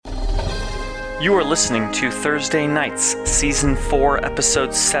You are listening to Thursday Nights, Season 4,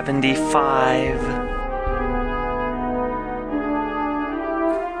 Episode 75.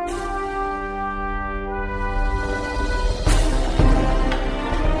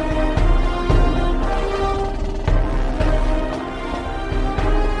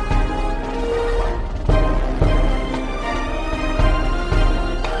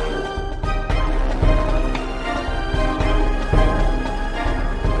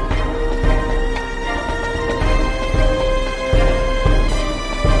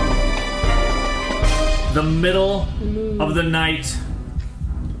 The middle of the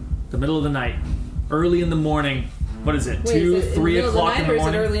night, early in the morning. What is it? 2, 3 o'clock in the morning? Or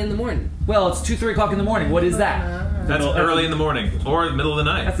is it early in the morning? Well, it's 2, 3 o'clock in the morning. What is that? That's early in the morning, or the middle of the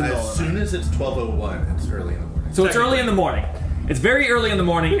night. That's the middle As of the soon night. as it's 12:01, it's early in the morning. So it's early in the morning. It's very early in the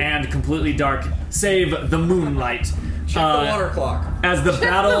morning and completely dark, save the moonlight. Check the water clock. As the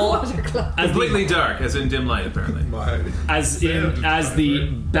battle, Completely dark, as in dim light, apparently. as the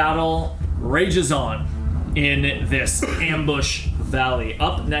battle rages on in this ambush valley.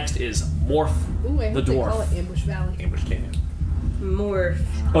 Up next is Morph, Ooh, I the hope they call dwarf. it Ambush Valley. Ambush Canyon. Morph.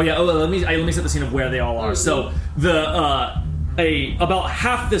 Oh yeah. Let me set the scene of where they all are. So about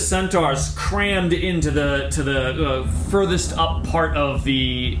half the centaurs crammed into the furthest up part of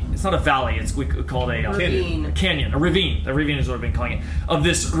the. It's not a valley. We call it a canyon. A ravine. A ravine is what I've been calling it. Of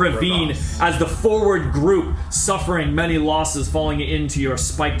this ravine, as the forward group, suffering many losses, falling into your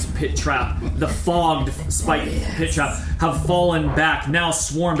spiked pit trap, the fogged spiked pit trap, have fallen back. Now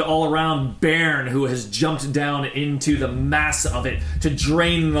swarmed all around Bairn, who has jumped down into the mass of it to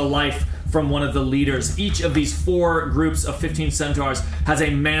drain the life from one of the leaders. Each of these 4 groups of 15 centaurs has a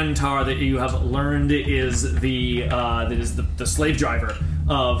mantar that you have learned is the slave driver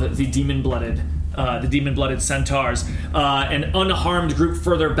of the demon-blooded centaurs. An unharmed group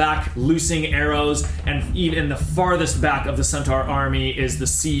further back, loosing arrows, and even the farthest back of the centaur army is the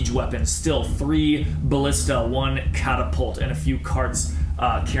siege weapon. Still 3 ballista, 1 catapult, and a few carts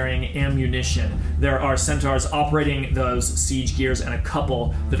carrying ammunition. There are centaurs operating those siege gears and a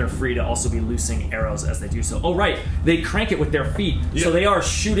couple that are free to also be loosing arrows as they do so. Oh right, they crank it with their feet. So they are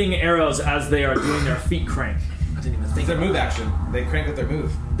shooting arrows as they are doing their feet crank. I didn't even think It's their move action. They crank with their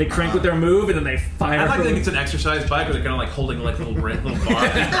move. They crank with their move and then they fire. I like to think it's an exercise bike where they're kind of like holding like little bar to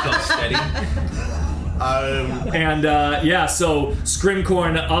feel steady. So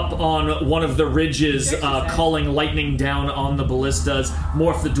Scrimcorn up on one of the ridges, calling lightning down on the ballistas.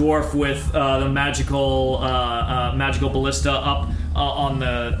 Morph the dwarf with the magical ballista up on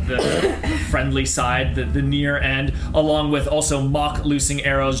the friendly side, the near end, along with also Mock loosing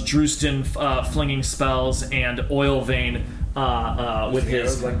arrows, Drustin flinging spells, and Oilvein with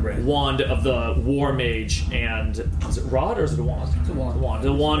his wand of the War Mage, and is it rod or is it a wand? It's a wand.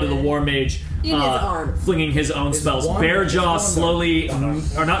 The wand of the War Mage, In his arm. flinging his own spells. Bearjaw slowly,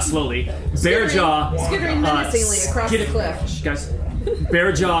 or not slowly, Bearjaw Skittering menacingly across the cliff. Guys,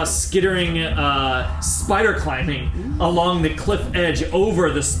 Bearjaw skittering, spider climbing along the cliff edge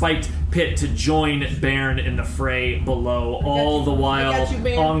over the spiked pit to join Bairn in the fray below. All the while, you,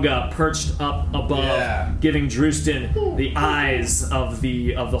 Bairn. Onga perched up above, giving Drustin the eyes of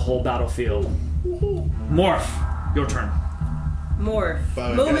the whole battlefield. Morph, your turn. Morph,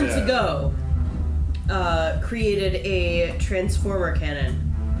 But moments yeah. ago, created a transformer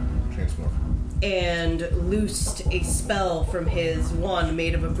cannon Transform. and loosed a spell from his wand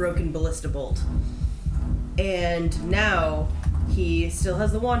made of a broken ballista bolt. And now he still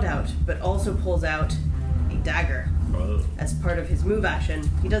has the wand out, but also pulls out a dagger as part of his move action.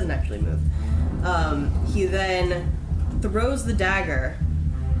 He doesn't actually move. He then throws the dagger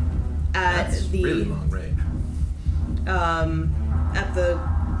at That's really long range. at the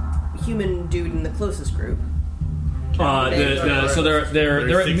human dude in the closest group. So they're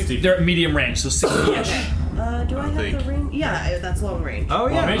at medium range, so 60-ish. Do I have the range? Yeah, that's long range. Oh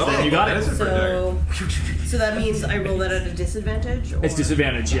yeah, range, then you got that it. is a pretty So that means I roll that at a disadvantage? Or? It's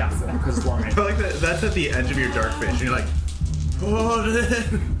disadvantage, yeah, because it's long range. I like that. That's at the edge of your dark fish, and you're like, hold it.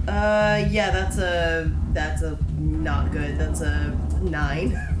 Yeah, that's a not good. That's a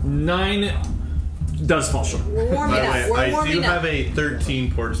 9. 9 does fall short. We're warming By up. the way, We're I do warming up. have a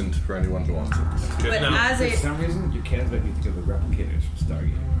 13 portent for anyone who wants it. Good. But No. as For it some reason, you can't make me think of the replicators from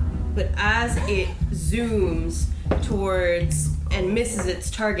Stargate. But as it zooms towards and misses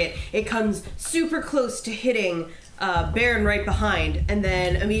its target, it comes super close to hitting Baron right behind, and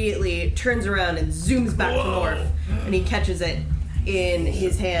then immediately turns around and zooms back to Morph, and he catches it in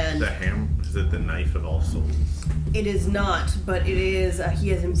his hand. The ham? Is it the knife of all souls? It is not, but it is. He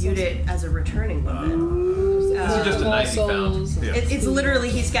has imbued it as a returning weapon. This is just a knife he found. mussels. Yeah. It's literally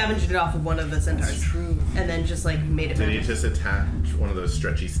he scavenged it off of one of the centaurs, and then just like made it. Did he magic. just attach one of those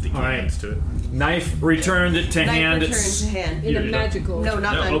stretchy, sticky All right. hands to it? Knife returned to Knife hand. returned to hand. In a Yeah. magical. No,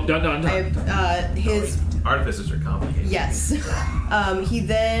 not No. mine. done. His Artificers are complicated. yes. He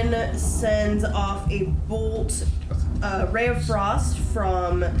then sends off a bolt, ray of frost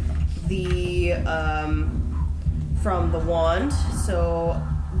from the wand. So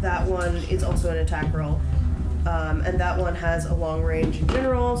that one is also an attack roll. And that one has a long range in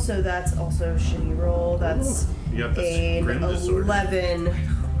general, so that's also a shitty roll. That's You got the an grim disorder. 11.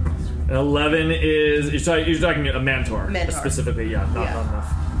 An 11 is you're talking a Mantor, Mantor. specifically, yeah, not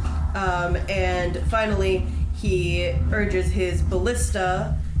enough. And finally, he urges his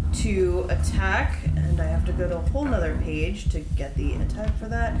ballista to attack, and I have to go to a whole nother page to get the attack for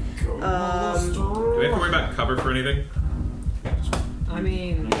that. Do we have to worry about cover for anything? I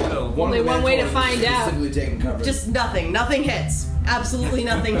mean, So, Only of the one way to mentors find is out. specifically taking cover. Just nothing. Nothing hits. Absolutely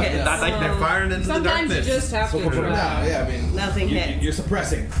nothing hits. Not like they're firing into the sometimes you darkness. just have so to for now, try. yeah, I mean, Nothing hits. you're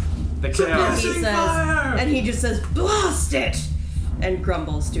suppressing. The And chaos. he says, and he just says, "Blast it!" and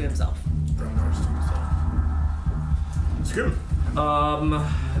grumbles to himself. It's good. I'm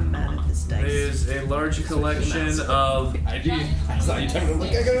mad at this dice. There's a large collection of. I saw you talking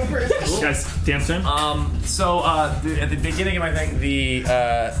like I gotta go first. Guys, dance turn. At the beginning of my thing,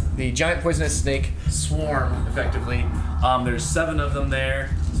 the giant poisonous snake swarm, effectively. There's 7 of them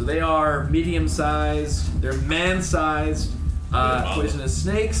there, so they are medium-sized. They're man-sized poisonous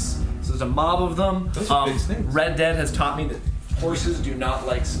snakes. So there's a mob of them. Those are big snakes. Red Dead has taught me that horses do not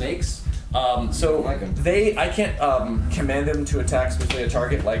like snakes. So like 'em. I can't command them to attack specifically a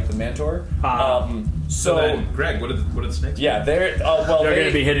target like the Mantor. So then, Greg, what are the snakes? Yeah, they're they're going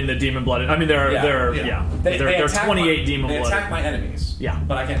to be hitting the demon blooded. I mean, they're They 28 demon They blooded. attack my enemies. Yeah.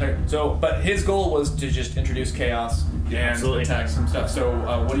 But I can't. So, but his goal was to just introduce chaos and Absolutely. attack some stuff. So,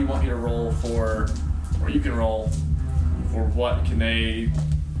 what do you want me to roll for? Or you can roll for what? Can they?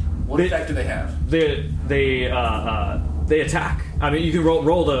 What They- effect do they have? They attack. I mean, you can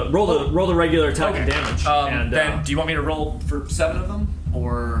roll the regular attack and damage. And then, do you want me to roll for 7 of them,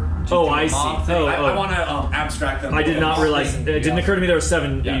 or? Oh, do a I see. mob thing? Oh, I oh. want to abstract them. I did not realize. It didn't occur to me there were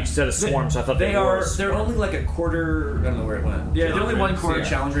 7. Yeah. You said a swarm, so I thought they were. are. They're only like a quarter. I don't know where it went. Yeah, they're only 1 quarter yeah.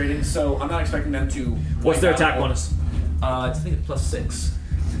 challenge rating, so I'm not expecting them to. What's wipe their out attack all- bonus? I think it's +6.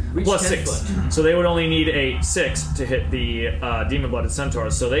 Reach Plus 10 6. foot. So they would only need a 6 to hit the demon blooded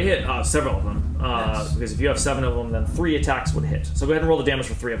centaurs. So they hit several of them. Yes. Because if you have 7 of them, then 3 attacks would hit. So go ahead and roll the damage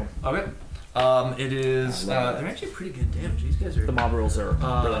for 3 of them. Okay. It is. They're actually pretty good damage. These guys are. The mob rules are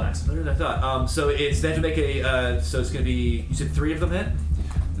really nice. Better than I thought. So they have to make a. So it's going to be. You said 3 of them hit.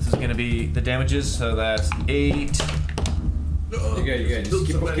 This is going to be the damages. So that's 8. You good. Just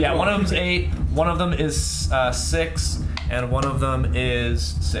keep Yeah, one of them's 8. One of them is 6, and one of them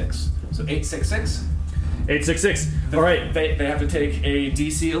is 6. So 8, 6, 6. 866. All right. They have to take a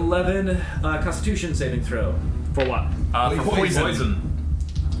DC 11 Constitution saving throw For what? for poison. Poison.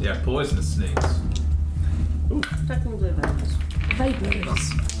 Yeah, poisonous snakes. Technically, vipers.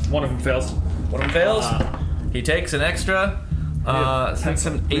 Vipers. One of them fails. One of them fails. He takes an extra. Takes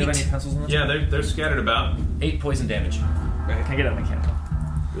him Do you have 8. any pencils in this? Yeah, they're scattered about. 8 poison damage. Can I get a mechanical?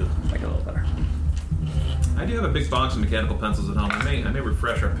 Make it a little better. I do have a big box of mechanical pencils at home. I may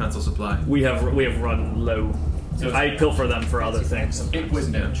refresh our pencil supply. We have run low. So I pilfer them for other things. 8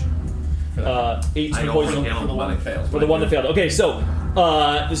 poison damage. 8 I don't poison handle For the one that fails. for the one that failed. Okay, so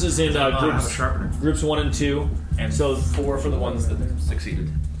this is in I have a groups sharpener. groups 1 and 2, And so 4 for the ones that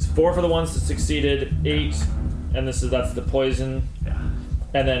succeeded. 4 for the ones that succeeded, 8, and that's the poison. Yeah.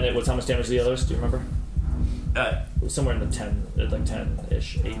 And then it was how much damage to the others? Do you remember? It was somewhere in the 10, like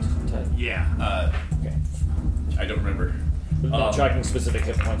 10-ish, 8, 10. Yeah. Okay. I don't remember. Not tracking specific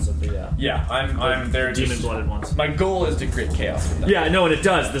hit points of the Yeah, I'm there. demon blooded ones. My goal is to create chaos with them. Yeah, no, and it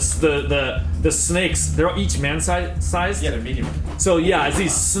does. The snakes, they're each man-sized. Yeah, they're medium. So yeah, as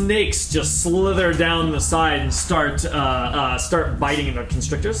these snakes just slither down the side and start biting the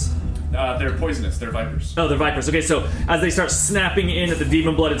constrictors. They're poisonous. They're vipers. Oh, they're vipers. Okay, so as they start snapping in at the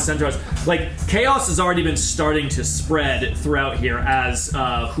demon-blooded centaurs, like chaos has already been starting to spread throughout here. As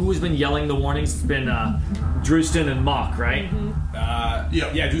who has been yelling the warnings? It's been Drustin and Mock, right?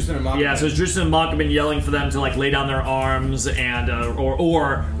 Yeah, Drustin and Mock. Yeah, so Drustin and Mock have been yelling for them to like lay down their arms and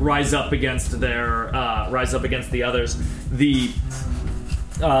or rise up against the others.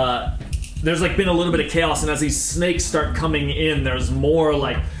 There's like been a little bit of chaos, and as these snakes start coming in, there's more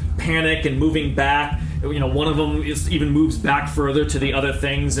like panic and moving back. You know, one of them even moves back further to the other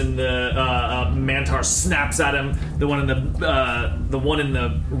things, and the Mantar snaps at him. The one in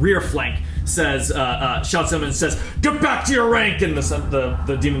the rear flank says, shouts him and says, "Get back to your rank!" And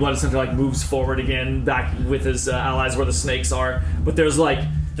the demon blooded centaur like moves forward again, back with his allies where the snakes are. But there's like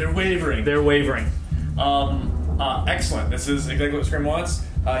They're wavering. Excellent. This is exactly what Scrim wants.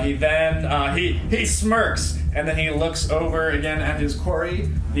 He then he smirks, and then he looks over again at his quarry,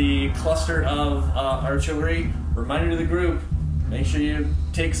 the cluster of artillery. Reminder to the group: make sure you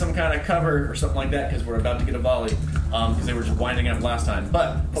take some kind of cover or something like that, because we're about to get a volley. Because they were just winding up last time.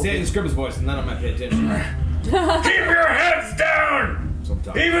 But Say it in Scrim's voice, and then I'm gonna pay attention. keep your heads down,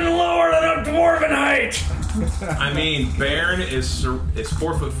 even lower than a dwarven height. I mean, Baron is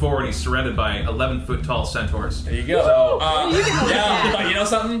 4'4" and he's surrounded by 11-foot tall centaurs. There you go. So, But you know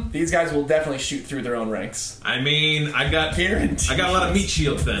something? These guys will definitely shoot through their own ranks. I mean, I got a lot of meat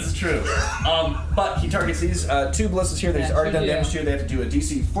shield then. That's true. But he targets these two ballistas here that he's already done damage to. They have to do a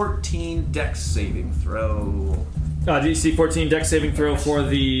DC 14 Dex saving throw. DC 14 Dex saving throw for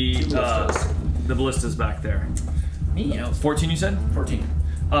the ballistas. The ballistas back there. 14, you said? 14.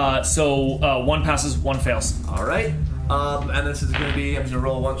 So one passes, one fails. All right. And this is going to be, I'm going to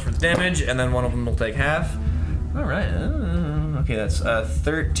roll once for damage, and then one of them will take half. All right. Okay, that's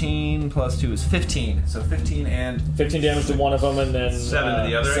 13 plus 2 is 15. So 15 and... 15 damage to one of them, and then... 7 to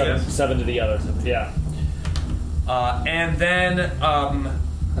the other, I guess? 7 to the other, yeah. And then...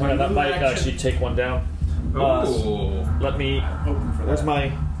 that might actually take one down. Ooh. Let me... Where's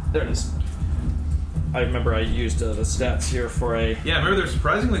my... There it is. I remember I used the stats here for a... Yeah, remember they're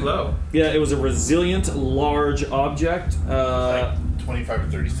surprisingly low. Yeah, it was a resilient large object. Like 25 or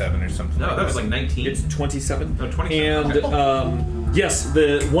 37 or something. No, that was like 19. It's 27. No, 27. And yes,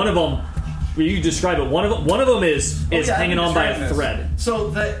 the one of them. You describe it. One of them is hanging on by a thread.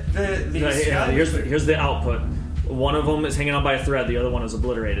 So here's the output. One of them is hanging on by a thread. The other one is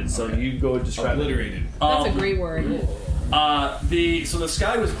obliterated. So you go describe Obliterated. That's a great word. So the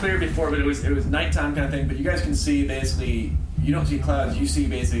sky was clear before, but it was nighttime kind of thing. But you guys can see basically, you don't see clouds. You see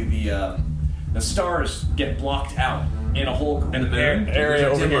basically the stars get blocked out in a whole area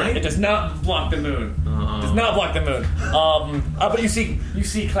over here. It does not block the moon. It does not block the moon. But you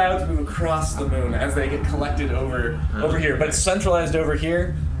see clouds move across the moon as they get collected over here. But it's centralized over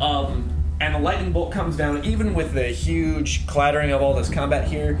here. And the lightning bolt comes down, even with the huge clattering of all this combat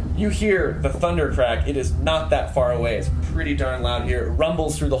here, you hear the thunder crack. It is not that far away. It's pretty darn loud here. It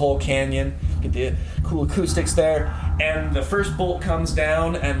rumbles through the whole canyon. Get the cool acoustics there. And the first bolt comes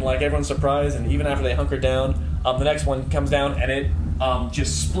down, and like everyone's surprised, and even after they hunker down, the next one comes down, and it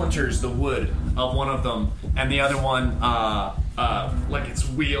just splinters the wood of one of them. And the other one, like its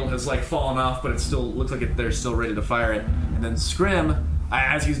wheel has like fallen off, but it still looks like they're still ready to fire it. And then Scrim,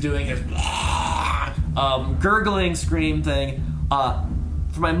 as he's doing his gurgling scream thing,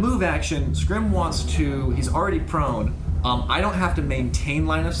 for my move action, Scrim wants to... He's already prone. I don't have to maintain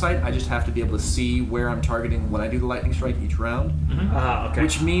line of sight. I just have to be able to see where I'm targeting when I do the lightning strike each round. okay.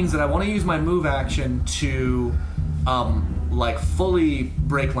 Which means that I want to use my move action to... like fully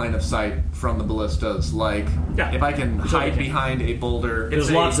break line of sight from the ballistas. Like, if I can hide behind a boulder. There's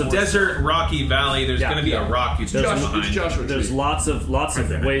lots of desert, rocky valley. There's going to be a rock you can jump behind. There's lots of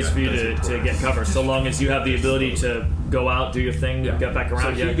ways for you to get cover, so long as you have the ability to go out, do your thing, get back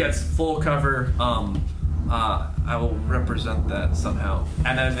around. So he gets full cover. I will represent that somehow.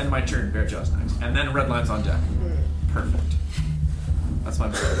 And then end my turn. Bearjaw's next, and then red line's on deck. Perfect. That's my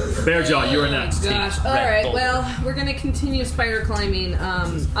Bearjaw, you are next. Gosh. All right. Well, we're gonna continue spider climbing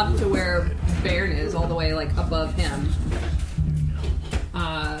up to where Baron is, all the way like above him.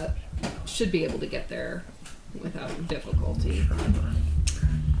 Should be able to get there without difficulty.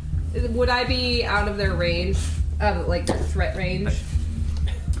 Would I be out of their range, like their threat range,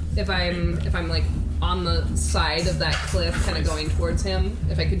 if I'm like on the side of that cliff, kind of going towards him?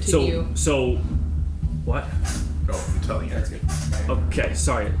 If I continue. So, what? Oh, I'm telling you. That's good. Okay,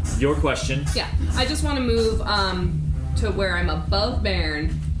 sorry. Your question. Yeah, I just want to move to where I'm above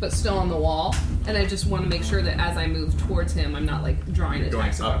Baron, but still on the wall, and I just want to make sure that as I move towards him, I'm not like drawing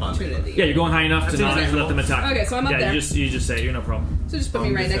attacks of opportunity. Yeah, you're going high enough to not let them attack. Okay, so I'm up there. You just say it, you're no problem. So just put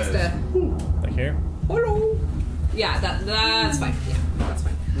me right next to. Like here. Hello. Yeah, that's fine. Yeah, that's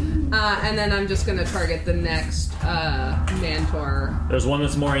fine. And then I'm just gonna target the next Mantor. There's one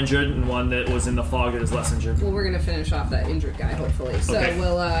that's more injured and one that was in the fog that is less injured. Well, we're gonna finish off that injured guy, hopefully. So okay.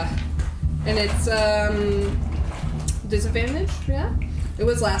 we'll and it's disadvantage. Yeah, it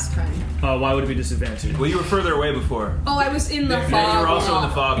was last time. Why would it be disadvantaged? Well, you were further away before. Oh, I was in the fog. Yeah, you were also in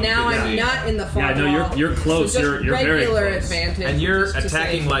the fog. Now I'm not in the fog. Yeah, no, you're close. So you're very close. Advantage. And you're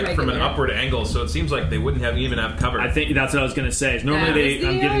attacking like from an upward angle, so it seems like they wouldn't even have cover. I think that's what I was going to say. Is normally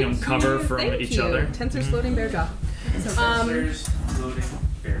I'm giving them cover from each other. Tensor's loading Bearjaw. Tensor's loading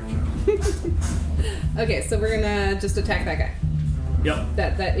Bearjaw. Okay, so we're gonna just attack that guy. Yep.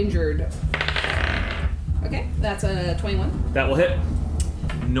 That injured. Okay, that's a 21. That will hit.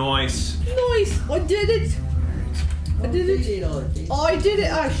 Nice. Nice! I did it! I did it! I did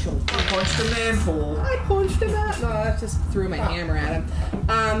it! I Punched a manhole. I punched him out. No, I just threw my hammer at him.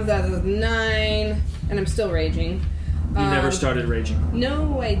 That was 9, and I'm still raging. You never started raging.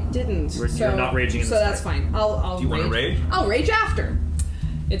 No, I didn't. You're not raging in so this that's fight. fine. I'll Do you want to rage? I'll rage after.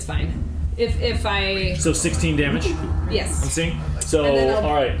 It's fine. If I So 16 damage. I'm yes, seeing. So And then I'll-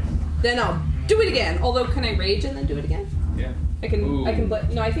 all right. then I'll do it again. Although, can I rage and then do it again? Yeah. I can. No, I think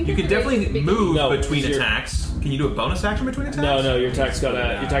You I can rage at the definitely beginning. move No, between you're- attacks. Can you do a bonus action between attacks? No, your attack's gotta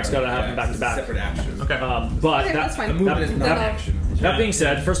happen back to back. Separate action. Okay. But Okay, that, that's fine. The movement is Then not I'll- action. that being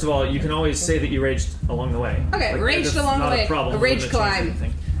said, first of all, you can always say that you raged along the way. Okay, Like, raged that's along the not way. A problem. A rage It wouldn't change climb.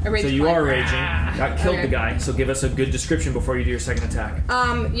 anything. A rage So you climb. are raging. That killed Okay. the guy. So give us a good description before you do your second attack.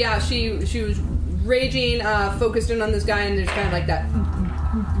 Yeah, she was raging, focused in on this guy, and there's kind of like that,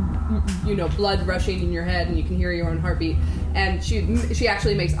 blood rushing in your head, and you can hear your own heartbeat. And she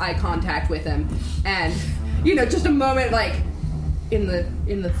actually makes eye contact with him, and just a moment like in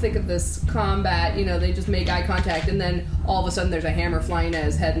the thick of this combat, they just make eye contact, and then all of a sudden there's a hammer flying at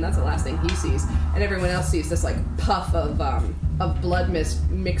his head, and that's the last thing he sees, and everyone else sees this like puff of blood mist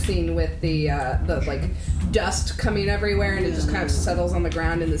mixing with the like dust coming everywhere, and it just kind of settles on the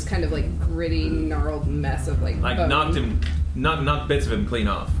ground in this kind of like gritty, gnarled mess of like bone. knocked bits of him clean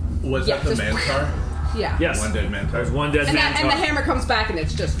off. Was Yeah, that the just- Mantar? Yeah. Yes. One dead Mantar. There's one dead And man. the hammer comes back, and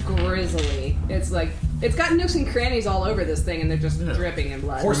it's just grisly. It's like it's got nooks and crannies all over this thing, and they're just dripping in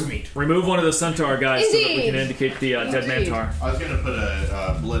blood. Horse meat. Remove one of the centaur guys so that we Indeed. can indicate the dead Indeed. mantar. I was gonna put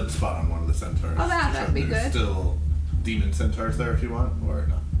a blood spot on one of the centaurs. Oh, that'd be There's good. still demon centaurs there if you want, or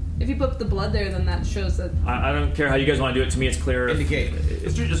no. If you put the blood there, then that shows that I don't care how you guys want to do it. To me, it's clear. Indicate.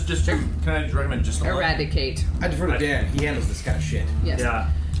 Just can I recommend just a one? eradicate. I defer to Dan. He handles this kind of shit. Yes. Yeah.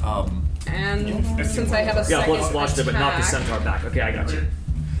 And since I have a Yeah, second blood splashed it, but not the attack- centaur back. Okay, I got you.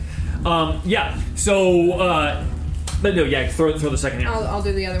 Yeah. So, but no, yeah. Throw the second hammer. I'll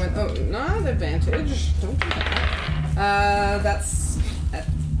do the other one. Oh, not advantage. Don't do that. That's.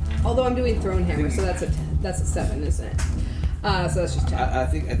 Although I'm doing thrown hammer, so that's a 7, isn't it? So that's just 10. I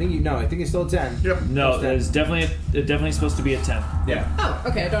think it's still a 10. Yep. No, it's definitely supposed to be a 10. Yeah. Oh,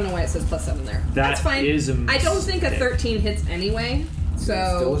 okay. I don't know why it says +7 there. That's fine. is a I don't think a mistake. 13 hits anyway.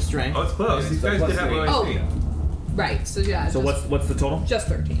 Still So a strength. Oh, it's close. These guys did have low Oh. AC. right. So yeah. So what's the total? Just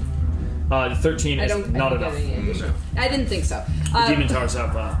 13. 13 I is don't. not I don't enough. get any additional. I didn't think so. Demon towers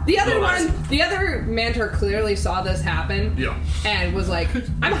have The other low AC. one, the other Mantor clearly saw this happen. Yeah. And was like,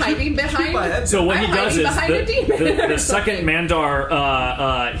 I'm hiding behind. So what he I'm does hiding is behind a demon the or second something.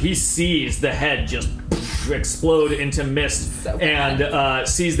 Mandar he sees the head just explode into mist So bad. and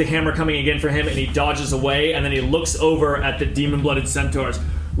sees the hammer coming again for him, and he dodges away, and then he looks over at the demon-blooded centaurs,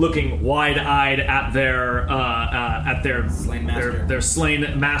 looking wide-eyed at their Slain master. their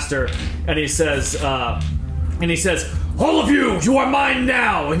slain master, and he says. All of you, you are mine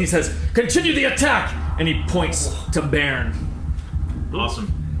now! And he says, continue the attack! And he points to Bairn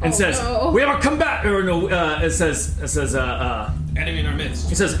Awesome. and Oh, says, no. we have a combat, or no, it says, Enemy in our midst.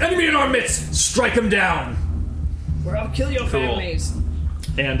 he says, enemy in our midst, strike him down! Or I'll kill your families.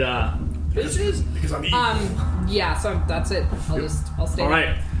 And, Because I'm evil. Yeah, so that's it. I'll stay.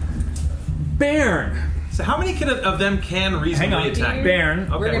 alright. Bairn! So how many of them can Hang reasonably on, attack? Bairn,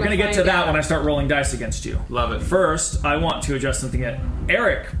 Okay. we're gonna get to find that out. when I start rolling dice against you. Love it. First, I want to address something that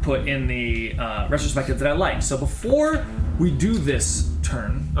Eric put in the retrospective that I like. So before we do this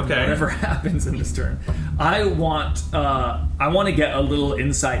turn, Okay. whatever happens in this turn, I want to get a little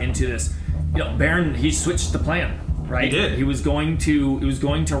insight into this. Baron, he switched the plan, right? He did. He was going to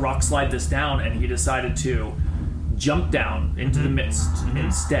rock slide this down, and he decided to jump down into the midst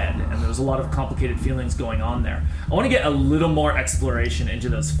instead, and there was a lot of complicated feelings going on there. I want to get a little more exploration into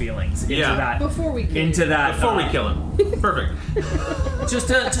those feelings, into Yeah. that, Before we kill into you. that, Before we kill him. Perfect.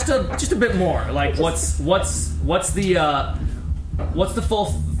 just a bit more. Like what's the full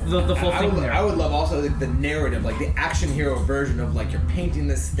thing there? I would love also like the narrative, like the action hero version of like you're painting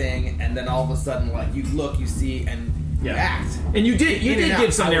this thing, and then all of a sudden like you look, you see, and you act. And you did In and give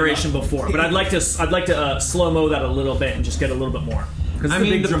out. some I would narration love- before, but I'd like to slow mo that a little bit and just get a little bit more. 'Cause it's I a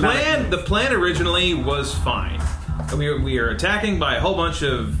mean, big the dramatic move. plan originally was fine. We are attacking by a whole bunch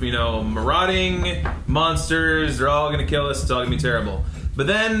of marauding monsters. They're all going to kill us. It's all going to be terrible. But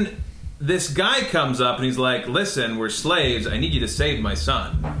then this guy comes up and he's like, "Listen, we're slaves. I need you to save my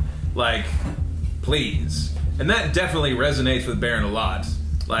son. Like, please." And that definitely resonates with Baron a lot.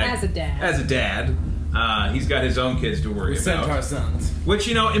 Like As a dad. He's got his own kids to worry about. Centaur sons. Which,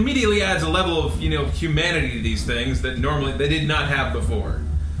 immediately adds a level of, humanity to these things that normally they did not have before.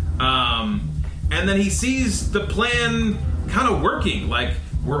 And then he sees the plan kind of working. Like,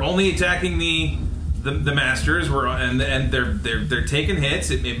 we're only attacking the masters, and they're taking hits.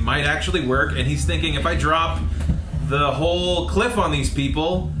 It might actually work. And he's thinking, if I drop the whole cliff on these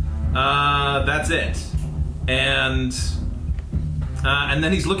people, that's it. And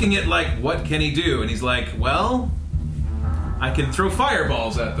then he's looking at, like, what can he do? And he's like, well, I can throw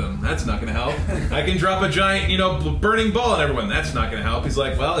fireballs at them. That's not going to help. I can drop a giant, burning ball on everyone. That's not going to help. He's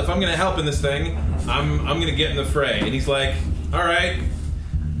like, well, if I'm going to help in this thing, I'm going to get in the fray. And he's like, all right,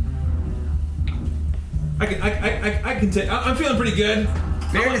 I can take. I'm feeling pretty good.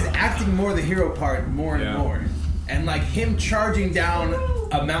 Baron is acting more the hero part more and more, and like him charging down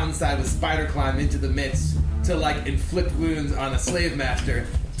a mountainside with spider climb into the midst to like inflict wounds on a slave master.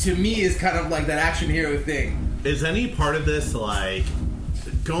 To me, is kind of like that action hero thing. Is any part of this, like,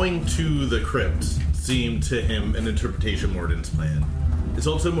 going to the crypt seemed to him an interpretation of Mordin's plan? It's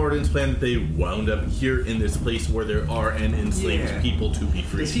also Mordin's plan that they wound up here in this place where there are an enslaved people to be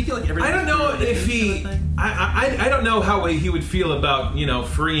free. Does he feel like everything? I don't know if he. I don't know how he would feel about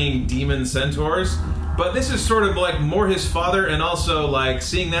freeing demon centaurs, but this is sort of like more his father, and also like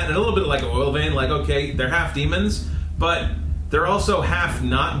seeing that in a little bit like an oil vein. Like, okay, they're half demons, but they're also half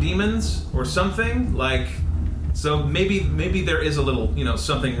not demons or something like. So maybe there is a little,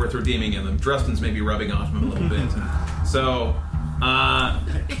 something worth redeeming in them. Drustin's maybe rubbing off him a little bit. So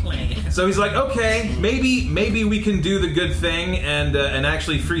he's like, okay, maybe we can do the good thing and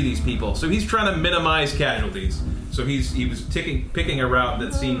actually free these people. So he's trying to minimize casualties. So he was picking a route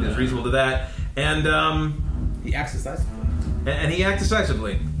that seemed as reasonable to that, and he acts decisively. And he acts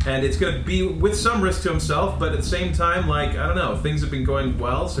decisively, and it's going to be with some risk to himself, but at the same time, like, I don't know, things have been going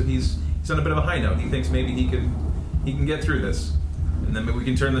well, so he's on a bit of a high note. He thinks maybe he can get through this, and then maybe we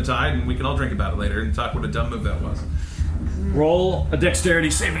can turn the tide, and we can all drink about it later and talk what a dumb move that was. Roll a dexterity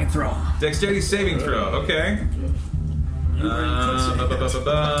saving throw. Dexterity saving throw. Okay. There's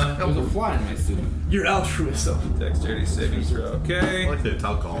a fly in my suit. You're altruism. Dexterity saving throw. Okay. I like that it's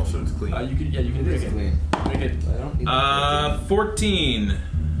alcohol, so it's clean. You can drink it. Drink it. I don't need 14.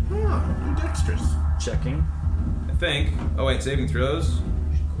 Oh, you're dexterous. Checking. I think. Oh wait, saving throws.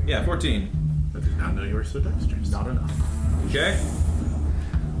 Yeah, 14. I did not know you were so dexterous. Not enough. Okay.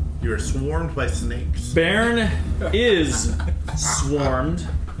 You are swarmed by snakes. Baron is swarmed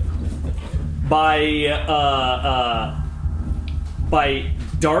by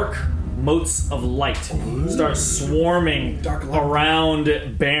dark motes of light. Start swarming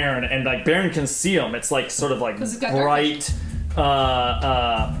around Baron, and like Baron can see them. It's like sort of like bright.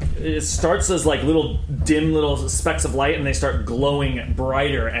 It starts as like little dim little specks of light, and they start glowing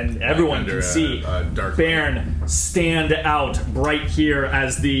brighter, and everyone can see Baron stand out bright here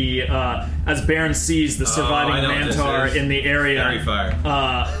as the as Baron sees the surviving Mantar in the area, Fairy fire.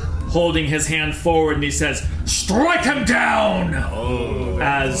 holding his hand forward, and he says, "Strike him down!"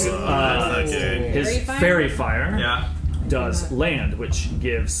 As his fairy fire does land, which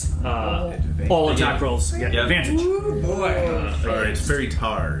gives all attack rolls advantage. Alright, it's fairy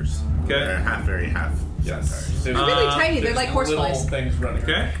tars. Okay. They're half fairy, half centaurs. They're really tiny. They're like horseflies. Things running.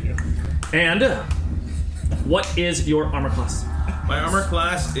 Okay. And what is your armor class? My armor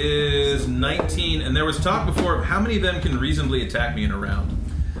class is 19, and there was talk before of how many of them can reasonably attack me in a round.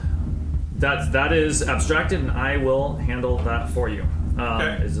 That is abstracted, and I will handle that for you.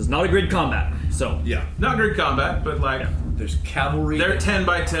 This is not a grid combat, so Yeah. Not grid combat, but like There's cavalry. they're 10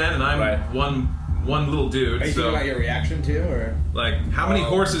 by 10, and I'm one little dude. Are you So thinking about your reaction too, or like, how many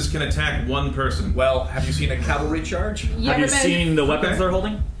horses can attack one person? Well, have you seen a cavalry charge? have you seen the weapons they're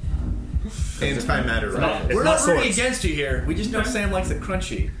holding? Antimatter. It's We're not not rooting swords. against you here. We just know Sam likes it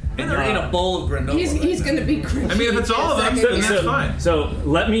crunchy. And you're in a bowl of granola. He's going to be crunchy. I mean, if it's all of them, then that's fine. So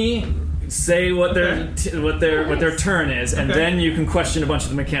let me say what their what their turn is, and then you can question a bunch of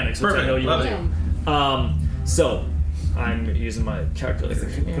the mechanics, which I know you Love will do. So I'm using my calculator.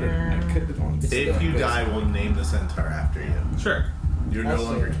 If you die, we'll name the centaur after you. Sure. You're no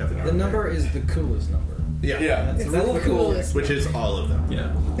longer Kevin. the number is the coolest number. Yeah. It's the coolest. Which is all of them.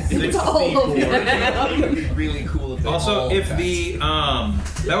 Yeah. It's all of them. It would be really cool if they Also, all if passed. the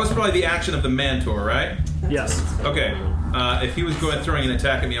that was probably the action of the Mantor, right? Yes. Okay. If he was throwing an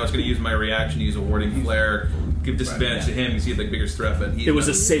attack at me, I was going to use my reaction to use a warding flare, give disadvantage to him because he had the bigger threat. But It was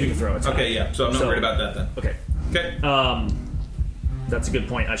a saving throw. Attack. Okay, yeah. So I'm not worried about that then. Okay. Okay. That's a good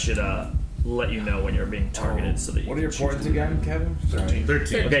point. I should let you know when you're being targeted so that you. What are your points again, Kevin? Sorry.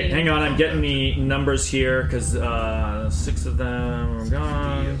 13. Okay, hang on. I'm getting the numbers here because 6 of them are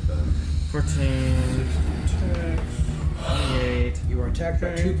gone. 14, 28. You are attacked by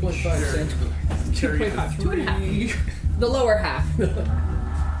 2.5 centimeters. 2.5, 2.5. The lower half. You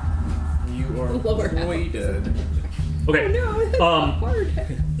are Lower half. voided. Okay. No, it's Um, hard.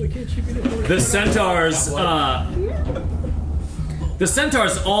 The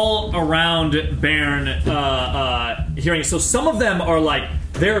centaurs, all around Bairn, hearing. So some of them are like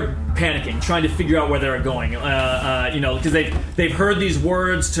they're panicking, trying to figure out where they're going. Because they've heard these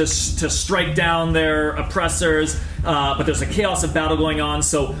words to strike down their oppressors, but there's a chaos of battle going on.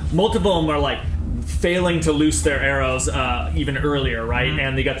 So multiple of them are like failing to loose their arrows even earlier, right?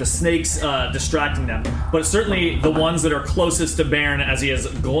 And they got the snakes distracting them. But certainly the ones that are closest to Bairn, as he is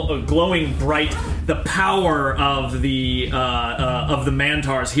glowing bright, the power of the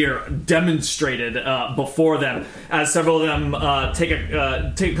Mantars here demonstrated before them. As several of them take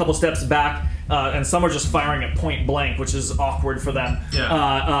a couple steps back. And some are just firing at point blank, which is awkward for them.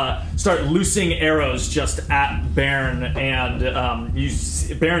 Yeah. Start loosing arrows just at Bairn, and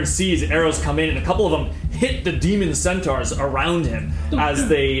Bairn sees arrows come in, and a couple of them hit the demon centaurs around him as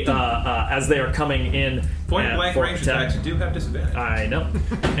they are coming in. Point blank for range attack. attacks, you do have disadvantage. I know,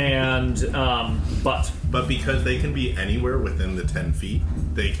 and But because they can be anywhere within the 10 feet,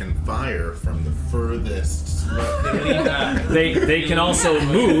 they can fire from the furthest. they can also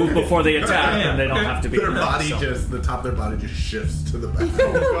move before they attack, and they don't have to be. Their body the top of their body just shifts to the back.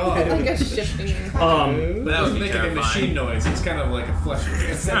 Like a shifting. That would be Making a machine terrifying. noise. It's kind of like a flesh.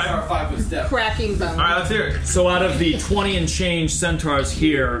 Centaur 5 step. Cracking bone. All right, let's hear it. So out of the 20 and change centaurs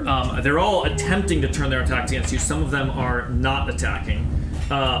here, they're all attempting to turn their attacks against you. Some of them are not attacking.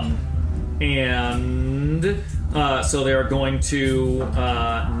 So they are going to...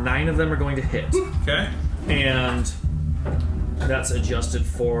 9 of them are going to hit. Okay. And that's adjusted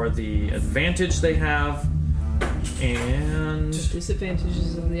for the advantage they have. And...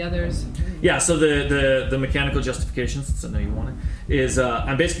 Disadvantages of the others. Yeah, so the mechanical justification, since I know you want it, is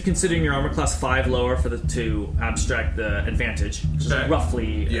I'm basically considering your armor class 5 lower to abstract the advantage. Which is Okay.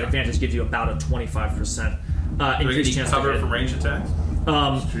 roughly, advantage gives you about a 25% increased Can you chance to cover hit. from range attacks?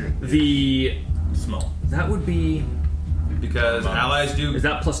 Small. That would be... Because allies do. Is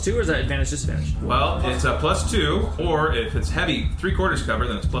that +2 or is that advantage disadvantage? Well, it's a +2, or if it's heavy 3/4 cover,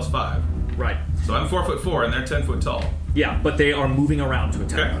 then it's +5. Right. So I'm 4'4" and they're 10 foot tall. Yeah, but they are moving around to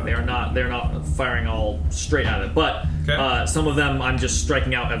attack. Okay. They're not firing all straight at it. But Okay. some of them I'm just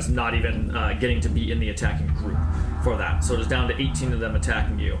striking out as not even getting to be in the attacking group for that. So it's down to 18 of them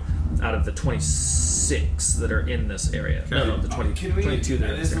attacking you out of the 26 that are in this area. Okay. No, the 20, Can we, 22 that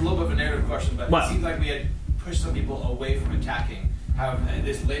are in this this is a area. little bit of a narrative question, but What? it seems like we had pushed some people away from attacking. Have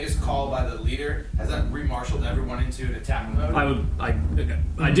this latest call by the leader, has that remarshaled everyone into an attack mode?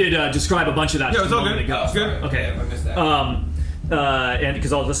 I did describe a bunch of that Yeah, just it's a all moment good. ago. It's good. Okay. I missed that. And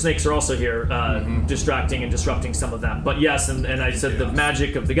because all the snakes are also here, distracting and disrupting some of them. But yes, and I said the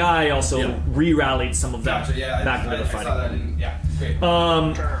magic of the guy also re-rallied some of them Gotcha, yeah, back into the I saw fighting. that in, yeah, great.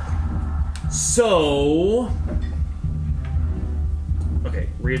 So, okay,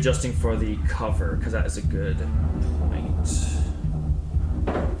 readjusting for the cover because that is a good point.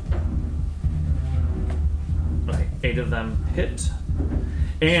 Okay, 8 of them hit,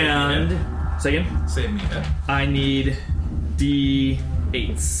 and say again. Save me head. I need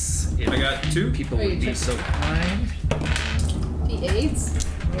D8s. If I got 2. people Oh, you would be took- so kind. D8s?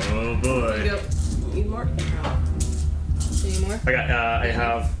 Oh boy. You don't need more? Any more? I got. I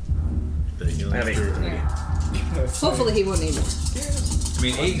have. The healing I have 8. spirit. Hopefully he won't need more. I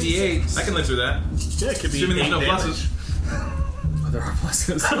mean, 8d8. I can live through that. Yeah, it could be Assuming there's 8 no damage. pluses. Oh, there are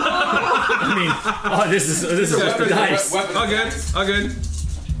pluses. I mean, this is just the dice. All good. All good.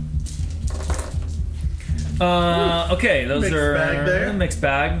 Okay, those Mixed are bag there. a mixed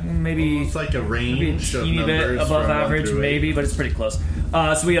bag. Maybe It's like a maybe a range of teeny bit numbers above from 1 average, through 8. maybe, but it's pretty close.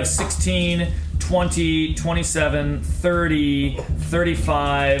 So we have 16, 20, 27, 30,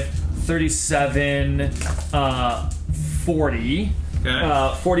 35, 37, 40.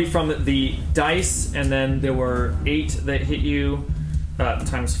 Okay. 40 from the dice, and then there were 8 that hit you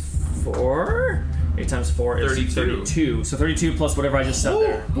times 4. 8 times 4 is 32. 32. So 32 plus whatever I just said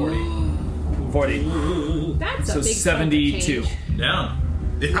there. 40. That's a So big 72. chunk of change. Down.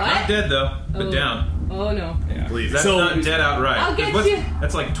 What? Not dead though, but Oh. down. Oh no. Please. That's So- not dead outright. I'll get 'Cause what's- you.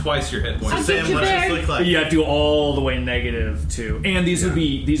 That's like twice your hit points. I'll Sam, get you what's there. this look like? You have to go all the way negative too, and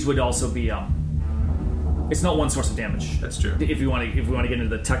these would also be it's not one source of damage. That's true. If we want to get into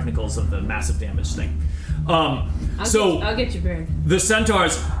the technicals of the massive damage thing. I'll get you burned. The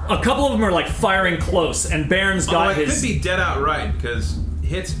centaurs, a couple of them are like firing close, and Baron's Although got it his. could be dead outright because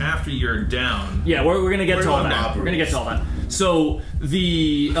hits after you're down. Yeah, we're gonna get to all on that. Bob We're gonna get rules. to all that. So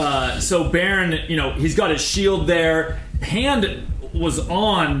so Baron, he's got his shield there. Hand was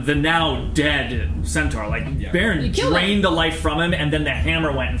on the now dead centaur. Like Baron You killed drained the life from him, and then the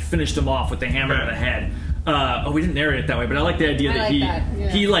hammer went and finished him off with the hammer to the head. We didn't narrate it that way, but I like the idea I that like he that,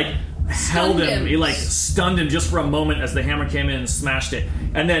 yeah. held Stunned him. him. He stunned him just for a moment as the hammer came in and smashed it,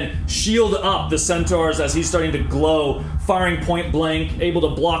 and then shield up the centaurs as he's starting to glow, firing point blank, able to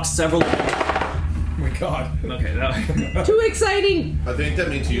block several. Oh my god. Okay, Too exciting. I think that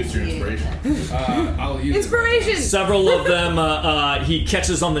means you use your inspiration. I'll use Inspiration. several of them he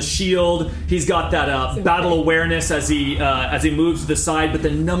catches on the shield. He's got that battle awareness as he moves to the side, but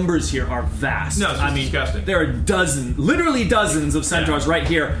the numbers here are vast. No, it's just disgusting. There are literally dozens of centaurs right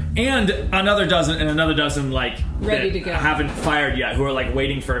here, and another dozen Ready that to go. haven't fired yet, who are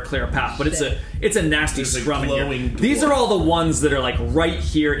waiting for a clear path. But it's a nasty There's a scrum in here. glowing These dwarf. are all the ones that are right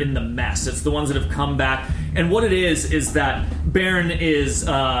here in the mess. It's the ones that have come back, and what it is that Baron is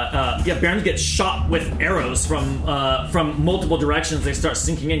Baron gets shot with arrows from multiple directions. They start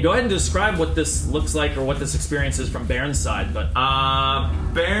sinking in. Go ahead and describe what this looks like or what this experience is from Baron's side. But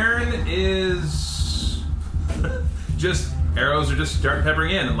Baron is just arrows are just start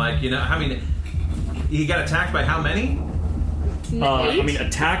peppering in, and he got attacked by how many?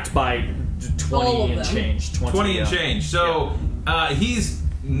 attacked by All of 20 and them. change. 20 and yeah. change. So he's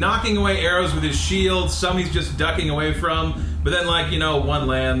knocking away arrows with his shield. Some he's just ducking away from. But then, one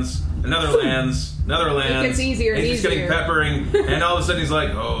lands, another lands, another lands. gets easier and he's just getting easier. peppering, and all of a sudden he's like,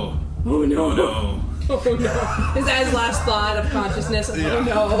 oh Oh no. no. Oh no. Is that his last thought of consciousness? Oh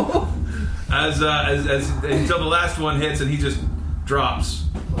no. As until the last one hits, and he just drops.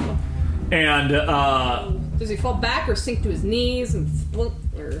 And Does he fall back or sink to his knees and flip?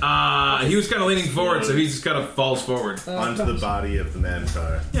 Or... He was kind of leaning forward, so he just kind of falls forward. Onto the body of the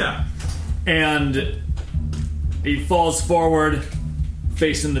Mantar. Yeah. and he falls forward,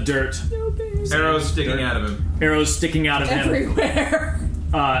 face in the dirt, Arrows sticking out of him. arrows sticking out of him. Everywhere.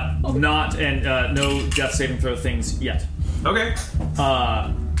 No death saving throw things yet. Okay.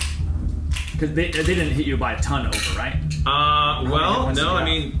 Because they didn't hit you by a ton over, right? Well, no, I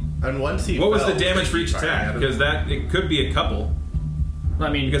mean, And once he what was the fell, damage for each attack? Because it could be a couple. I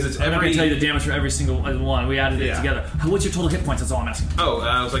mean, Because it's I'm not going every- to tell you the damage for every single one. We added it Yeah. together. What's your total hit points? That's all I'm asking. Oh,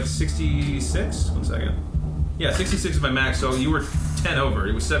 it was like 66? 1 second. Yeah, 66 is my max, so you were 10 over.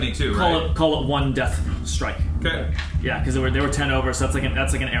 It was 72, right? Call it one death strike. Okay. Yeah, because they were 10 over, so that's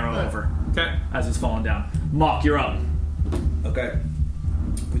like an arrow over Okay. as he's falling down. Mock, you're up. Okay.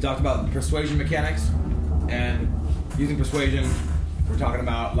 We talked about persuasion mechanics, and using persuasion, we're talking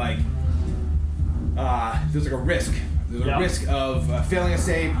about there's a risk. There's a risk of failing a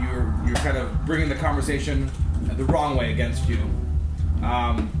save. You're kind of bringing the conversation the wrong way against you.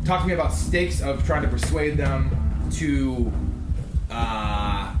 Talk to me about stakes of trying to persuade them to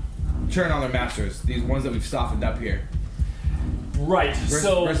turn on their masters. These ones that we've softened up here. Right.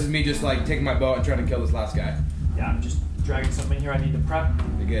 Versus me just taking my bow and trying to kill this last guy. Yeah, I'm just dragging something in here. I need to prep.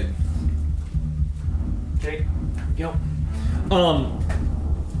 You're good. Okay, there we go.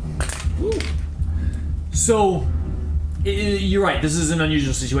 So, you're right. This is an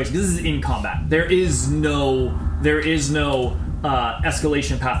unusual situation. This is in combat. There is no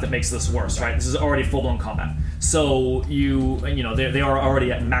escalation path that makes this worse, right? This is already full-blown combat. So they are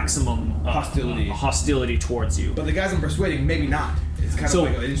already at maximum hostility towards you. But the guys I'm persuading, maybe not. It's kind So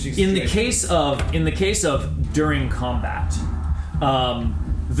of like an interesting in situation. the case of during combat,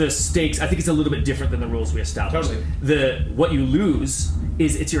 the stakes, I think it's a little bit different than the rules we established. Totally. What you lose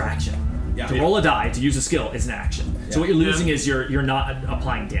is it's your action. Yeah. To roll a die to use a skill is an action. So what you're losing is you're not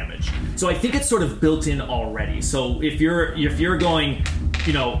applying damage. So I think it's sort of built in already. So if you're going,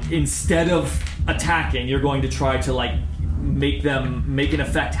 instead of attacking, you're going to try to make an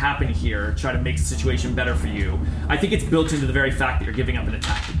effect happen here, try to make the situation better for you. I think it's built into the very fact that you're giving up an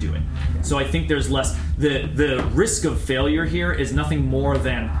attack to do it. So I think there's less the risk of failure here is nothing more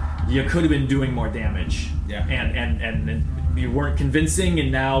than you could have been doing more damage. Yeah. And you weren't convincing,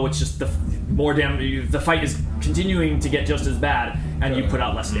 and now it's just the more damage. The fight is continuing to get just as bad, and you put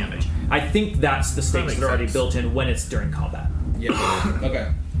out less damage. I think that's the stakes that are already built in when it's during combat. Yeah.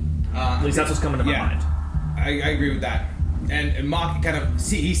 Okay. At least that's what's coming to my mind. I agree with that. And Mock kind of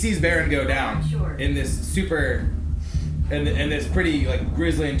he sees Baron go down in this in this pretty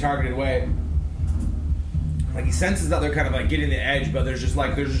grisly and targeted way. He senses that they're kind of getting the edge, but there's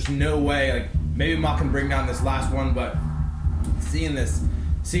just no way. Maybe Mock can bring down this last one, but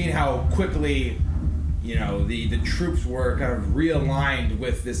seeing how quickly the troops were kind of realigned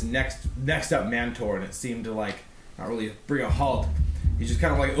with this next up Mantor, and it seemed to not really bring a halt. he's just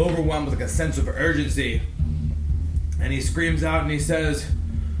kind of like overwhelmed with like a sense of urgency, and he screams out and he says,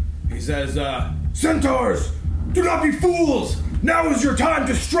 "Centaurs, do not be fools! Now is your time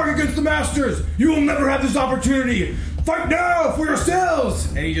to strike against the masters! You will never have this opportunity! Fight now for yourselves!"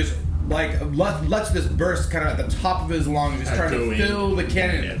 And he just like lets this burst kind of at the top of his lungs, just trying to fill the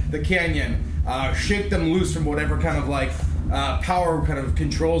canyon, shake them loose from whatever kind of like power kind of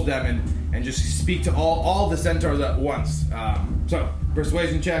controls them, and just speak to all the centaurs at once. So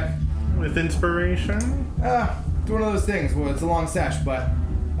persuasion check with inspiration. It's one of those things. Well, it's a long sesh, but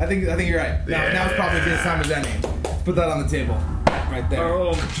I think you're right. Now it's probably as time as any. Let's put that on the table, right there.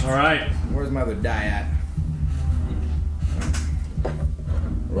 Oh, all right. Where's my other die at?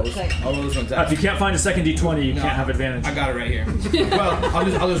 I'll roll this one time. If you can't find a second D20, you can't have advantage. I got it right here. Well,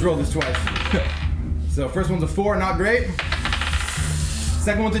 I'll just roll this twice. So first one's a 4, not great.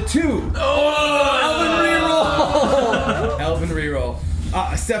 Second one's a 2. Oh, Elven reroll.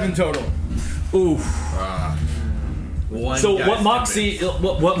 7 total. Oof. One So guy's what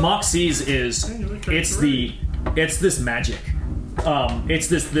Mock sees is it's this magic. It's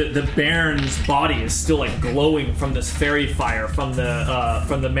this the Baron's body is still like glowing from this fairy fire from the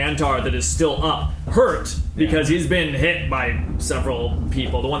Mantar that is still up, hurt because he's been hit by several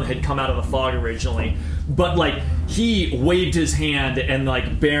people. The one that had come out of the fog originally, but like he waved his hand and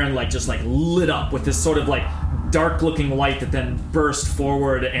like Baron like just like lit up with this sort of like dark looking light that then burst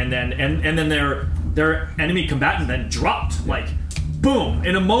forward and then their enemy combatant then dropped like boom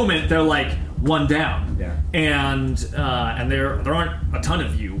in a moment. They're like one down, and there aren't a ton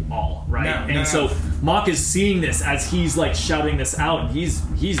of you all, right? So Mock is seeing this as he's like shouting this out, and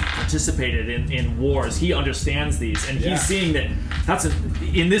he's participated in wars. He understands these, and he's seeing that's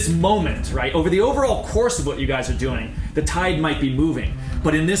in this moment, right? Over the overall course of what you guys are doing, the tide might be moving,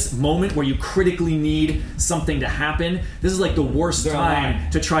 but in this moment where you critically need something to happen, this is like the worst time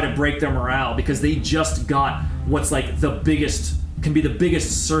to try to break their morale because they just got what's like can be the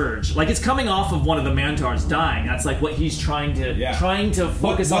biggest surge. Like it's coming off of one of the Mantars dying. That's like what he's trying to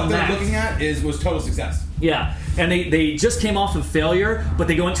focus on. What they're looking at was total success. Yeah, and they just came off of failure, but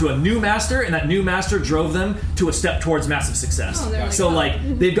they go into a new master, and that new master drove them to a step towards massive success. So like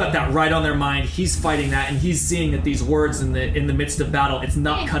they've got that right on their mind. He's fighting that, and he's seeing that these words in the midst of battle, it's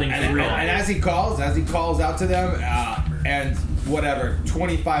not cutting through. And as he calls out to them, and whatever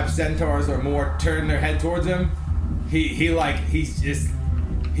 25 centaurs or more turn their head towards him. He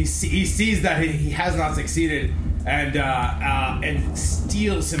sees that he has not succeeded and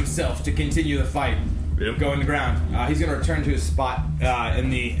steels himself to continue the fight. Go in the ground. He's going to return to his spot in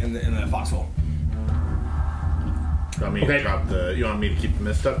the foxhole. You want me to drop you want me to keep the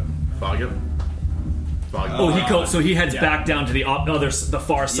mist up? Fog up? So he heads back down to the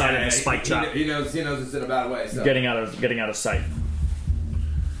far side of the spike trap. He knows it's in a bad way. So. Getting out of sight.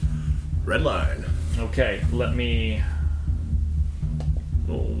 Red line. Okay, let me.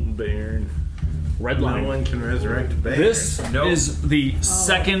 Oh, Baron. Red line. No one can resurrect Baron. This is the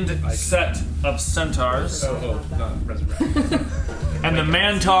second set of centaurs. Not resurrect. And the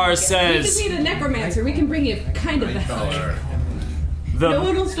Mantar says. We just need a necromancer. We can bring you kind of back. No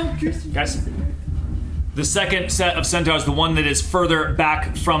one will stop Tristan. Guys, the second set of centaurs, the one that is further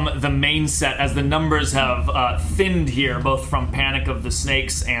back from the main set, as the numbers have thinned here, both from Panic of the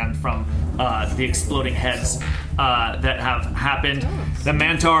Snakes and from the exploding heads that have happened. The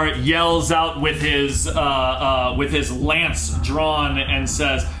Mantar yells out with his lance drawn and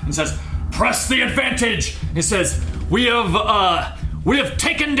says, "Press the advantage!" He says, "We have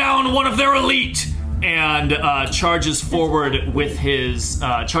taken down one of their elite." And charges forward with his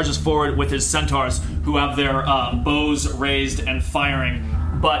centaurs, who have their bows raised and firing.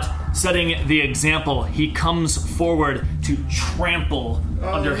 But setting the example, he comes forward to trample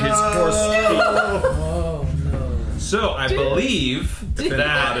under his horse feet. Oh no! So I believe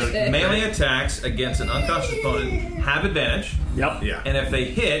that melee attacks against an unconscious opponent have advantage. Yep. Yeah. And if they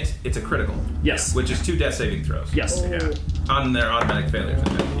hit, it's a critical. Yes. Which is 2 death saving throws. Yes. Yeah. On their automatic failures.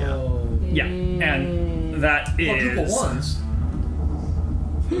 Yeah, and that is ones.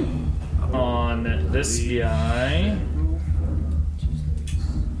 on this guy.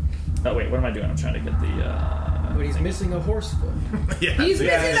 Oh wait, what am I doing? I'm trying to get the. But he's missing a horse foot. Yeah. He's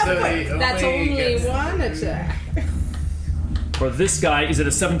missing so a he foot. That's only one attack. For this guy, is it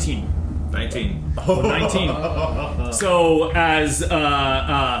a 17? 19. Oh, 19. So as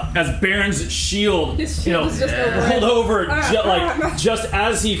Baron's shield, His shield is just over pulled it. over, just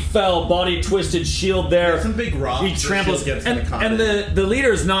as he fell, body twisted, shield there. Some big rocks. He tramples, Gets and the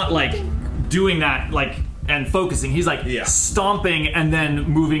leader's not like doing that like and focusing. He's like stomping and then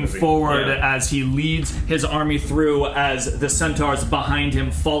moving forward as he leads his army through, as the centaurs behind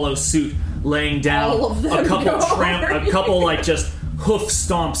him follow suit, laying down All of them a couple go a couple like just hoof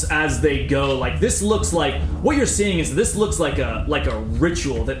stomps as they go. Like, this looks like, what you're seeing is this looks like a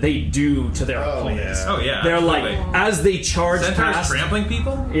ritual that they do to their opponents. Oh yeah, They're absolutely. like, as they charge Centaurs past, trampling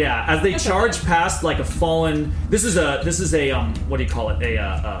people. yeah, as they charge past like a fallen. This is a what do you call it?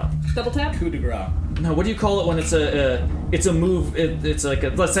 Double tap? Coup de grace. No, what do you call it when it's a move? It's like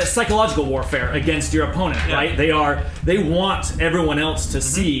let's say psychological warfare against your opponent, right? They want everyone else to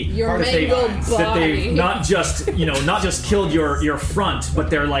see Your that mangled that they've body. not just killed your front, but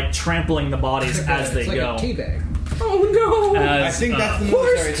they're like trampling the bodies as they It's like go. a teabag. Oh no! As, I think that's the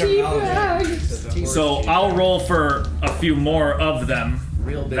Horse military terminology. teabag! so I'll roll for a few more of them.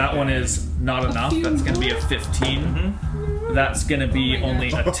 Real big That one bag. is not enough. few That's going to be a 15. That's going to be only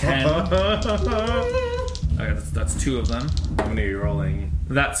a 10. Okay, that's two of them. How many are you rolling?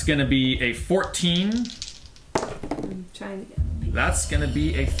 That's going to be a 14. I'm trying to get. That's going to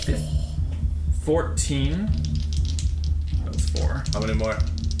be a 14. That's 4. How many more?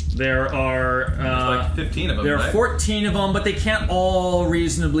 There are like 15 of them. there are right? 14 of them, but they can't all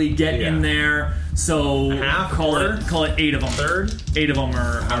reasonably get in there. So Half, call quarter? it 8 of them. Third. 8 of them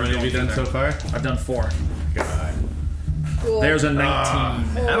are. How many have you done so far? I've done 4. God. Cool. There's a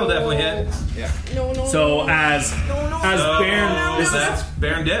 19. That'll definitely hit. No. So as Baron, this That's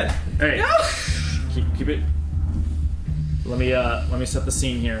Baron dead. hey, keep it. Let me set the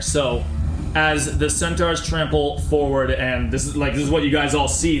scene here. So, as the centaurs trample forward, and this is what you guys all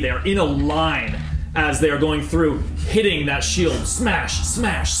see. They are in a line as they are going through, hitting that shield, smash,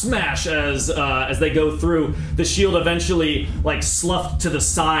 smash, smash. As they go through, the shield eventually like sloughed to the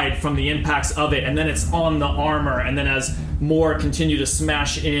side from the impacts of it, and then it's on the armor. And then as more continue to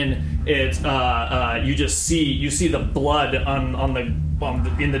smash in, it you see the blood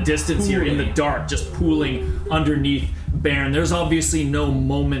in the distance here, in the dark, just pooling underneath Baron. There's obviously no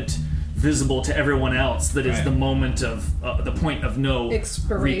moment visible to everyone else that is the moment of the point of no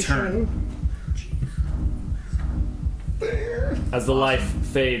Expiration. return. As the life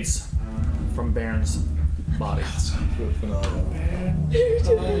fades from Baron's body.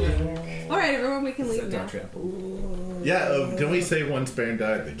 Alright, everyone, we can leave now. Yeah, can we say once Baron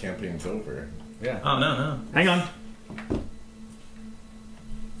died, the campaign's over? Oh no. Hang on.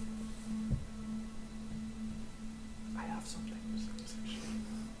 I have something.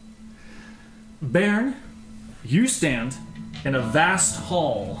 Baron, you stand in a vast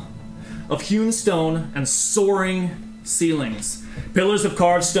hall of hewn stone and soaring ceilings. Pillars of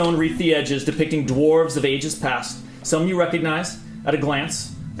carved stone wreath the edges, depicting dwarves of ages past. Some you recognize at a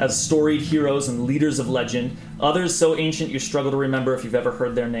glance as storied heroes and leaders of legend. Others so ancient you struggle to remember if you've ever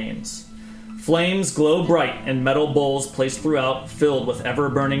heard their names. Flames glow bright in metal bowls placed throughout, filled with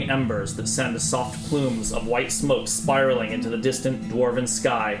ever-burning embers that send soft plumes of white smoke spiraling into the distant dwarven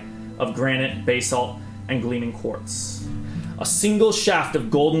sky of granite, basalt, and gleaming quartz. A single shaft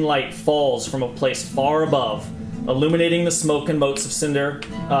of golden light falls from a place far above, illuminating the smoke and motes of cinder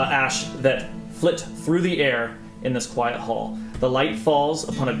ash that flit through the air in this quiet hall. The light falls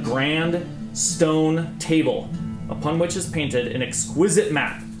upon a grand stone table, upon which is painted an exquisite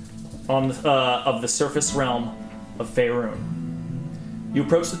map of the surface realm of Faerun. You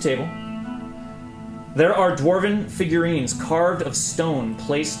approach the table. There are dwarven figurines carved of stone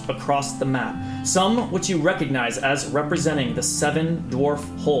placed across the map, some which you recognize as representing the 7 dwarf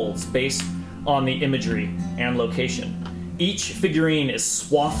holds based on the imagery and location. Each figurine is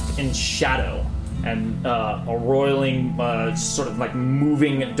swathed in shadow and a roiling, sort of like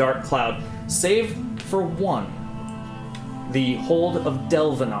moving dark cloud, save for one, the hold of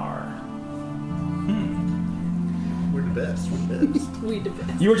Delvenar. We're the best. We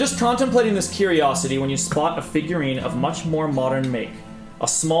debate. You were just contemplating this curiosity when you spot a figurine of much more modern make. A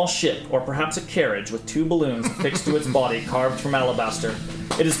small ship, or perhaps a carriage, with 2 balloons affixed to its body, carved from alabaster.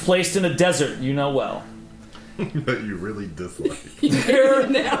 It is placed in a desert you know well. That you really dislike. There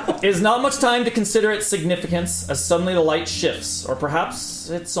is not much time to consider its significance, as suddenly the light shifts, or perhaps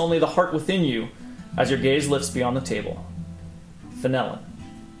it's only the heart within you, as your gaze lifts beyond the table. Fenelon.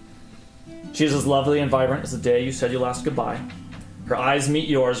 She is as lovely and vibrant as the day you said your last goodbye. Her eyes meet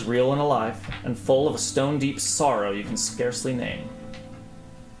yours, real and alive, and full of a stone-deep sorrow you can scarcely name.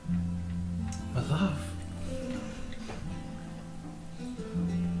 My love.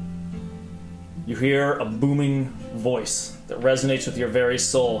 You hear a booming voice that resonates with your very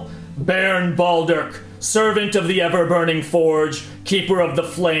soul. Baron Baldurk, servant of the ever-burning forge, keeper of the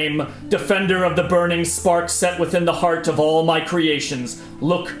flame, defender of the burning spark set within the heart of all my creations,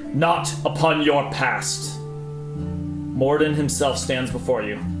 look not upon your past. Morden himself stands before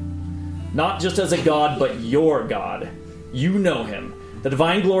you. Not just as a god, but your god. You know him. The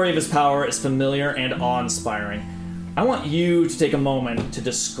divine glory of his power is familiar and awe-inspiring. I want you to take a moment to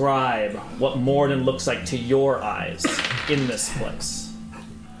describe what Morden looks like to your eyes in this place.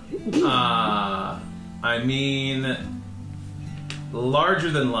 I mean, larger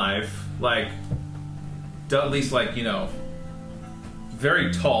than life, like, at least, like, you know,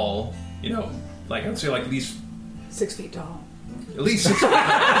 very tall, you know, like, I'd say, like, at least 6 feet tall. At least 6 feet.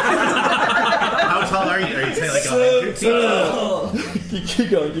 How tall are you? Are you saying like 100 feet tall? Keep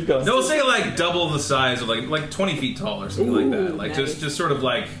going. No, we'll say like double the size of like 20 feet tall or something like that. Like nice. just sort of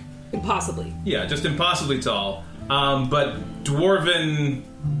like Impossibly. Yeah, just impossibly tall. But dwarven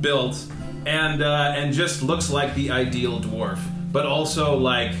built and just looks like the ideal dwarf, but also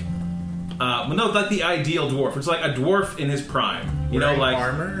like like the ideal dwarf. It's like a dwarf in his prime. You know, like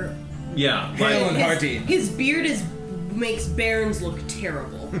armor. Yeah, Hale and hearty. His beard makes Barons look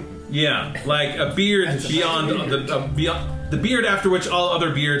terrible. Yeah, like a beard beyond the beard after which all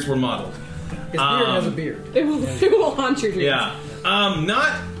other beards were modeled. His beard has a beard. It will haunt your dreams. Yeah,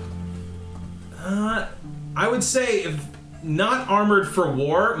 I would say if not armored for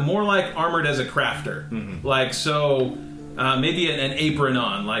war, more like armored as a crafter. Mm-hmm. Like so, maybe an apron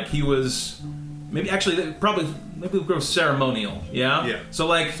on. Like he was, maybe we'll go ceremonial. Yeah. Yeah. So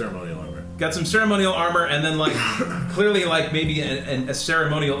like ceremonial armor. Got some ceremonial armor, and then like clearly like maybe a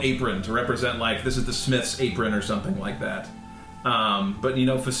ceremonial apron to represent like this is the smith's apron or something like that. But you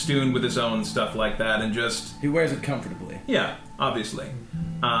know, festooned with his own stuff like that, and just he wears it comfortably. Yeah, obviously.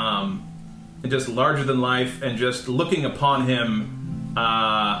 And just larger than life, and just looking upon him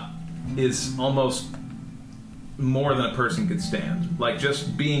is almost more than a person could stand. Like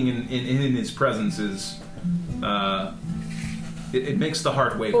just being in his presence is it makes the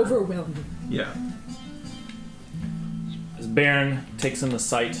heart waver. Overwhelming. Yeah. As Baron takes in the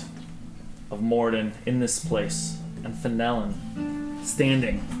sight of Morden in this place, and Fenelon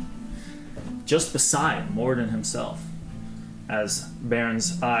standing just beside Morden himself, as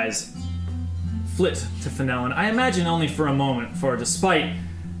Baron's eyes flit to Fenelon, I imagine only for a moment, for despite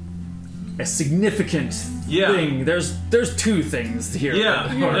a significant thing, there's two things here.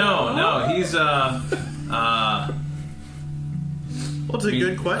 Yeah. No, he's Well, it's a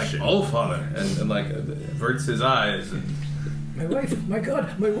good question. Like, oh, Father, and like averts his eyes. And my wife, my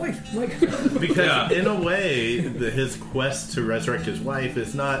God, my wife, my God. Because in a way, his quest to resurrect his wife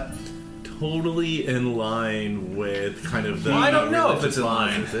is not totally in line with kind of the. Well, I don't know if it's in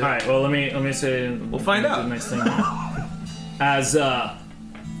line. All right. Well, let me say. We'll find out. Next thing. As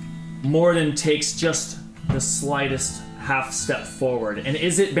Morden takes just the slightest half step forward, and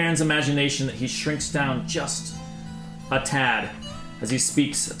is it Baron's imagination that he shrinks down just a tad as he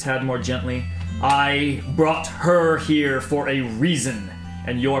speaks a tad more gently? I brought her here for a reason,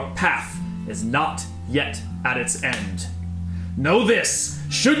 and your path is not yet at its end. Know this,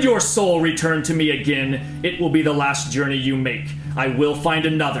 should your soul return to me again, it will be the last journey you make. I will find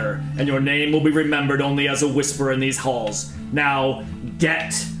another, and your name will be remembered only as a whisper in these halls. Now,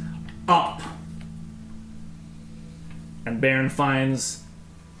 get up. And Baron finds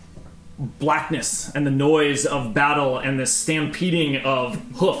blackness and the noise of battle and the stampeding of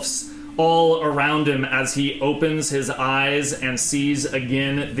hoofs all around him as he opens his eyes and sees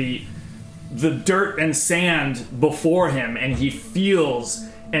again the dirt and sand before him, and he feels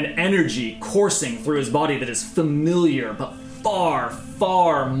an energy coursing through his body that is familiar but far,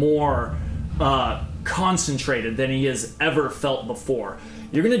 far more concentrated than he has ever felt before.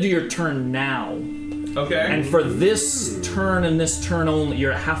 You're going to do your turn now. Okay. And for this turn and this turn only,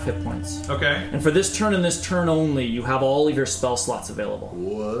 you're at half hit points. Okay. And for this turn and this turn only, you have all of your spell slots available.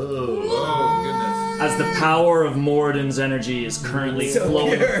 Whoa. Oh, goodness. As the power of Morden's energy is currently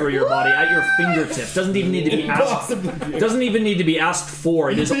flowing through your body at your fingertips. Doesn't even need to be asked. Doesn't even need to be asked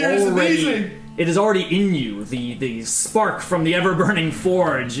for. It is already. It is already in you. The spark from the ever-burning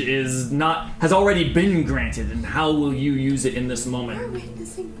forge has already been granted. And how will you use it in this moment? We're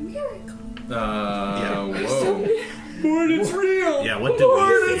witnessing a miracle. Whoa. Morden's real. Yeah, what do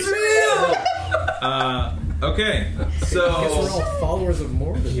we see? real. Okay, so I guess we're all followers of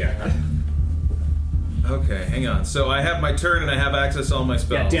Morden. Yeah. Okay, hang on. So I have my turn and I have access to all my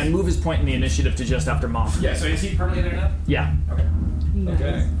spells. Yeah, Dan, move his point in the initiative to just after Moth. Yeah, so is he permanently there now? Yeah. Okay. Nice.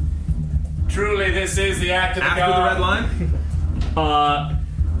 Okay. Truly, this is the act of the After the god. red line?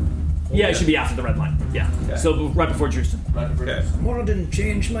 Yeah, it should be after the red line. Yeah. Okay. So right before Drewston. Okay. Morden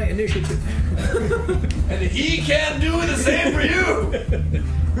changed my initiative. And he can't do the same for you.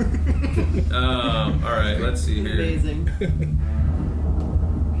 Alright, let's see here. Amazing.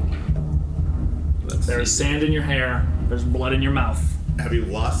 There is sand in your hair. There's blood in your mouth. Have you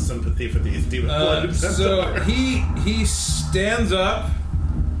lost sympathy for these demon blood? So he stands up,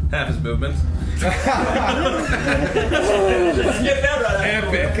 half his movement.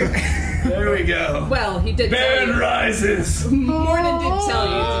 Epic. There we go. Well, he did. Baron rises. Morden did tell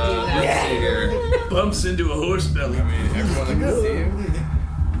you to do that. Here. Bumps into a horse belly. Everyone that can see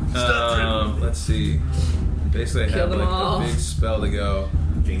you. Let's see. Basically, I Kill have them like all. a big spell to go.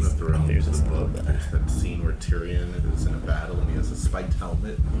 Game of Thrones. There's the book. There's that scene where Tyrion is in a battle and he has a spiked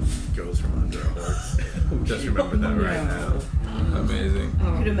helmet and goes from under a horse. Just remember that right now. Amazing.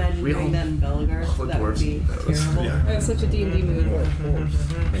 I could imagine doing that in Belagard. That would be terrible. Yeah. That's such a D&D mood.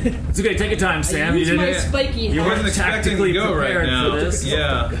 It's okay. Take your time, Sam. Use You my didn't. spiky You hat. weren't tactically go right prepared now. for this.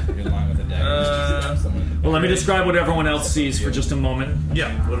 Yeah. You're lying with a dagger. Well, let me describe what everyone else sees for just a moment.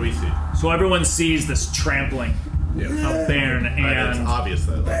 Yeah, what do we see? So everyone sees this trampling of Bairn, It's and obvious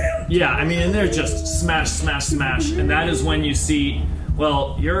that. yeah, I mean, and they're just smash, smash, smash, and that is when you see.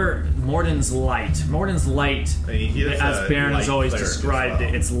 Well, you're Morden's light. Morden's light, I mean, he is as a Bairn has light always cleric as described well.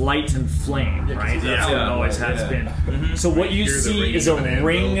 it, it's light and flame, right? That's what it always has been. So what you Hear the see ringing is a of an anvil.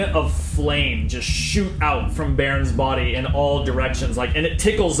 ring of flame just shoot out from Bairn's body in all directions, like, and it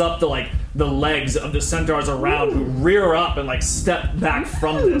tickles up the legs of the centaurs around, who rear up and step back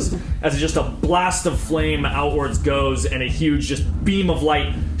from this as just a blast of flame outwards goes, and a huge just beam of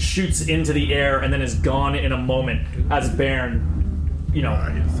light shoots into the air and then is gone in a moment as Bairn,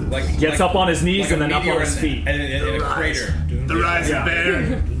 gets up on his knees and then up on his feet. And in a crater. The rise of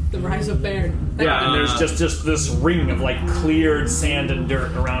Bairn. The rise of Bairn. Yeah, and there's just this ring of cleared sand and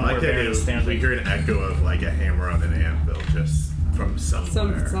dirt around where Bairn is We standing. hear an echo of a hammer on an anvil just from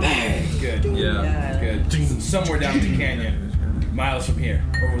somewhere. Good. Yeah. Good. Somewhere down the canyon. Miles from here.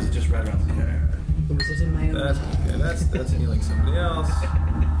 Or was it just right around the corner? Was it in my own That's okay. That's healing somebody else.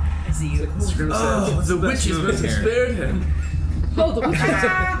 I see you. Oh, the witches must have spared him. Oh,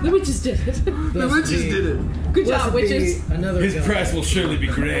 the witches did it. The witches did it. Good job, witches. Another His price will surely be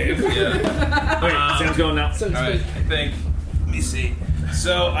grave. Yeah. Wait, Sam's going now. So to All right. speak. I think. Let me see.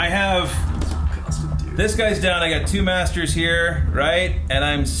 So I have. This guy's down. I got two masters here, right? And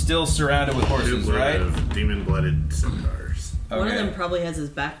I'm still surrounded with horses, right? Demon-blooded centaurs. One of Okay. them probably has his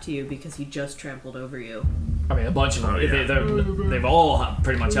back to you because he just trampled over you. I mean, a bunch of them. Oh, yeah. They've all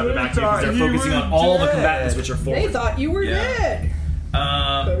pretty much have it back to you because they're focusing on all the combatants which are They forward. thought you were Yeah. dead.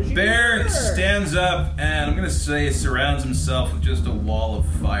 Bairn stands up and I'm gonna say surrounds himself with just a wall of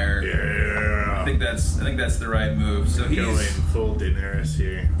fire. Yeah. I think that's the right move. So he's Going full Daenerys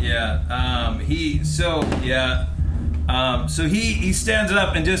here. yeah. So he stands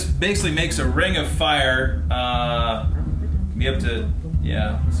up and just basically makes a ring of fire. Can be up to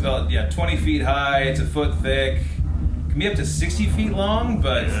 20 feet high. It's a foot thick. Can be up to 60 feet long,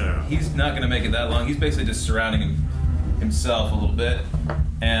 but Yeah. he's not going to make it that long. He's basically just surrounding himself a little bit,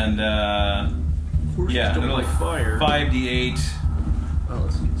 and another fire. 5d8.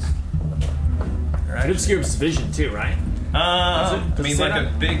 It obscures vision too, right? I Does it mean, say like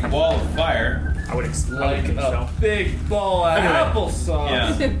that? a big wall of fire. I would think so. Big ball of Anyway.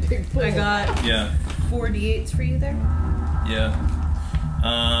 applesauce. Yeah, Big bull. I got yeah, 4 d8s for you there.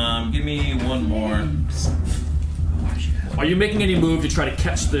 yeah. Give me one more. Are you making any move to try to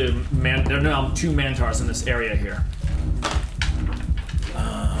catch the man? There are now two Mantars in this area here.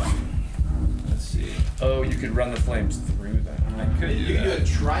 Let's see. Oh, you could run the flames through that. I could You do can do a that.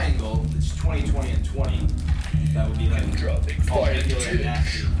 triangle. It's 20, 20, and 20. That would be like Draw a big all fire. regular and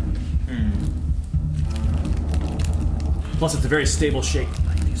nasty. Plus, it's a very stable shape.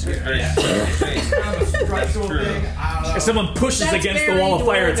 Yeah. It's kind of a structural True. thing. I don't know. If someone pushes That's against the very wall of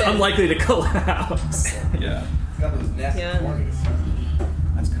fire, it's dwarven. unlikely to collapse. Yeah, It's got those nasty Yeah. corners.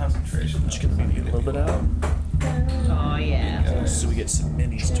 that's concentration. Just gonna maybe a little bit out, Oh yeah. so we get some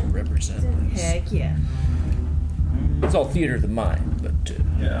minis to represent this. Heck yeah. It's all theater of the mind, but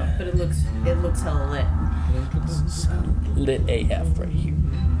Yeah. But it looks hella lit AF right here.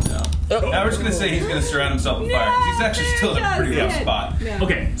 Now we're just gonna say he's gonna surround himself with fire because he's actually still in a pretty rough spot.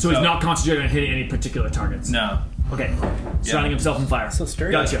 Okay, so he's not concentrating on hitting any particular targets. No. Okay, surrounding himself in fire. So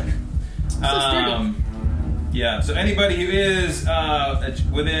sturdy. Gotcha. Yeah. So anybody who is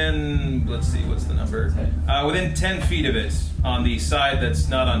within, let's see, what's the number? Within 10 feet of it, on the side that's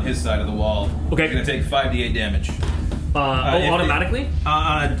not on his side of the wall, Okay. is gonna take 5d8 damage. If Automatically?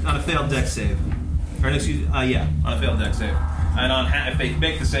 on a failed deck save, or excuse, on a failed deck save, and if they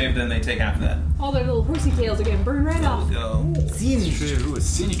make the save, then they take half of that. All their little horsey tails are getting burned right off. Go. Ooh, a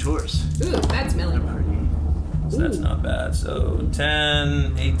Senators. Ooh, that's smelling. So that's not bad. So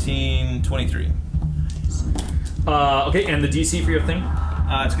 10, 18, 23. Okay, and the DC for your thing?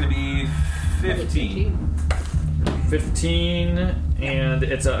 It's gonna be 15. 15, and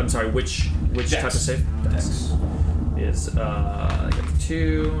it's a. I'm sorry, which type of save? Dex. Is I got the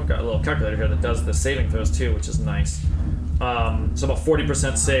 2. I've got a little calculator here that does the saving throws too, which is nice. So about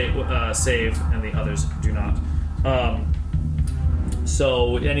 40% save, and the others do not.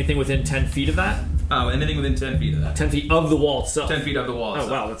 So anything within 10 feet of that? Oh, anything within 10 feet of that. 10 feet of the wall itself. 10 feet of the wall Oh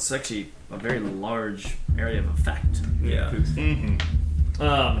itself. wow, that's actually a very large area of effect. Yeah.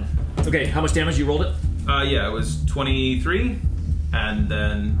 Okay, how much damage you rolled it? Yeah, it was 23, and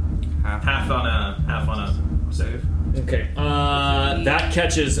then half on a save. Okay, that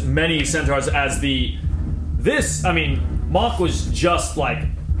catches many centaurs as Mock was just like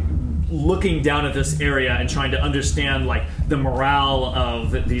looking down at this area and trying to understand like the morale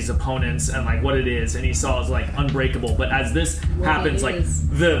of these opponents and like what it is, and he saw it as like unbreakable. But as this happens, like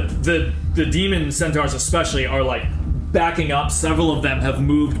the demon centaurs especially are like backing up. Several of them have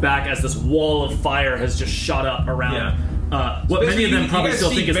moved back as this wall of fire has just shot up around. What many of them probably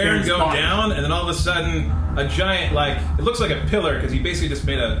still think is Baron Baron's go body. down, and then all of a sudden, a giant, like, it looks like a pillar, because he basically just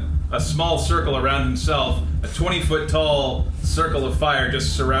made a small circle around himself, a 20-foot tall circle of fire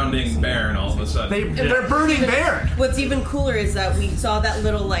just surrounding Baron all of a sudden. They're burning Baron! What's even cooler is that we saw that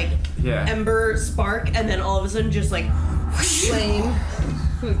little, like, ember spark, and then all of a sudden just, like, flame.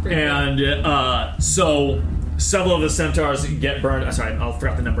 And so several of the centaurs get burned. Sorry, I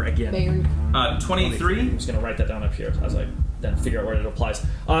forgot the number again. 23. I'm just going to write that down up here as I then figure out where it applies.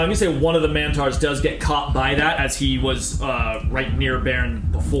 I'm going to say one of the Mantars does get caught by that, as he was right near Baron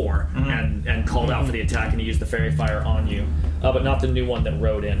before and called out for the attack, and he used the fairy fire on you. But not the new one that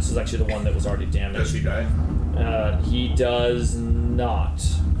rode in. This is actually the one that was already damaged. Does he die? He does not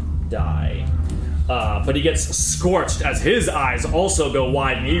die. But he gets scorched as his eyes also go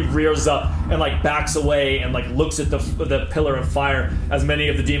wide, and he rears up and like backs away and like looks at the pillar of fire, as many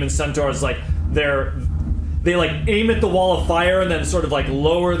of the demon centaurs like they like aim at the wall of fire and then sort of like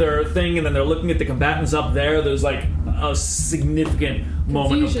lower their thing, and then they're looking at the combatants up there. There's like a significant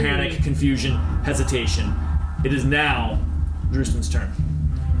moment of panic, confusion, hesitation. It is now Drustin's turn.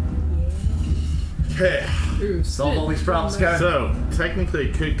 Okay. Solve all these problems, guys. So, technically,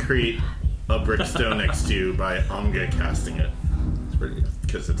 I could create a brickstone next to you by Omga casting it. It's pretty good.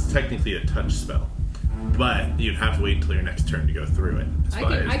 Because it's technically a touch spell. But you'd have to wait until your next turn to go through it.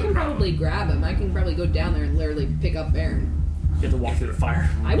 I can probably grab him. I can probably go down there and literally pick up Baron. You have to walk through the fire.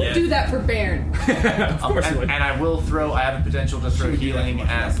 I would do that for Baron. Of course you would. And I will throw. I have the potential to throw healing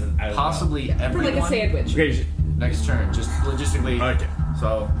at possibly For everyone. like a sandwich. Okay. Next turn, just logistically. Okay.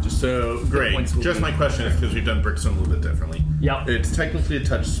 So Great. Just my question is, because we've done brickstone a little bit differently. Yep. It's technically a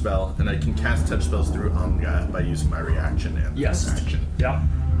touch spell, and I can cast touch spells through Omga by using my reaction and action. Yep.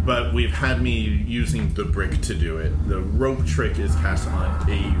 But we've had me using the brick to do it. The rope trick is cast on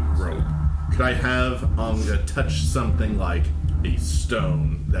a rope. Could I have Omga touch something like a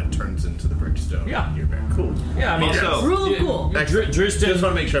stone that turns into the brickstone? Yeah. You're very cool. Yeah, I mean, Also, Rule of cool. Excellent. Drustin, Just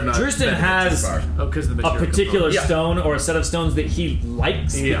want to make sure I'm not. Drustin has because of the a material particular component. stone or a set of stones that he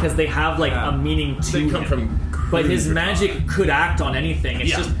likes because they have like a meaning to They come him. from. But his crude magic could act on anything.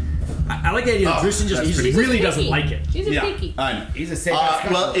 It's Yeah. just I like the idea that Drustin just that's he pretty really He's a doesn't picky. like it. He's a picky. I know. He's a safe.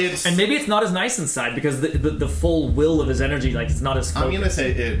 Well, it's. And maybe it's not as nice inside because the full will of his energy, like it's not as focused. I'm gonna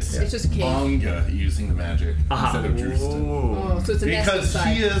say it's just a cake. Onga using the magic instead of Drustin. Oh, so it's a nest Because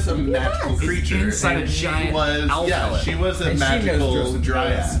inside. she is a magical creature. inside and a giant she was, owl pellet. she was a And she knows magical Drustin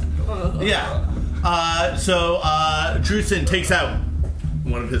dryad. Yeah. So Drustin takes out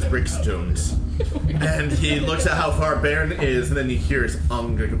one of his brickstones, and he looks at how far Baron is, and then he hears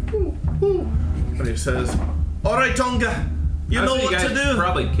Onga go, ooh, ooh, and he says, "All right, Onga, you know what to do."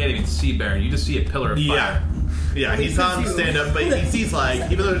 Probably can't even see Baron. You just see a pillar of fire. Yeah, he saw him stand up, but he sees,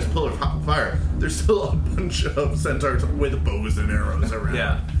 like, even though there's a pillar of fire, there's still a bunch of centaurs with bows and arrows around.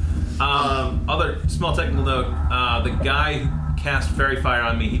 Yeah. Other small technical note: the guy who cast fairy fire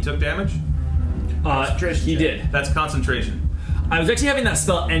on me, he took damage. He did. That's concentration. I was actually having that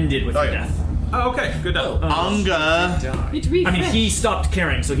spell ended with your death. Oh, okay. Good enough. Onga. I mean, he stopped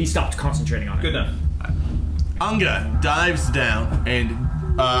caring, so he stopped concentrating on it. Good enough. Onga dives down, and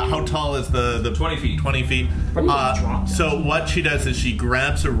how tall is the 20 feet. 20 feet. So what she does is she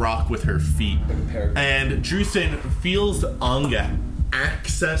grabs a rock with her feet, and Drustin feels Onga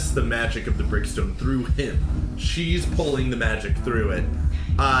access the magic of the brickstone through him. She's pulling the magic through it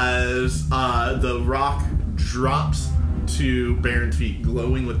as the rock drops to Baron's feet,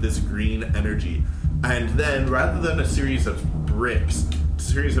 glowing with this green energy. And then, rather than a series of bricks, a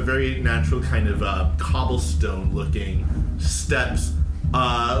series of very natural kind of cobblestone-looking steps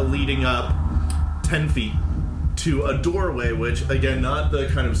leading up 10 feet to a doorway, which again, not the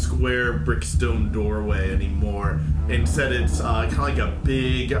kind of square brickstone doorway anymore. Instead, it's kind of like a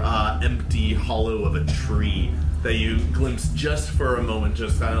big empty hollow of a tree that you glimpse just for a moment,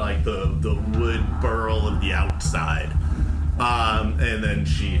 just kind of like the wood burl of the outside. And then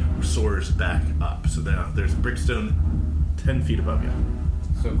she soars back up. So now there's brickstone 10 feet above you.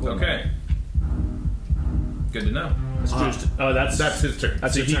 So cool. Okay. Good to know. That's his turn.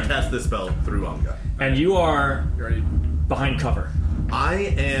 That's so your he turn. cast the spell through Omga. And you are behind cover.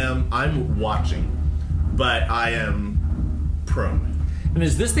 I'm watching, but I am prone. And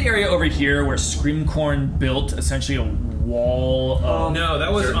is this the area over here where Screamcorn built essentially a wall of... No,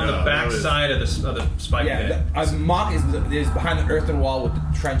 that was on the back side of the spike pit. Mock is behind the earthen wall with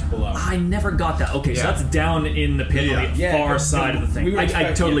the trench below. I never got that. Okay, so that's down in the pit on the far side of the thing.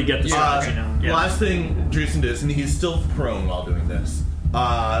 I totally get the strategy now. Yeah. Last thing Drewson does, and he's still prone while doing this,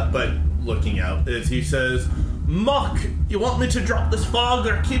 but looking out, is he says, Mock, you want me to drop this fog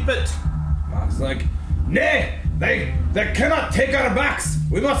or keep it? Mock's like, nay! They cannot take our backs!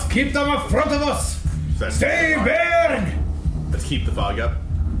 We must keep them in front of us! Stay Baron! Let's keep the fog up.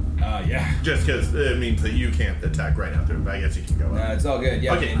 Yeah. Just because it means that you can't attack right after, but I guess you can go up. It's all good.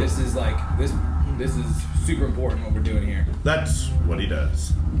 Yeah, Okay, I mean, this is like, this is super important what we're doing here. That's what he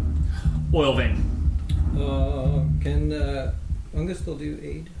does. Oil vein. Can Unga still do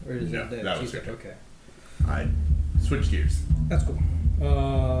aid? Or is No, it that was she's- good. Okay. I switch gears. That's cool.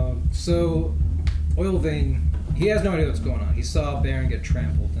 So, Oil Vein, he has no idea what's going on. He saw Baron get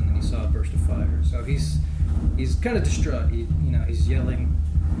trampled, and then he saw a burst of fire. So he's kind of distraught. He's yelling.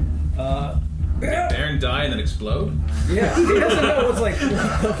 Baron die and then explode? Yeah, he doesn't know what's like.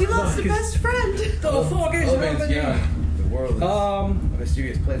 He lost a best friend. The fuck is happening? The world is a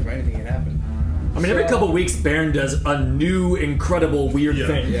mysterious place where anything can happen. I mean, every couple of weeks, Baron does a new, incredible, weird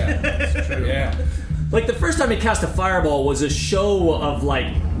thing. Yeah, that's true. Yeah. Like, the first time he cast a fireball was a show of, like,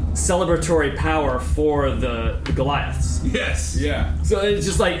 celebratory power for the Goliaths. Yes. Yeah. So it's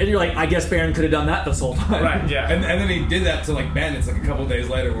just like, and you're like, I guess Baron could have done that this whole time. Right, yeah. And then he did that to, like, bandits, like, a couple days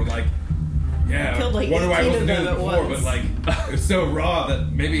later. We're like, yeah, Killed, like, wonder why I 18 wasn't of doing them it at before, once. but, like, it was so raw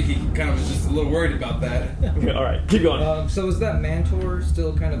that maybe he kind of was just a little worried about that. All right, keep going. So is that Mantor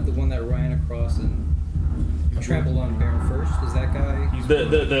still kind of the one that ran across and trampled on Baron first? Is that guy?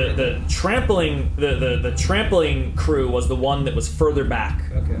 The trampling crew was the one that was further back,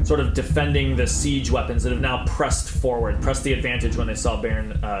 sort of defending the siege weapons that have now pressed the advantage when they saw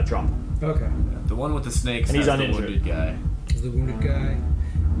Baron drop. Okay. The one with the snakes, And he's that's the uninjured. wounded guy. Is the wounded guy.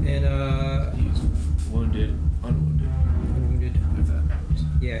 And He's wounded, unwounded. unwounded. If that matters.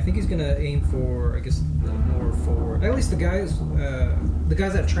 Yeah, I think he's gonna aim for, I guess, the more forward. At least the guys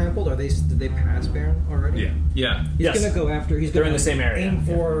that trampled, did they pass Baron already? Yeah. Yeah. He's Yes. gonna go after. He's They're gonna in the same area. Aim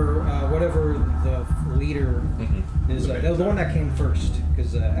for whatever the leader is. The one that came first,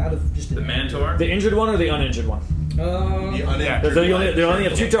 because out of just The Mantor? The injured one or the uninjured one? The uninjured They only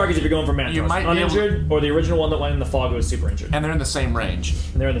have two targets if you're going for Mantors. You might be uninjured or the original one that went in the fog who was super injured. And they're in the same range.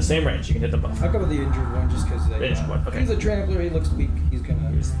 And they're in the same range. You can hit them both. I'll go with the injured one just because The injured one, okay. he's a trampler. He looks weak. He's gonna.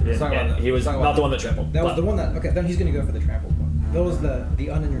 And he was not the one that trampled. That was but the one that. Okay, then he's gonna go for the trampled one. That was the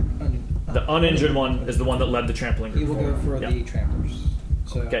uninjured. The uninjured one is the one that led the trampling He group will go forward. for the tramplers.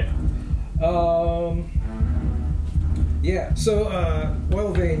 So, Okay. Yeah. So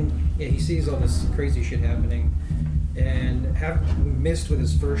Oil Vein, yeah, he sees all this crazy shit happening, and missed with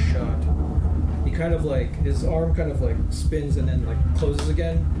his first shot. He kind of like his arm kind of like spins and then like closes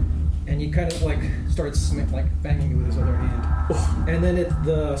again, and he kind of like starts banging it with his other hand, and then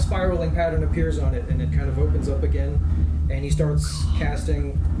the spiraling pattern appears on it, and it kind of opens up again, and he starts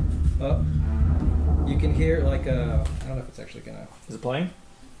casting up. You can hear like I don't know if it's actually gonna. Is it playing?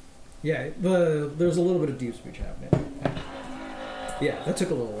 Yeah, there's a little bit of deep speech happening. Yeah, that took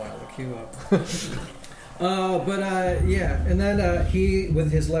a little while to queue up. Yeah, and then he,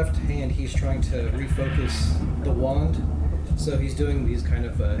 with his left hand, he's trying to refocus the wand. So he's doing these kind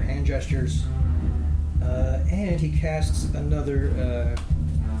of hand gestures. And he casts another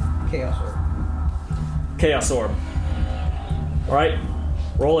Chaos Orb. Chaos Orb. Alright,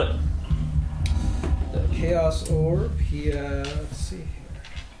 roll it. The Chaos Orb, he, let's see here.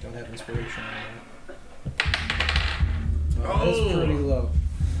 Don't have inspiration on that. That's pretty low.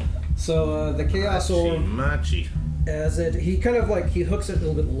 So the Chaos Orb, he kind of like, he hooks it a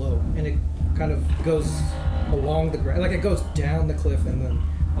little bit low, and it kind of goes along the ground, like it goes down the cliff and then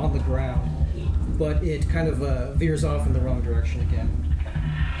on the ground, but it kind of veers off in the wrong direction again.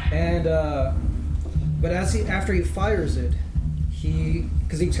 And but after he fires it, he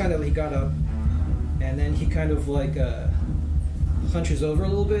got up, and then he kind of like hunches over a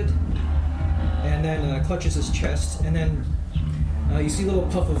little bit, and then clutches his chest, and then you see a little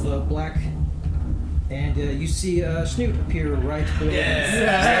puff of black, and you see Snoot appear right below.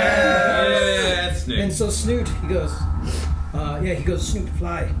 Yeah, Snoot. And so Snoot, he goes, Snoot,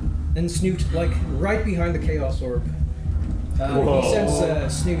 fly. And Snoot, like, right behind the Chaos Orb. He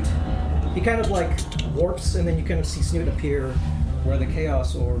sends Snoot, he kind of, like, warps, and then you kind of see Snoot appear where the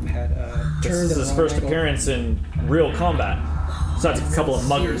Chaos Orb had turned. This is his first appearance in real combat. Besides a couple of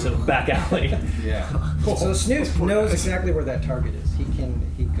muggers in the back alley. Yeah. So Snoot knows exactly where that target is.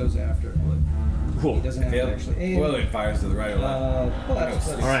 He goes after it. Cool. He doesn't have to actually aim. Well, it fires to the right or left. Let's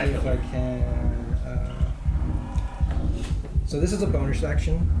see if I can. So this is a bonus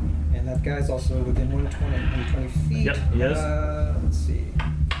action, and that guy's also within 120 feet. Yep, he is. Let's see.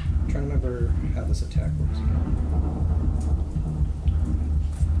 I'm trying to remember how this attack works again.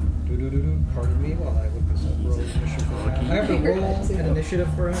 Pardon me while I look this up. Roll initiative for him. I have to roll an initiative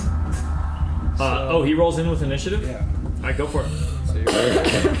for him. He rolls in with initiative? Yeah. Alright, go for it.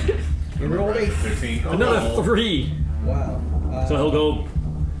 You rolled a 15. Another 3. Wow. So he'll go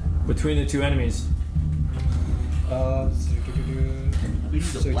between the two enemies. So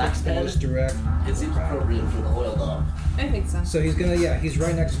he takes the most direct. It seems appropriate for the oil dog. I think so. So he's gonna, he's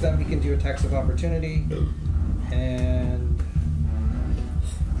right next to them. He can do attacks of opportunity, and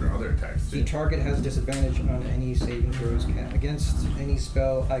There are other attacks the too. target has disadvantage on any saving throws against any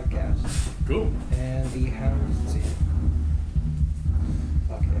spell I cast. Cool. And the hound. Let's see.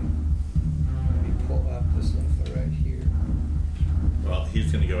 Okay. Let me pull up this info right here. Well,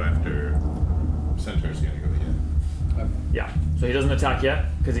 he's gonna go after. Centaur's gonna go. Okay. Yeah. So he doesn't attack yet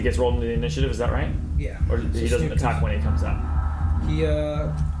because he gets rolled into the initiative. Is that right? Yeah. Or he doesn't attack when he comes out. He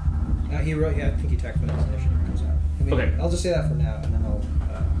I think he attacks when his initiative comes out. I mean, Okay. I'll just say that for now, and then I'll.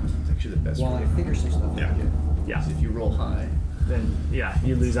 It's actually the best While I figure some stuff. Yeah. Yeah. So if you roll high, Then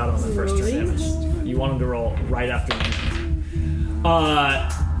you lose out on the first turn damage. You want him to roll right after you.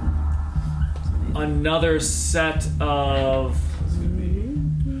 Another set of.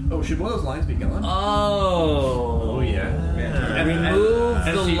 Oh, should one of those lines be gone? Oh yeah.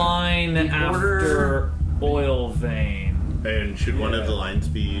 Remove the line after oil vein. And should one of the lines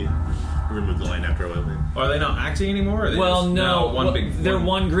be remove the line after oil vein? Are they not acting anymore? Or are they Well, just, no. one big. They're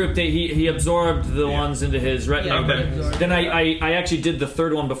one group. He absorbed the ones into his retinue. Yeah, okay. But then I actually did the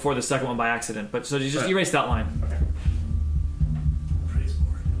third one before the second one by accident. But so you just erase that line. Okay. Praise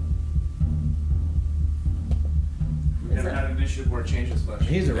Lord. We haven't had an initiative where it changes much.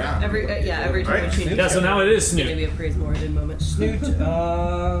 He's around. Every time we change. Yeah. So now it is Maybe Snoot. a praise Moradin moment. Snoot,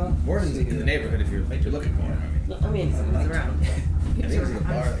 Morden's in the neighborhood if you're looking for him. I mean, he's around. I think he's in the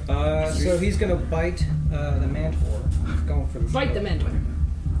bar. so he's gonna bite the Mantor. Going for the Bite the mentor.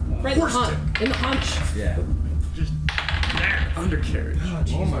 Right in the haunch. Yeah. Just undercarriage.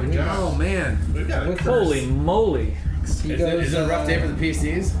 Oh my god. Oh man. We've got it. Holy moly! Is it a rough day for the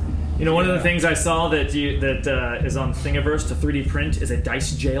PCs? You know, one of the things I saw that is on Thingiverse to 3D print is a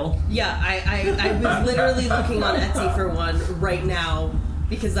dice jail. Yeah, I was literally looking on Etsy for one right now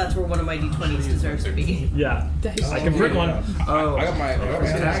because that's where one of my D20s deserves to be. Yeah, I can print one. Oh, I got my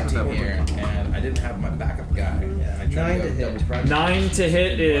tag team here, and I didn't have my backup guy. I tried 9 to hit. double prime. 9 to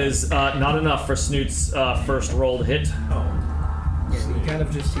hit is not enough for Snoot's first rolled hit. Yeah, he kind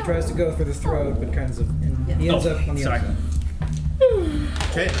of he tries to go for the throat, but kind of he ends up on the sorry. outside.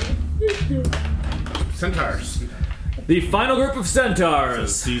 Okay. Centaurs. The final group of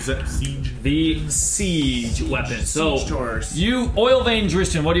centaurs. Siege. The siege weapon. So, Siege Taurus. you, Oil Vein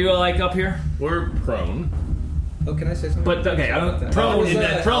Dristan, what do you like up here? We're prone. Oh, can I say something? But, okay, I don't, That. prone, in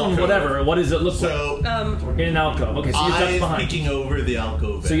that prone alcove. whatever. What does it look So like? In an alcove. Okay, so you're tucked eyes behind. peeking over the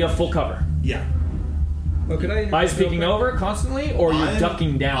alcove. So you have full cover. Yeah. Oh, could I? Eyes peeking over constantly, or you're I'm-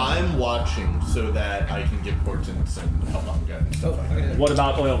 ducking down? I'm watching so that I can give portents and help out guys. Oh, okay. What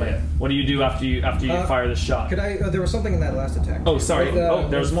about Oil Vein? What do you do after you fire this shot? Could I? There was something in that last attack. Oh, sorry.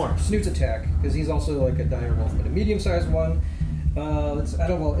 There's more. Snoot's attack, because he's also like a dire wolf, but a medium-sized one. I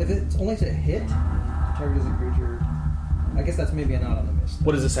don't know if it's only to hit. Target is a creature. I guess that's maybe a not on the miss.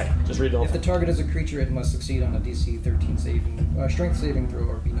 What does it say? Just read the whole If the thing. target is a creature, it must succeed on a DC 13 strength saving throw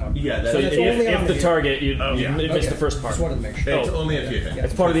or be knocked. Yeah, So that's it's only if on the the target, you yeah. missed the first part. Just wanted to make sure. It's only if you hit. Yeah.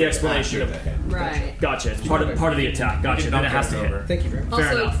 It's part of the explanation of Right. Gotcha. It's part of the attack. Gotcha. Then it has to hit. Thank you very much.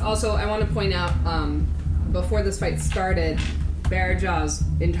 Fair enough. Also, I want to point out, before this fight started, Bearjaw's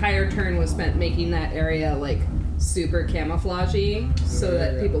entire turn was spent making that area like super camouflagey, so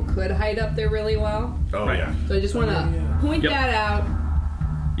that people could hide up there really well. Oh Right. yeah. So I just want to point Yep. that out.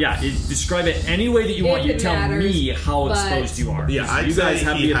 Yeah, describe it any way that you want. If You it tell matters, me how but- exposed you are. Yeah, I'd you guys say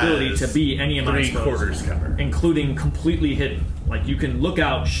have he the ability has to be any amount 3/4 exposed, cover. including completely hidden. Like you can look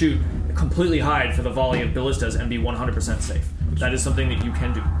out, shoot, completely hide for the volley of ballistas and be 100% safe. That is something that you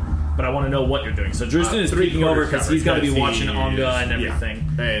can do. But I want to know what you're doing. So Drustin is peeking over because he's got to be watching Onga and everything.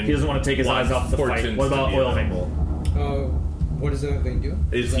 Yeah. And he doesn't want to take his eyes off the fight. What about Oilvein? What is Oilvein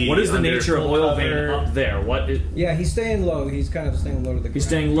doing? What is the nature of Oilvein up there? What is... Yeah, he's staying low. He's kind of staying low to the ground. He's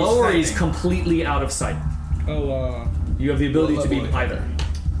staying low, or he's completely out of sight? You have the ability to be either.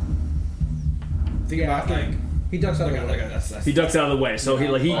 Think about he ducks out of the way. He ducks out of the way, so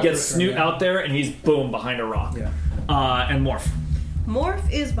he gets Snoot out there, and he's boom behind a rock. Yeah. And Morph.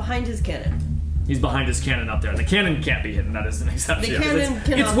 Morph is behind his cannon. He's behind his cannon up there. The cannon can't be hidden. That is an exception. The cannon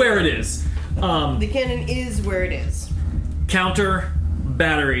cannot. It's where it is. The cannon is where it is. Counter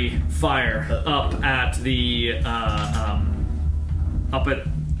battery fire up at the up at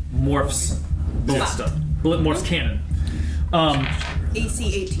Morph's ballista. Morph's cannon.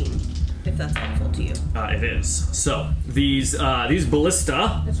 AC 18, if that's helpful to you. It is. So these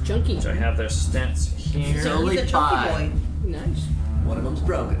ballista. That's junky. Which I have their stats here. So he's a chunky boy. Nice. One of them's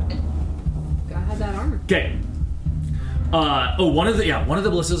broken. Gotta have that armor. Okay. One of the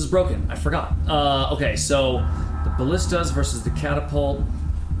ballistas is broken. I forgot. Okay, so the ballistas versus the catapult.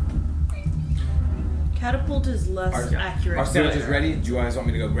 Catapult is less accurate. Our sandwich is ready. Do you guys want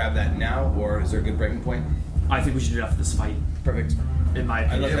me to go grab that now, or is there a good breaking point? I think we should do it after this fight. Perfect. In my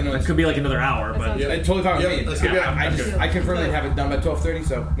opinion, it could be like another hour, but it's totally fine with me. I confirm they'd have it done by 12:30,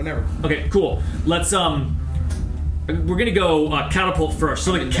 so whenever. Okay, cool. Let's we're gonna go catapult first.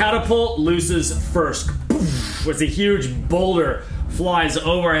 So the catapult loses first. With a huge boulder flies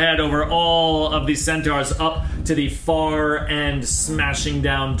overhead over all of these centaurs up to the far end, smashing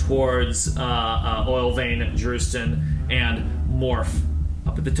down towards Oilvein, Drustin, and Morph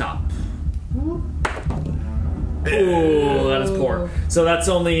up at the top. Oh, that is poor. So that's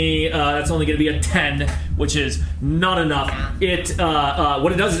only going to be a 10, which is not enough. It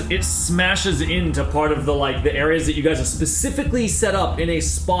what it does is it smashes into part of the areas that you guys have specifically set up in a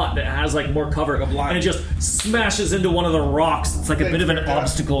spot that has more cover, and it just smashes into one of the rocks. It's like a bit of an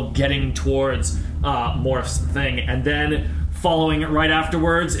obstacle getting towards Morph's thing, and then following right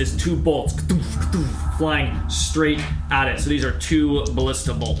afterwards is 2 bolts flying straight at it. So these are 2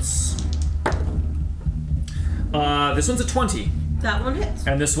 ballista bolts. This one's a 20. That one hits.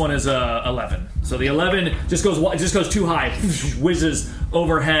 And this one is a 11. So the 11 just goes too high, whizzes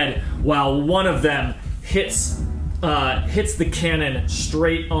overhead, while one of them hits the cannon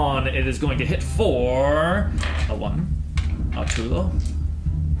straight on. It is going to hit for a 1, a 2,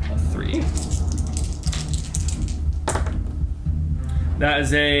 a 3. That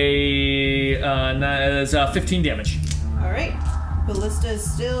is 15 damage. All right, ballista is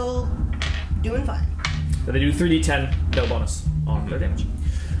still doing fine. So they do 3d10, no bonus on their damage.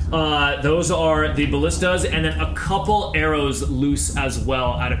 Those are the ballistas, and then a couple arrows loose as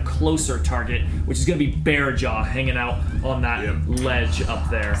well at a closer target, which is going to be Bearjaw hanging out on that ledge up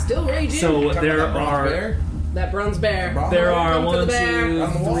there. Still raging. So there are... That bronze bear. There are 1, 2,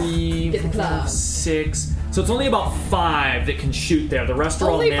 Get the 3, 4, club. 6. So it's only about 5 that can shoot there. The rest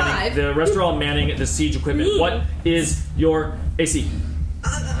are all Only manning. 5? The rest are all manning the siege equipment. What is your AC?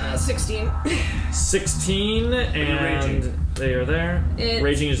 16. 16, and they are there. It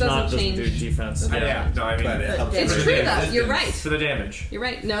raging is not just doesn't do change. defense. It's true though. You're right. For the damage. You're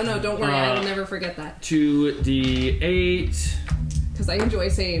right. No, don't worry. I will never forget that. 2d8. Because I enjoy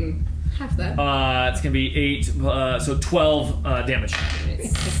saying half that. It's gonna be 8. So 12 damage.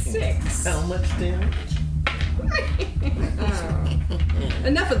 6. How much damage?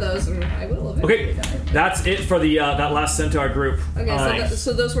 Enough of those, and I will eventually die. That's it for the that last centaur group. Okay,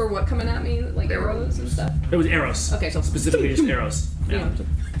 so those were what coming at me, like arrows and stuff. It was arrows. Okay, so specifically just arrows. Yeah.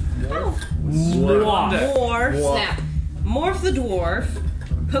 Morph. Snap. Morph the dwarf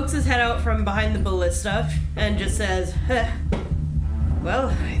pokes his head out from behind the ballista and just says, "Well,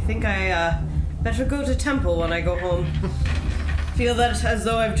 I think I better go to temple when I go home. Feel that as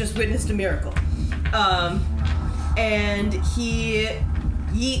though I've just witnessed a miracle." And he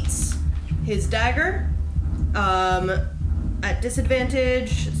yeets his dagger at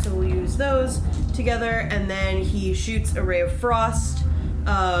disadvantage, so we'll use those together, and then he shoots a ray of frost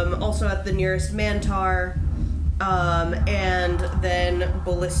also at the nearest Mantar, and then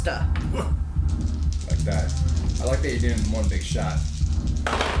ballista. Like that. I like that you're doing one big shot.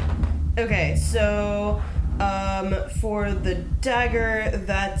 Okay, so for the dagger,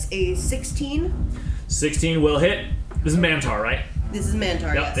 that's a 16. 16 will hit. This is Mantar, right? This is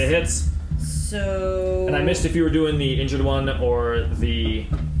Mantar, Yep, yes. it hits. So... And I missed if you were doing the injured one or the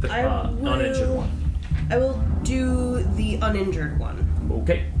uninjured one. I will do the uninjured one.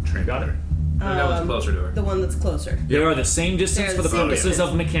 Okay, got it. That was closer to her. The one that's closer. They are the same distance They're for the the same purposes distance.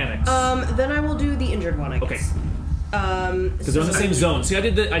 of mechanics. Then I will do the injured one, I guess. Okay. Because they're in the same zone. See, I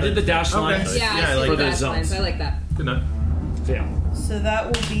did the dash line Yeah, for I see the the dash zones. lines. I like that. Good enough. Yeah. So that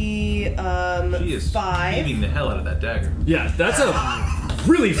will be She is 5. beating the hell out of that dagger. Yeah, that's a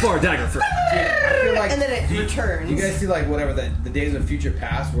really far dagger for. I feel like And then it returns. you guys see like whatever the Days of Future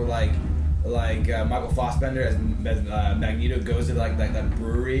Past where like Michael Fassbender as Magneto goes to like that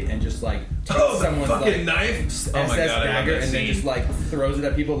brewery and just like takes someone's fucking like knife. SS Oh my God, I love dagger that and then scene. just like throws it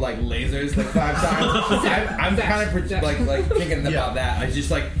at people like lasers like 5 times. I'm kind of like thinking about that. It's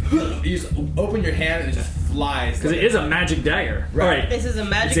just like you just open your hand and it just flies. Because it is a magic dagger. Right. All right. This is a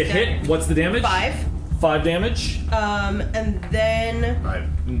magic It's a hit. dagger. What's the damage? 5. 5 damage. And then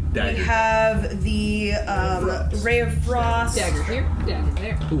we have the Ray of Frost. Dagger here, dagger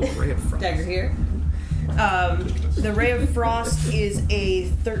there. Ooh, Ray of Frost. Dagger here. The Ray of Frost is a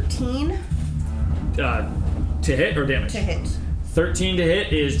 13 To hit or damage? to hit. 13 to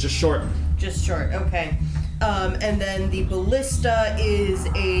hit is just short. Just short, okay. And then the Ballista is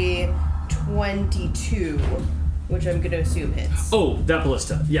a 22, which I'm going to assume hits. Oh, that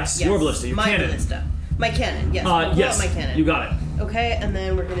ballista. Yes, your ballista. Your my cannon. ballista. My cannon, yes. We'll Yes, call it my cannon. you got it. Okay, and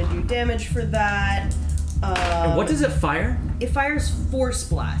then we're going to do damage for that. And what does it fire? It fires force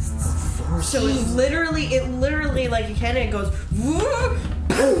blasts. So it literally like a cannon. It goes.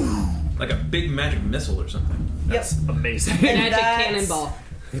 Like a big magic missile or something. That's amazing. Magic cannonball.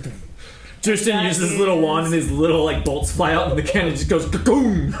 Justin that uses his little wand and his little like bolts fly out and the cannon just goes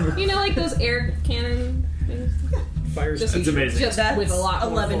boom. You know, like those air cannon things? Fires. Just, That's amazing. Just That's with a lot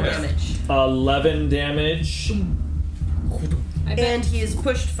more 11 force. damage. 11 damage. I bet. And he is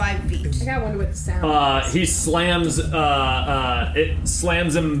pushed 5 feet. I gotta wonder what the sound is. He slams. It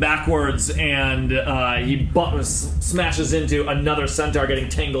slams him backwards, and he smashes into another centaur, getting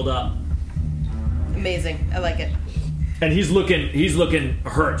tangled up. Amazing. I like it. And he's looking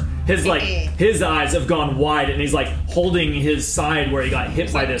hurt. His eyes have gone wide, and he's like holding his side where he got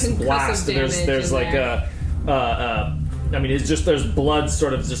hit by like this blast. And concussive there's damage like in I mean, it's just there's blood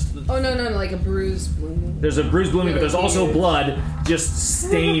sort of just. Oh no, like a bruise blooming. There's a bruise blooming, but there's also Weird. blood just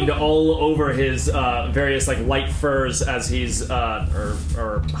stained all over his various like light furs as he's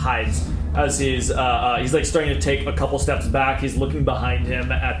or hides as he's like starting to take a couple steps back. He's looking behind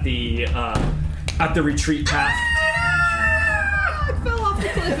him at the retreat path. I fell off the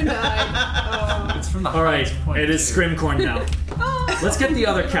cliff and died. It's from the All right, highest point, it is too. Scrimcorn now. Let's get the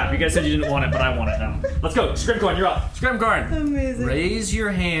other cap. You guys said you didn't want it, but I want it now. Let's go, Scrimcorn, you're up. Scrimcorn. Amazing. Raise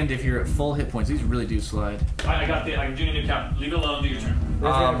your hand if you're at full hit points. These really do slide. I got the. I can do a new cap. Leave it alone. Do your turn.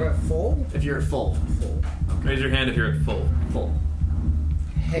 Full? If you're at full. Raise your hand if you're at full. Full.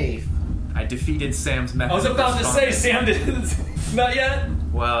 Hey, I defeated Sam's method. I was about to say response. Sam didn't. Not yet.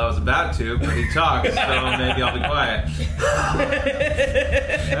 Well, I was about to, but he talks, so maybe I'll be quiet.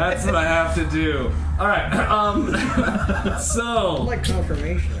 That's what I have to do. All right. So. Like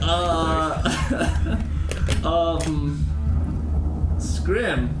confirmation.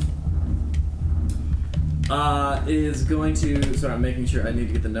 Scrim is going to. Sorry, I'm making sure. I need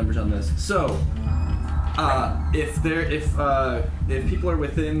to get the numbers on this. So, if people are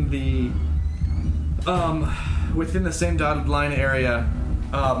within the same dotted line area,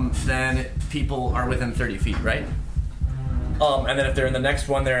 then people are within 30 feet, right? And then if they're in the next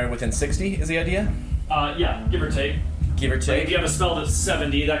one, they're within 60. Is the idea? Yeah, give or take. Give or Like take. if you have a spell that's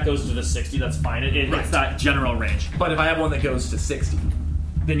 70, that goes to the 60. That's fine. It hits that general range. But if I have one that goes to 60,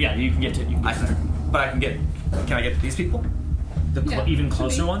 Then yeah, you can get to. You can get there. but I can get. Can I get these people? The even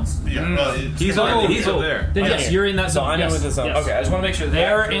closer ones. Yeah, well, it's He's over there. Then yes, you're in that So zone. I'm yes. in the zone. Yes. Okay, I just want to make sure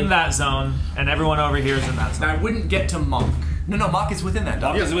They're in that zone, and everyone over here is in that zone. Now I wouldn't get to Monk. No, Monk is within that.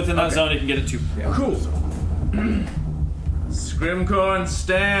 Monk is within that zone. You can get it too. Cool. Scrimcorn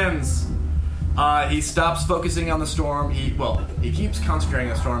stands. He stops focusing on the storm. He keeps concentrating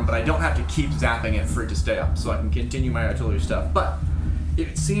on the storm, but I don't have to keep zapping it for it to stay up, so I can continue my artillery stuff. But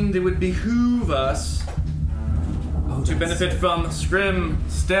it seemed it would behoove us to benefit from Scrim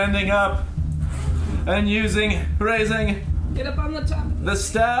standing up and raising Get up on the top. the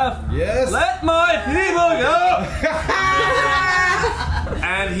staff. Yes. Let my people go!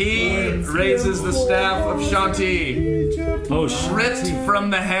 And he raises the staff of Shanti. Oh shit! Ripped from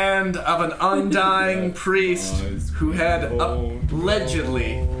the hand of an undying priest who had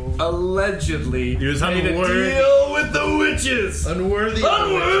allegedly He was made a unworthy. deal with the witches. Unworthy.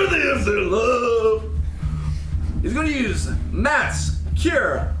 Unworthy of their love. He's going to use Mass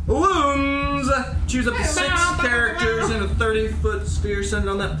Cure wounds. Choose up to 6 characters in a 30-foot sphere centered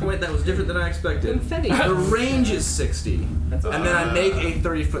on that point. That was different than I expected. Confetti. The range is 60, and then I make a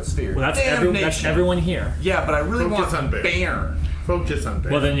 30-foot sphere. Well, that's everyone here. Yeah, but I really Focus on want Baron. Baron. Focus on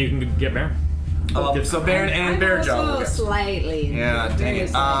Baron. Well, then you can get Baron. So Baron and Bearjaw will get. Slightly. Yeah, dang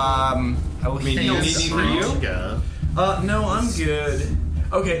it. I will heal you need for you? No, I'm good.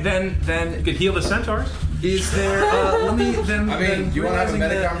 Okay, then You could heal the centaurs. is there? Let me then. I mean, do you want to have a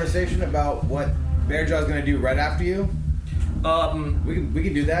meta conversation about what Bearjaw's going to do right after you? We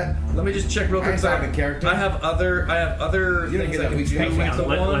can do that. Let me just check real quick. I have a character. I have other You don't things get I that can weak do. point. Hang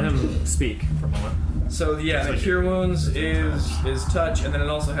on, let him speak for a moment. So yeah, the cure wounds is touch, and then it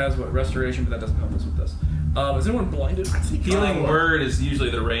also has restoration, but that doesn't help us with this. Is anyone blinded? Healing word is usually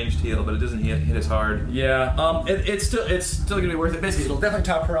the ranged heal, but it doesn't hit as hard. Yeah. It's still gonna be worth it. Basically, it'll definitely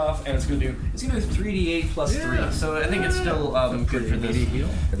top her off, and it's gonna do 3d8 plus 3. So I think it's still good for this.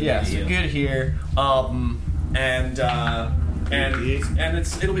 Yeah, so good here. And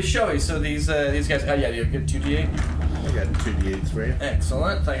it'll be showy. So these guys. Oh yeah, you get 2d8. I got 2d8s for you.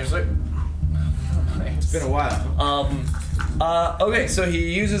 Excellent. Thank you, sir. It's been a while. Okay, so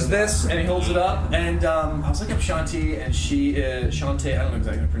he uses this and he holds it up, and I was looking up Shanti, and she is Shantae. I don't know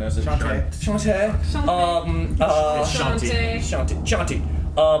exactly how to pronounce it. Shantae. Shanti.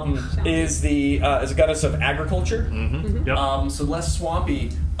 Is a goddess of agriculture. Mm-hmm. Yep. So less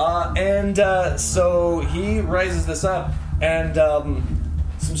swampy. So he rises this up, and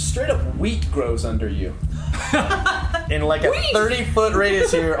some straight up wheat grows under you. In like a 30-foot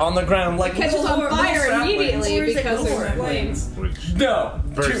radius here on the ground, like Catches on fire immediately because there's flames. No,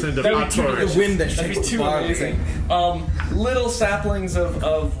 Burst into that would hot be torch. The wind that that'd be shakes too the body. amazing. Little saplings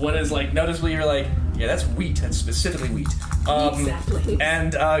of what is like noticeably you're like, yeah, that's wheat. That's specifically wheat. Exactly.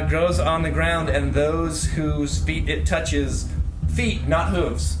 And grows on the ground, and those whose feet it touches, feet, not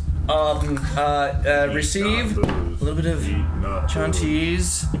hooves, receive a little bit of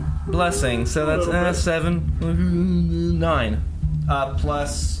Chanti's blessing. So that's 7, 9,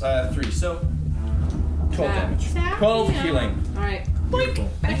 plus 3. So 12 damage. 12 healing. Alright. There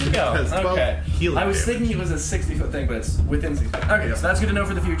you go. Has 12 Okay. healing I was damage. thinking it was a 60-foot thing, but it's within 60 feet. Okay, so that's good to know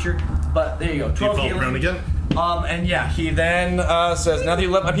for the future. But there you go. 12 Do you fall healing. prone again? And yeah, he then says, "Now that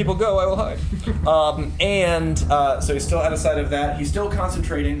you let my people go, I will hide." So he's still out of sight of that. He's still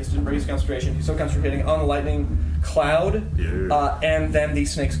concentrating. This didn't break his concentration. He's still concentrating on the lightning cloud. Yeah. And then the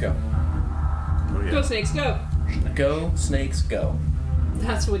snakes go. Oh, yeah. Go snakes, go. Go snakes go.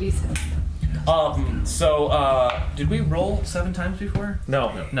 That's what he said. Did we roll 7 times before?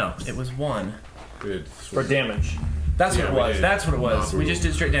 No, No, it was 1. Good. for damage. That's Yeah, what it we was. did. That's what it was. No, We just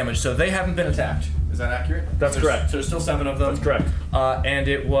did straight damage. So they haven't been attacked. Is that accurate? That's correct. So there's still 7 of them. That's correct. And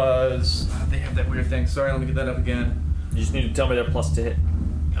it was. They have that weird thing. Sorry, let me get that up again. You just need to tell me their plus to hit.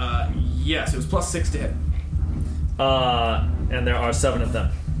 Yes, it was plus 6 to hit. And there are 7 of them.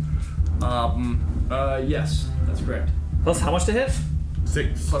 Yes, that's correct. Plus how much to hit?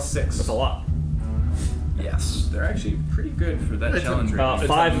 6. Plus 6. That's a lot. Yes, they're actually pretty good for that It's challenge. a, range. it's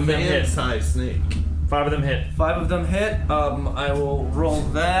 5 a of them hit. man-sized snake. 5 of them hit. 5 of them hit. I will roll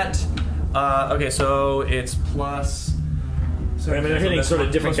that. Okay, so it's plus. So I mean, they're hitting sort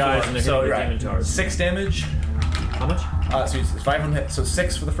of different guys and they're hitting their demon towers. 6 damage. How much? So it's 5 of them hit. So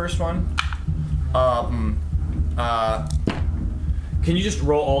 6 for the first one. Can you just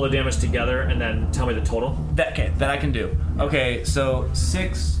roll all the damage together and then tell me the total? That I can do. Okay, so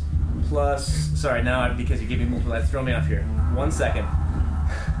 6 plus. Sorry, because you gave me multiple, that's thrown me off here. 1 second.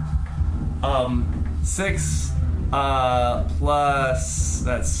 6 plus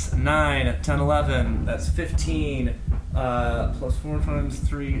that's 9, 10, 11. That's 15. Plus 4 times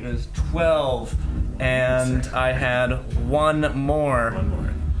 3 is 12, and I had 1 more.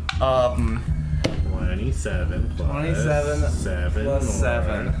 27 plus 27 7 plus more.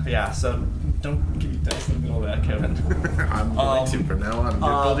 7. Yeah, so don't give me dice in the middle of that, Kevin. I'm going to from now on.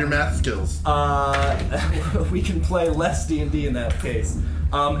 Build your math skills. We can play less D&D in that case.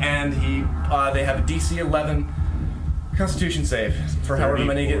 And they have a DC 11 Constitution save for however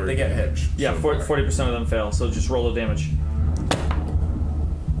many they get hit. Yeah, 40% of them fail, so just roll the damage.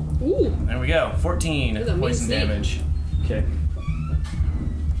 Ooh. There we go. 14 Ooh, that means poison snake. damage. Okay.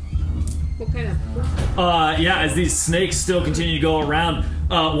 What kind of... As these snakes still continue to go around,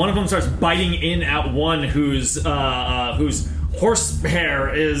 one of them starts biting in at one whose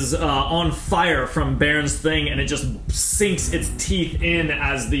horsehair is on fire from Baron's thing, and it just sinks its teeth in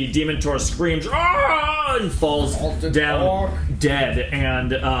as the Dementor screams "Ah!" and falls down dead.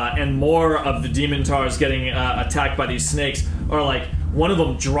 And more of the Dementors getting attacked by these snakes are like one of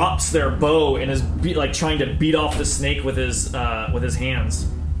them drops their bow and is trying to beat off the snake with his hands.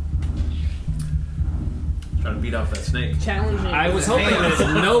 Trying to beat off that snake. Challenging. I was hoping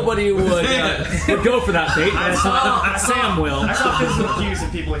that nobody would go for that bait. Sam will. I saw physical cues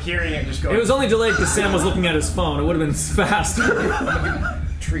of people hearing it and just going. It was only delayed because Sam was looking at his phone. It would have been faster.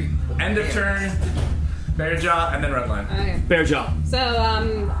 Treat. End of turn, Bearjaw, and then Redline. Okay. Bearjaw. So,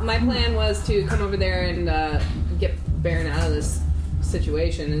 my plan was to come over there and get Baron out of this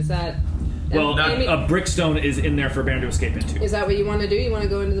situation. Is that... Well, a brickstone is in there for Baron to escape into. Is that what you want to do? You want to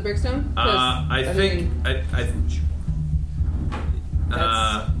go into the brickstone?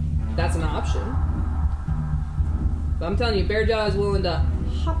 That's an option. But I'm telling you, Bearjaw is willing to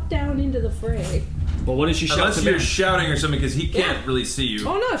hop down into the fray. Well, what does she shout? Unless you're shouting or something, because he can't really see you.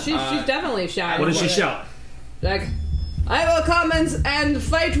 Oh no, she's definitely shouting. What does she shout? Like, I will come and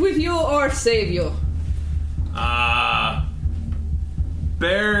fight with you or save you.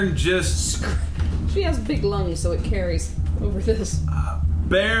 Baron just... She has big lungs, so it carries over this.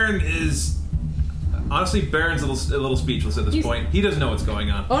 Baron is... Honestly, Baron's a little speechless at this point. He doesn't know what's going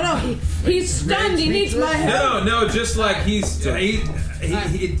on. Oh no, he's stunned. He needs my help. No, just like he does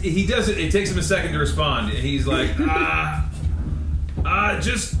it. It takes him a second to respond. He's like,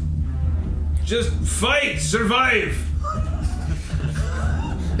 just fight, survive.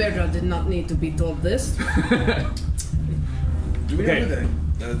 Bearjaw did not need to be told this. Do we know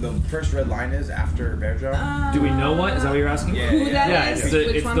who the first red line is after Bearjaw? Do we know what? Is that what you're asking? Yeah. Who that is?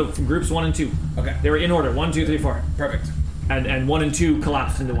 It's the groups 1 and 2. Okay. They were in order. 1, 2, 3, 4. Perfect. And 1 and 2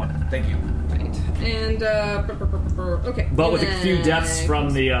 collapsed into 1. Thank you. Right. And, okay. But with a few deaths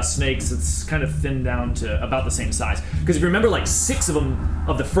from the snakes, it's kind of thinned down to about the same size. Because if you remember, 6 of them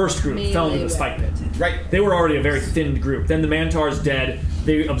of the first group fell into the spike pit. Right. They were already a very thinned group. Then the Mantar's dead.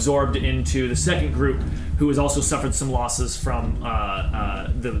 They absorbed into the second group, who has also suffered some losses from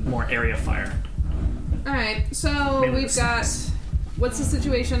the more area fire. Alright, so we've got... What's the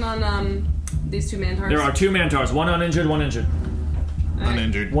situation on these 2 Mantars? There are 2 Mantars. 1 uninjured, 1 injured. Right.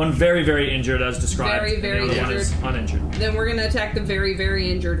 Uninjured. 1 very, very injured, as described. Very, very and the other injured. one is uninjured. Then we're going to attack the very, very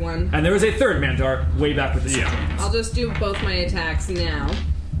injured one. And there is a 3rd Mantar way back with the Sea Giants. I'll just do both my attacks now.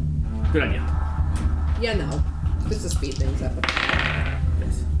 Good idea. Yeah, no. Just to speed things up.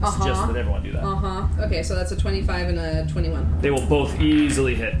 Suggest that everyone do that. Okay, so that's a 25 and a 21. They will both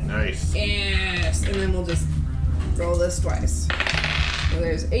easily hit. Nice. Yes, and then we'll just roll this twice. So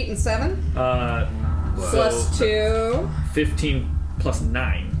there's 8 and 7. Plus 2. 15 plus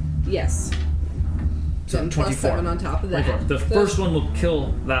 9. Yes. So then 24. plus 7 on top of that. 24. The first one will kill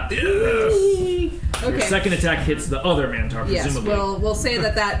that. Okay. Your second attack hits the other Mantar, Yes, presumably. we'll say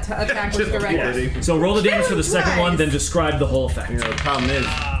that attack was directed. Yeah. So roll the damage for the second one, then describe the whole effect. The problem is,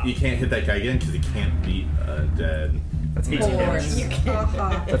 you can't hit that guy again because he can't be dead. That's 18 damage.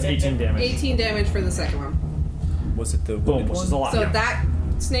 That's 18 damage. 18 damage for the second one. Was it the boom, which is a lot. So that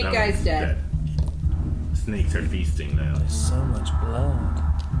snake That guy's one's dead. Snakes are feasting now. So much blood.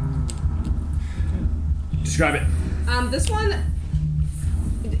 Describe it. This one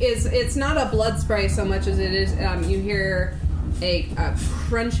it's not a blood spray so much as it is you hear a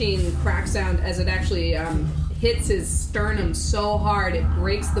crunching crack sound as it actually hits his sternum so hard it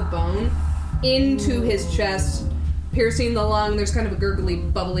breaks the bone into his chest, piercing the lung. There's kind of a gurgly,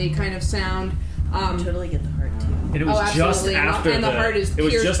 bubbly kind of sound. Totally get the heart too. And it was just after and the heart is it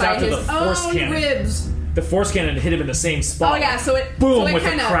was pierced just by after his the force own cannon. ribs. The force cannon hit him in the same spot. Oh yeah, so it boom so it with the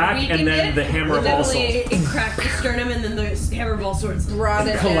kinda crack and weakened then it. the hammer of all Definitely, souls. it cracked the sternum and then the hammer of all sorts brought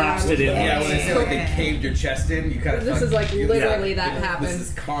it collapsed down. it in. Yeah, when they say like they caved your chest in, you kind of. This is like literally that happened. This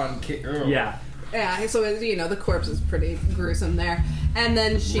is Yeah. Yeah, so the corpse is pretty gruesome there, and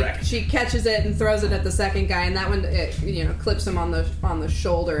then she catches it and throws it at the second guy, and that one clips him on the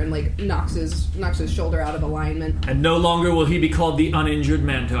shoulder and like knocks his shoulder out of alignment. And no longer will he be called the uninjured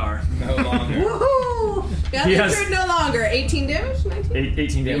Mantar. No longer. Woohoo! He has- Uninjured no longer. 18 damage. 19?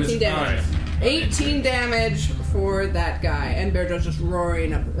 18 damage. 18 damage. 18 damage for that guy, and Bearjaw's just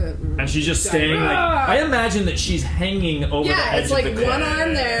roaring up. And she's just staying like. I imagine that she's hanging over the edge it's like of the cliff. one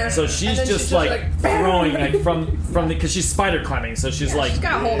arm there. So she's and then just like throwing like from the because she's spider climbing. So she's like. She's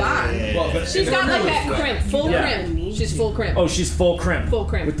got to hold on. Well, She's got like that crimp, full crimp. She's full crimp. Oh, she's full crimp. Full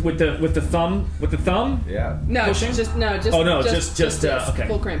crimp. With the thumb. With the thumb. Yeah. No, pushing? just Oh no, just this, okay.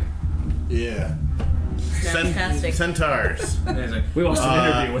 full crimp. Yeah. Fantastic. Centaurs. We watched an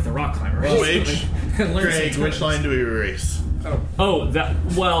interview with a rock climber. Which line do we erase? Okay,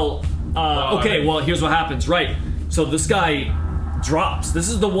 well, here's what happens. Right. So this guy drops. This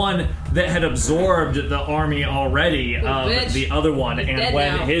is the one that had absorbed the army already of Bitch. the other one. He's And dead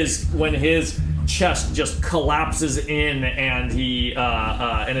when now. his chest just collapses in, and he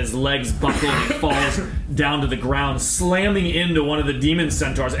and his legs buckle, and he falls down to the ground, slamming into one of the demon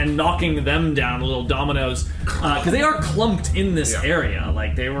centaurs and knocking them down, little dominoes, because they are clumped in this area.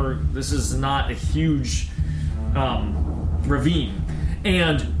 Like this is not a huge ravine,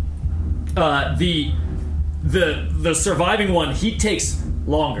 and the surviving one, he takes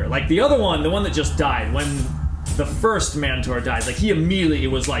longer. Like the other one, the one that just died, when the first Mantor died, like he immediately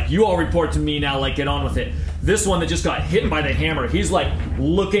was like, you all report to me now, like get on with it. This one that just got hit by the hammer, he's like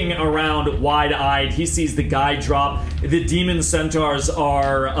looking around wide-eyed. He sees the guy drop. The demon centaurs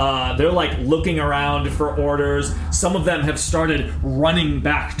are they're like looking around for orders. Some of them have started running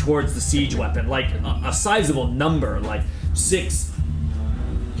back towards the siege weapon, like a sizable number, like 6.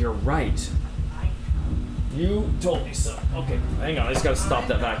 You're right. You told me so. Okay, hang on, I just gotta stop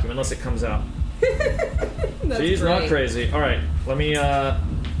that vacuum unless it comes out. She's not crazy. All right, let me. No.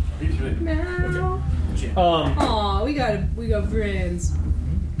 Aw, we got friends.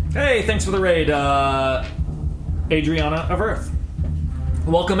 Hey, thanks for the raid, Adriana of Earth.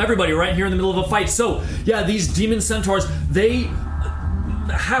 Welcome everybody, right here in the middle of a fight. So, yeah, these demon centaurs,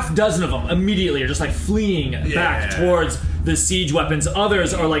 half dozen of them immediately are just like fleeing back towards the siege weapons.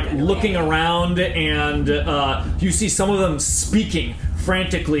 Others are like looking around, and you see some of them speaking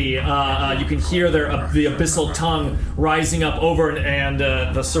frantically. You can hear the abyssal tongue rising up over, and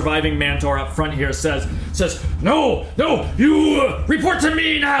the surviving Mantor up front here says, no, you report to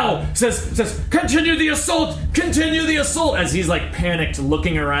me now. Says, continue the assault, as he's like panicked,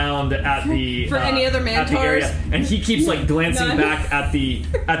 looking around at the for any other Mantors, at the area, and he keeps like glancing back at the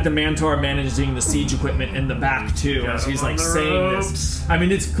Mantor managing the siege equipment in the back too, as he's like saying this. I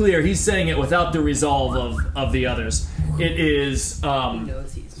mean, it's clear he's saying it without the resolve of the others. It is now. And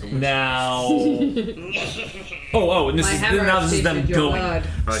this is them going.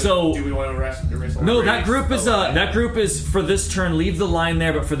 So do we want to erase? No, that group is for this turn. Leave the line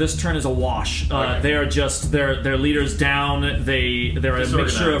there, but for this turn is a wash. They are just their leaders down. They're a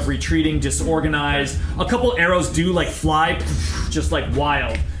mixture of retreating, disorganized. A couple arrows do like fly, just like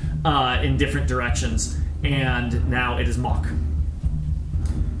wild, in different directions. And now it is Mock.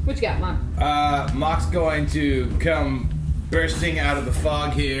 What you got, Mock? Mock's going to come bursting out of the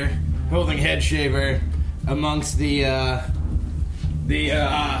fog here, holding head shaver amongst the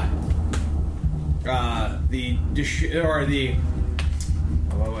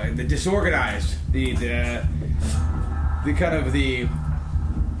disorganized, the kind of the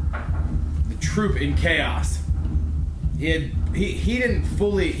troop in chaos. He didn't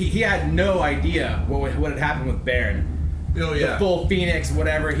fully. He had no idea what had happened with Baron. Oh yeah. The full Phoenix,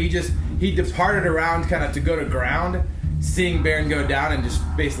 whatever. He departed around kind of to go to ground, seeing Baron go down and just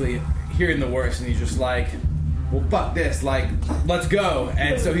basically hearing the worst, and he's just like, well, fuck this, like, let's go.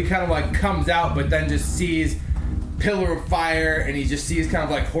 And so he kind of like comes out, but then just sees pillar of fire, and he just sees kind of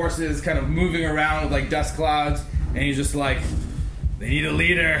like horses kind of moving around with like dust clouds, and he's just like, they need a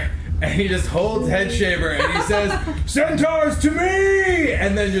leader. And he just holds head shaver and he says, "Centaurs to me!"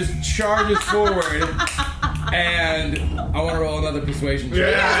 And then just charges forward. And I want to roll another persuasion check.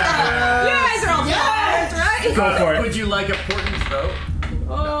 Yeah! You guys are all yes! Right? Go for it. Would you like a portent vote?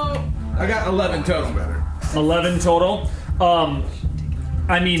 Oh. I got 11 total. 11 total.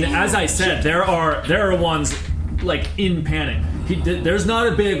 I mean, as I said, there are ones like in panic. There's not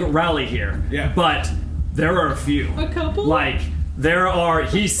a big rally here. Yeah. But there are a few. A couple? Like,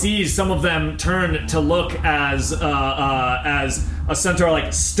 he sees some of them turn to look as a centaur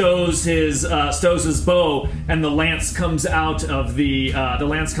like stows his bow, and the lance comes out of the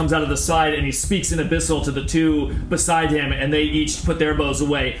side, and he speaks in abyssal to the two beside him, and they each put their bows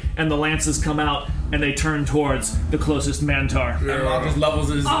away, and the lances come out, and they turn towards the closest Mantar. And Mock just levels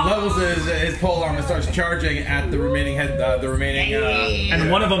his polearm and starts charging at the remaining and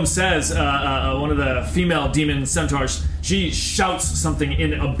one of them says, one of the female demon centaurs, she shouts something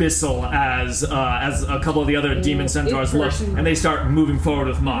in abyssal as a couple of the other demon centaurs look, and they start moving forward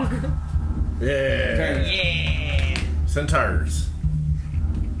with Mock. Yeah. Centaurs.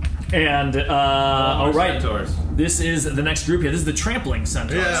 And all right, Centaurs. This is the next group here. This is the trampling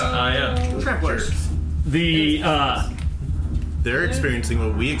centaurs. Yeah. Tramplers. They're experiencing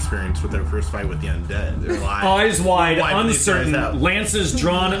what we experienced with our first fight with the undead. They're like eyes wide, uncertain, out. lances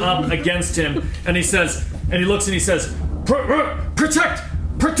drawn up against him, and he says, and he looks and he says, "Protect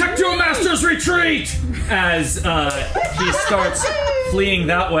your master's retreat!" As he starts fleeing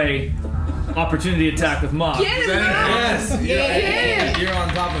that way. Opportunity attack with Mock. Get him, Yes. Yeah. You're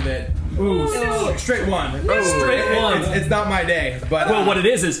on top of it. Ooh, straight one. Straight one. It's not my day, but Well, what it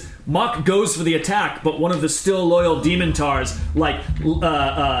is Mok goes for the attack, but one of the still loyal demon tars,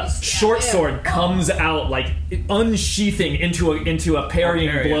 short sword comes out, like unsheathing into a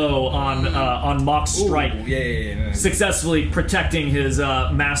parrying blow on Mok's strike, successfully protecting his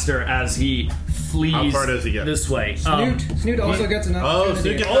master as he flees. How far does he get? This way. Snoot also gets an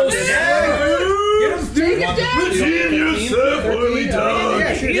opportunity.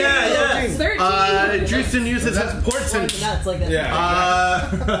 Drewston uses his portent.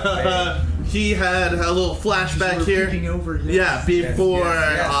 He had a little flashback here. Before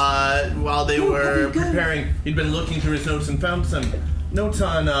while they were preparing, he'd been looking through his notes and found some notes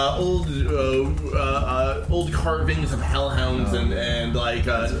on old carvings of hellhounds and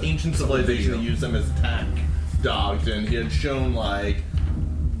ancient civilization that used them as attack dogs, and he had shown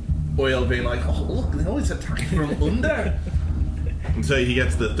oil vein, look, they always attack from under. And so he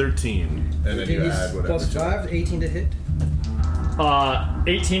gets the 13, and then you add whatever. Plus 5, 18 to hit.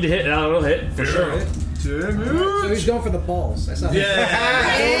 18 to hit, that'll hit for sure. So he's going for the balls. That's not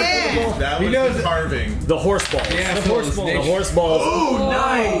That was the carving. The horse balls. Yeah, the horse balls. The horse balls. Oh,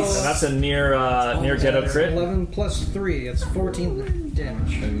 nice! And that's a near ghetto crit. 11 plus 3. It's 14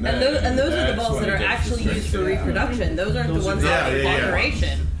 damage. And those are the balls that are actually used for reproduction. Those aren't the ones that are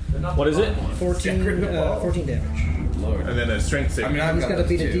moderation. What is it? 14 damage. Lord. And then a strength save. He's got to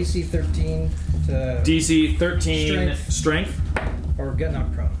beat a DC 13 to... DC 13 strength? Or get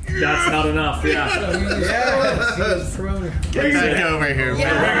knocked prone. That's not enough, He's prone. Get back over here.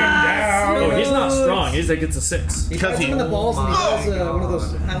 Oh, he's not strong. He gets a 6. He bites him in the balls and he does one of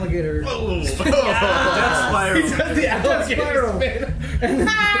those alligator... Death spiral. He does the alligator spiral.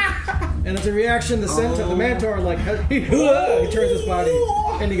 And as a reaction, the Mantor, he turns his body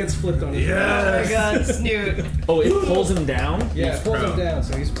and he gets flipped on his Oh my god, Snoot. Oh, it pulls him down? Yeah, it pulls him down,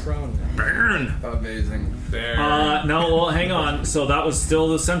 so he's prone. Burn! Amazing. No, well, hang on. So that was still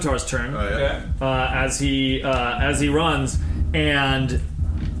the Centaur's turn. Oh, yeah. As he runs, and...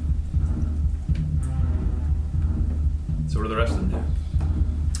 So what do the rest of them do?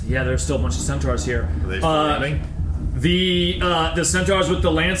 Yeah, there's still a bunch of Centaurs here. Are they still running? The Centaurs with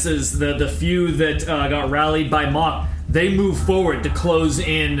the lances, the few that got rallied by Mok, they move forward to close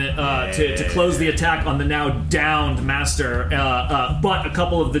in, to close the attack on the now downed master. But a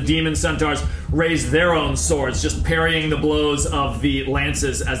couple of the demon Centaurs raise their own swords, just parrying the blows of the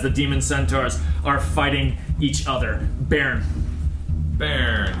lances as the demon Centaurs are fighting each other. Bairn.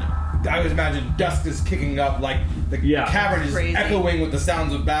 I would imagine dust is kicking up, the cavern is echoing with the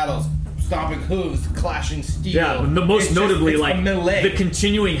sounds of battles. Stomping hooves, clashing steel. Yeah, most notably, melee. the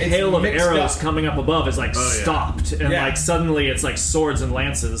continuing hail of arrows up. coming up above is stopped, and suddenly it's swords and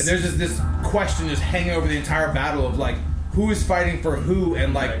lances. And there's this question just hanging over the entire battle of who is fighting for who,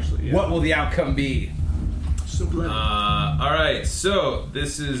 and what will the outcome be? All right, so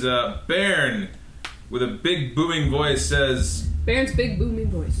this is Bairn with a big booming voice says. Baron's big booming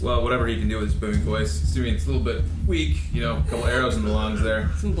voice. Well, whatever he can do with his booming voice. Assuming it's a little bit weak, a couple arrows in the lungs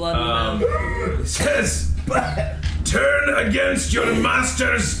there. Some blood in the mouth. It says, turn against your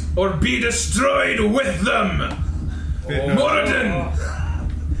masters or be destroyed with them. Moradin,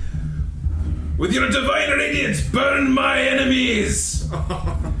 with your divine radiance, burn my enemies.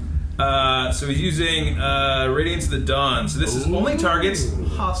 So he's using Radiance of the Dawn. So this is only targets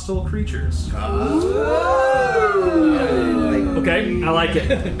hostile creatures. Okay, I like it.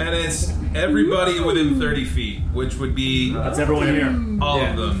 And it's everybody within 30 feet, which would be... That's everyone here. All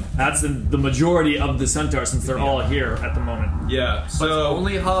of them. That's the majority of the Centaurs, since they're all here at the moment. Yeah, so... But it's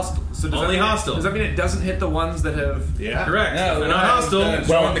only hostile. So only hostile. Does that mean it doesn't hit the ones that have... Yeah. Correct. No, they're not hostile.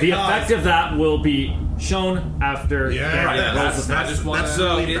 Well, the effect of that will be shown after... It's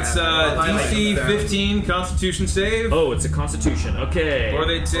DC 15 Constitution save. Oh, it's a Constitution. Okay. Or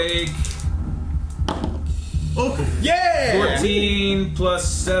they take... Oh, 14 plus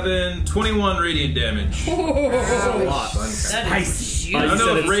 7, 21 radiant damage. That is huge. I don't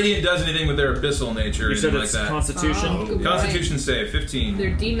know if radiant does anything with their abyssal nature or You said anything like it's that. Constitution? Constitution save, 15.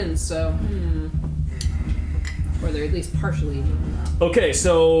 They're demons, so... Or they're at least partially evil. Okay,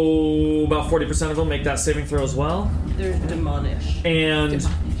 so about 40% of them make that saving throw as well. They're demonish. And...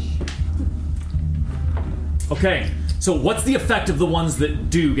 Okay, so what's the effect of the ones that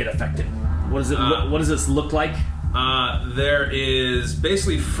do get affected? What does this look like? There is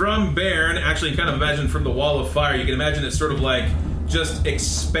basically from Bairn, actually kind of imagine from the wall of fire, you can imagine it sort of just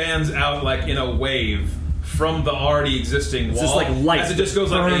expands out in a wave from the already existing wall. It's just light. As it just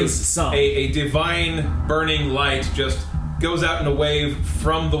goes a divine burning light just goes out in a wave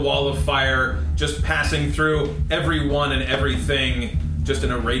from the wall of fire, just passing through everyone and everything just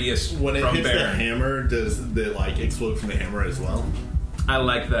in a radius When it from hits the Baron. hammer, does it like explode from the hammer as well? I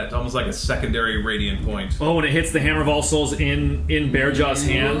like that. Almost like a secondary radiant point. Oh, when it hits the Hammer of All Souls in Bearjaw's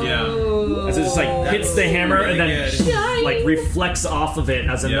hand. Yeah. As it just like hits the hammer and then like reflects off of it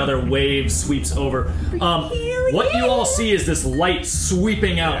as another wave sweeps over. What you all see is this light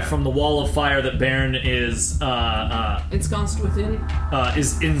sweeping out from the wall of fire that Baron is Ensconced within.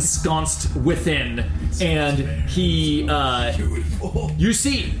 is ensconced within, and he you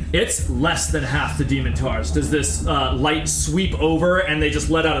see it's less than half the Dementars. Does this light sweep over, and they just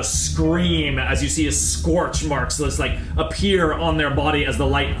let out a scream as you see a scorch marks just like appear on their body as the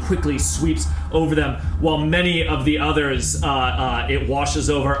light quickly sweeps over them, while many of the others it washes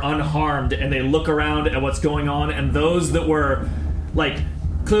over unharmed, and they look around at what's going on, and those that were like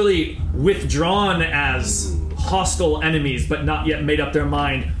clearly withdrawn as hostile enemies but not yet made up their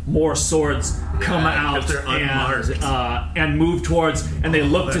mind, more swords come out and move towards, and they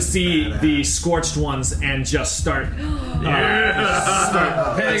look to see the scorched ones and just start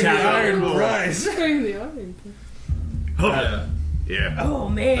Paying the iron price. Yeah. Oh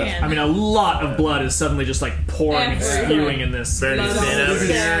man. I mean, a lot of blood is suddenly just like pouring, spewing in this. Baron, you stand over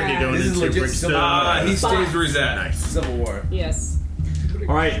here. You're going This is into legit Brickstone. He stays where he's at. Nice. Civil War. Yes.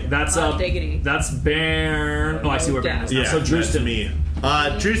 All right, that's diggity. that's Baron. Oh, I see where Baron is. Yeah, So that's Drewston. me.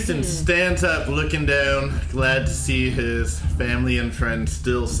 Drewston stands up, looking down, glad to see his family and friends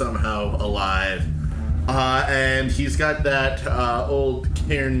still somehow alive. And he's got that old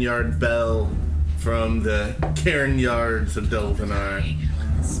Cairnyard bell from the Cairnyards of Delvenar.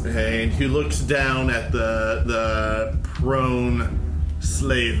 And he looks down at the prone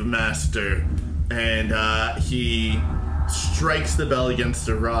slave master, and he strikes the bell against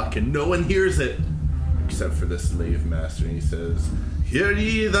a rock, and no one hears it except for the slave master. And he says, "Hear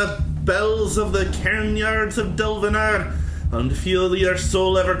ye the bells of the Cairnyards of Delvenar, and feel your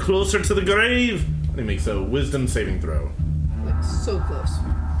soul ever closer to the grave." And he makes a wisdom saving throw. So close.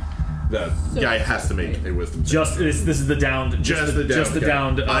 The guy has to make a wisdom saving Just this is the downed. Just the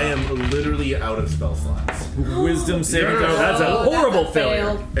downed. downed. I am literally out of spell slots. Wisdom saving throw. That's a horrible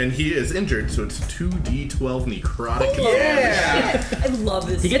failure. And he is injured, so it's 2d12 necrotic damage. Yeah. I love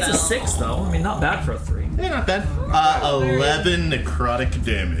this. He gets a spell. 6 though. I mean, not bad for a 3. Yeah, not bad. 11 necrotic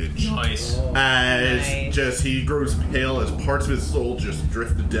damage. Nice. As just he grows pale as parts of his soul just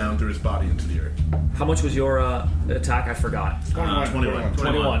drifted down through his body into the earth. How much was your attack? I forgot. 21.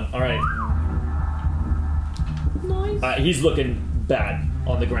 21. All right. Nice. He's looking bad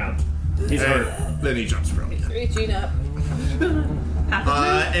on the ground. He's hurt. Then he jumps from. Reaching up.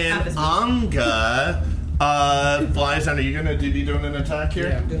 And Anga flies down. Are you gonna be doing an attack here?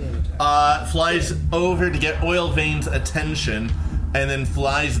 Yeah, I'm doing an attack. Flies over to get Oil Vein's attention, and then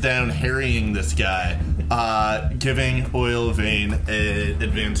flies down harrying this guy, giving Oil Vein an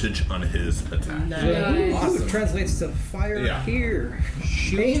advantage on his attack. Nice. Awesome. Ooh, translates to fire Yeah. here.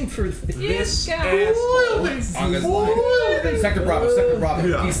 Shame for this. Sector Bravo,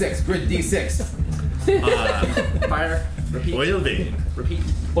 Yeah. D6, grid D6. Fire. Repeat. Oil Vein. Repeat.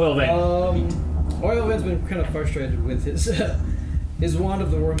 Oil vein. Oil Veins been kind of frustrated with his wand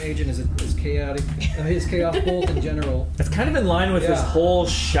of the War Mage and his chaotic, his chaos bolt in general. It's kind of in line with his Yeah. whole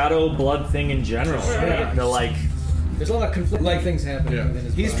shadow blood thing in general. Yeah. Right? The like. There's a lot of conflicting things happening within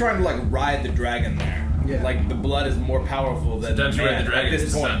his He's body. trying to like ride the dragon there. Yeah. Like the blood is more powerful than Don't you man ride the dragon, at this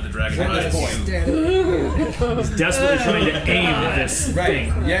it's point. not the dragon. At this point. He's desperately trying to aim at this Right.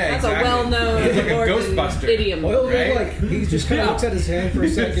 thing. Yeah, That's exactly. a well-known He's like a Northern Ghostbuster. idiom. Oil Vein, Right? like, he just kind of looks at his hand for a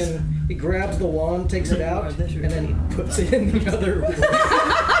second. He grabs the wand, takes it out, and then he puts it in the other one.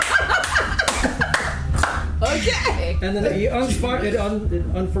 Okay. And then he it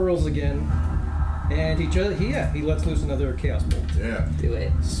unfurls again, and he lets loose another chaos bolt. Yeah. Do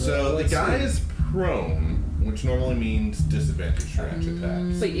it. So the let's guy see. is prone, which normally means disadvantage to range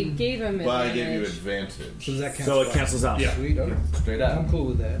attacks. But you gave him But I gave you advantage. advantage. So does that cancel So it out? cancels out. Yeah. Sweet. Okay. Straight up. I'm cool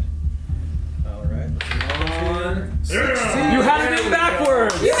with that. All right. You had it in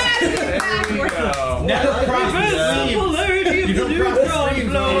backwards. Never cross the stream. You don't cross the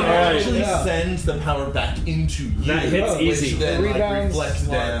stream. It Alright. actually Yeah. sends the power back into you. That hits which easy. then like, Rebounds. reflects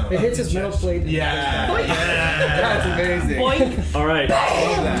down. It hits his metal plate. Yeah. That's amazing. All right.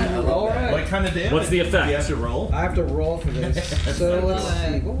 All right. What kind of damage? What's the effect? You have to roll. I have to roll for this. So let's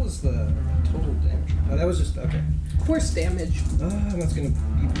see. What was the total damage? Oh, that was just okay. Force damage. That's going to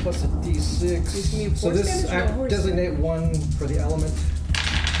be plus a d6. So force this damage or horse designate one for the element.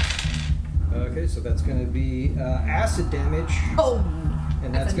 Okay, so that's going to be acid damage. Oh.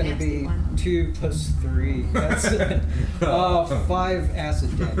 And That's that's a going to nasty be one. 2 plus 3. That's 5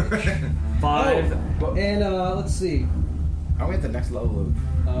 acid damage. 5. Oh, and let's see. Are we at the next level of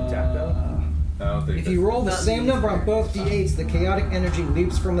attack though? I don't think If you roll the same number on both d8s, the chaotic energy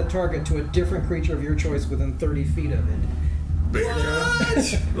leaps from the target to a different creature of your choice within 30 feet of it.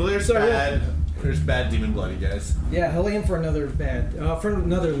 Well, there's bad demon bloody guys. Yeah, he'll aim for another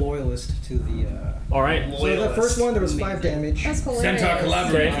loyalist to the. All right. So the first one there was 5 damage. That's hilarious. Centaur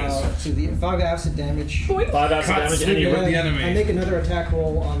collaborators. To the 5 acid damage. 5 acid damage. Sleeping And with the enemy. I make another attack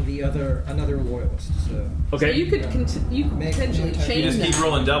roll on the another loyalist. So. okay. So you could potentially You change You just keep that.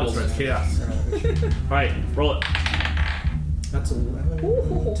 rolling doubles. Chaos. All right. Roll it. That's 11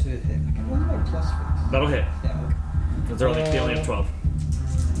 to hit. I can roll my plus for this. That'll hit. Yeah. Okay. Because they only have 12.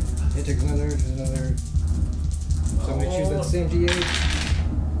 It takes another. So I'm gonna choose that same d8.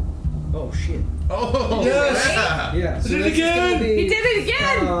 Oh shit. Oh, Yes! Yeah. So Did it this is gonna again! be, He did it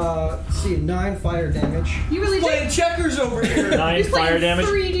again! Let's see, 9 fire damage. You really Playing did. checkers over here. 9 He's fire playing damage.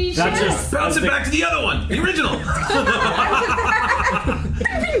 3D That's chess. just Bounce it back to the other one, the original.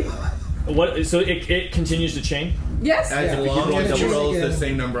 What? So it continues to chain, Yes. As Yeah, long we as can you choose rolls again. the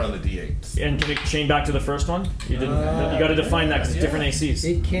same number on the d8s. and can it chain back to the first one? You didn't. You got to define that because it's different ACs.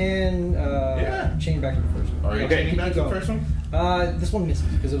 It can chain back to the first one. Are you Okay. chaining back to the first one? This one misses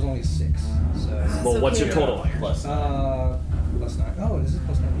because it was only 6. So Well, what's your total? Plus. plus 9. Oh, is it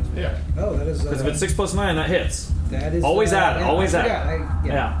plus 9? Yeah. Oh, that is. Because if it's 6 plus 9, that hits. that is always add, yeah, always I add.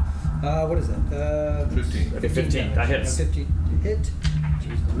 forgot. Yeah. What is that? 15. Okay, 15. That hits. 50 hit.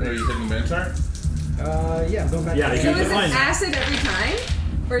 Are you hitting the Minotaur? Yeah, going back. Yeah, to you So can is it define that. acid every time?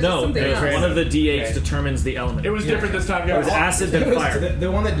 Or is it No, something else? one of the D8s determines the element. It was different this time, It was guys. acid then fire.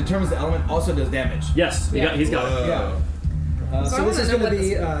 The one that determines the element also does damage. Yes, he's got it. Yeah. So I So this wanna is know going to what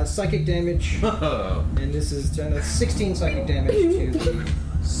be this psychic damage, Oh. and this is 16 psychic damage to the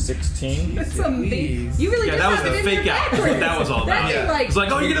 16. That's amazing. You really Yeah, just that was have the it in fake your out. backwards. That was all That's that. like, It's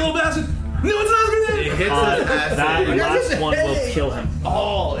like, oh, you get a little bastard. No, it's not It good. hits his acid. That last one will kill him.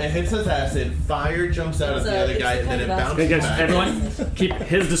 Oh, it hits his acid. Fire jumps out of the other guy, and then it bounces Okay, guys, back. everyone, keep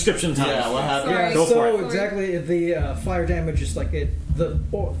his description time. Yeah, what happened? Sorry. Go so for it. exactly the fire damage is like the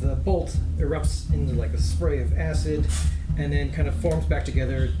bolt erupts into like a spray of acid, and then kind of forms back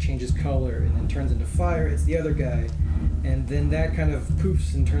together, changes color, and then turns into fire. It's the other guy, and then that kind of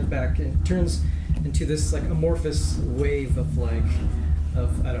poofs and turns back and turns into this like amorphous wave of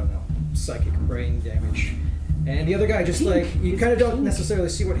I don't know, psychic brain damage. And the other guy just like you kind of don't necessarily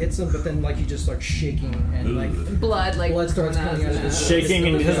see what hits him, but then like he just starts shaking and like blood starts coming out of his Shaking,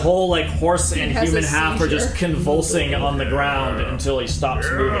 and his whole like horse and He has human a half are just seizure. convulsing on the ground until he stops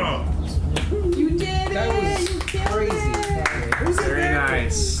moving. You did it! That was You did crazy. it! Very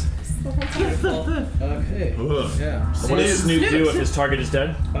nice. Okay. Yeah. What does Snoot do if his target is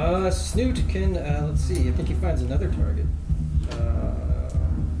dead? Snoot can, let's see, I think he finds another target.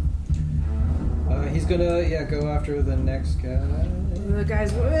 He's gonna, go after the next guy. The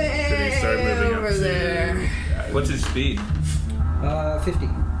guy's way Should he start moving up over to- there. What's his speed? 50.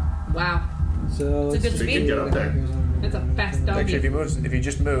 Wow. So It's a good So you can speed. get up there. It's a fast Actually, doggy. if he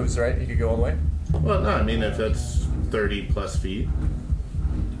just moves, right, he could go all the way. Well, no, I mean, if that's 30 plus feet.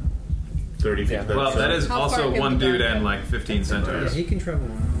 30 feet. Yeah. That's, Well, that is How far also can one the dude dog and go? like 15 Yeah, centaurs. he can travel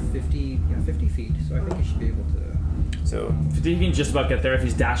 50 feet, so I think he should be able to. So He can just about get there if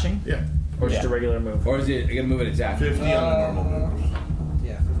he's dashing, Yeah. or just a regular move. Or is it gonna move at its after? 50 on the normal move.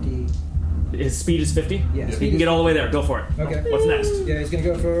 Yeah, 50. His speed is 50? Yeah, He speed can is get all the way there. Go for it. Okay. What's next? Yeah, he's gonna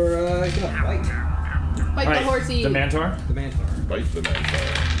go for, he's gonna bite Bite All the right, horsey. the Mantor. the Mantar. Bite the man.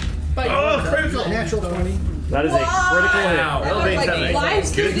 Bite Oh, critical! Natural 20. That is a critical hit. That Elevate looked like something.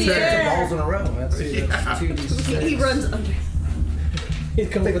 flies through Good the turn. air. Balls in a row. That's 2d6. He runs under. He's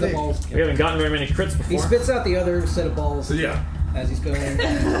coming for the balls. We haven't gotten very many crits He before. spits out the other set of balls Yeah. as he's going.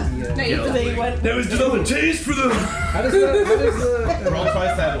 No, you How went. that was just a taste for the. does the Roll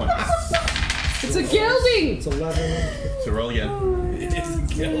twice, that one. It's a gilding. It's 11 So roll again. It's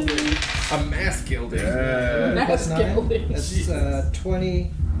gilding. A mass gilding. plus 9. gilding. That's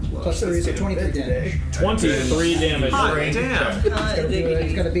 20 plus 3, so 23 damage. 23 damage. Hot damn.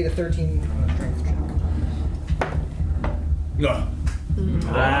 He's got to beat a 13 strength check. No.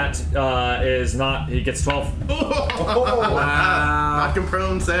 That is not. He gets 12. Knock him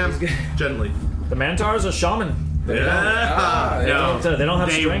prone, Sam. Gently. The Mantar's a shaman. Yeah. So they don't have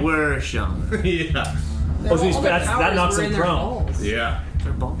They strength. were shaman. Yeah. Oh, so he's, All their that powers knocks were him in their prone. balls. Yeah.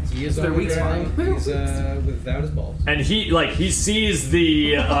 Their balls. He is Their on the weak ground. He's without his balls. And he sees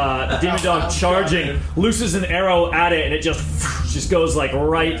the demon dog charging, looses an arrow at it, and it just goes like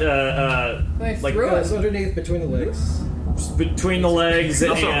right Right like through It's underneath between the legs. between the legs. It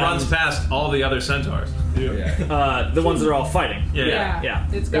also and, runs past all the other centaurs. The ones that are all fighting. Yeah.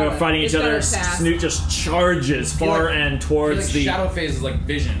 They're fighting each other. Snoot just charges far and towards the shadow phase is like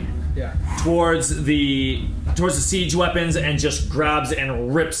vision. Yeah. Towards the siege weapons and just grabs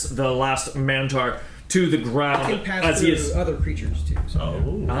and rips the last Mantar to the ground He can pass as through he is. other creatures too.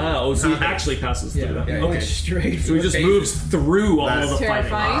 So. So he actually passes through them. Yeah, Okay. straight. So he just moves through all of the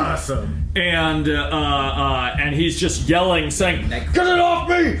terrifying. fighting. And he's just yelling, saying, "Get it off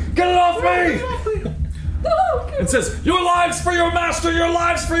me! Get it off me!" It says, "Your lives for your master! Your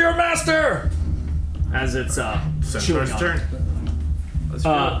lives for your master!" As it's chewing Centaur's on turn. it.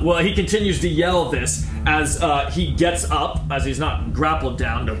 Well, he continues to yell this as he gets up, as he's not grappled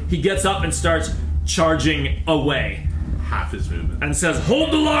down. He gets up and starts charging away. Half his movement. And says,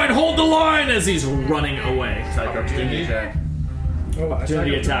 "Hold the line!" as he's running away. Opportunity attack.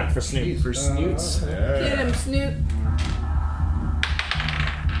 Opportunity attack for Snoot. For Snoots. Get him, Snoot.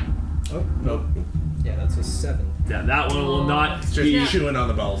 Oh, no. Yeah, that's a 7. Yeah, that one will not Just be... chewing on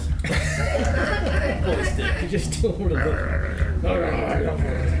the balls. You just don't want to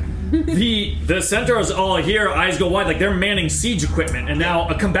The centaurs all here, eyes go wide, like they're manning siege equipment, and now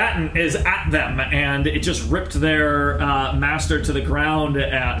a combatant is at them, and it just ripped their master to the ground,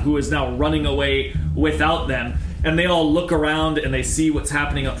 who is now running away without them. And they all look around and they see what's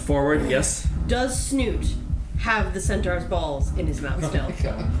happening up forward. Yes? Does Snoot have the centaur's balls in his mouth still?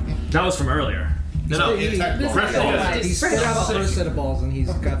 That was from earlier. No, He's fresh balls. He's Fresh got the balls. first set of balls, and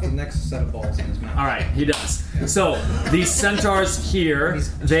he's got the next set of balls in his mouth. All right, he does. So these centaurs here,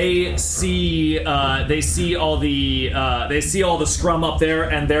 they see all the scrum up there,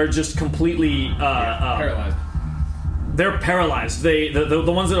 and they're just completely Paralyzed. They're paralyzed. The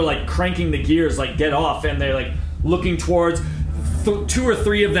ones that are like cranking the gears like get off, and they're like looking towards. 2 or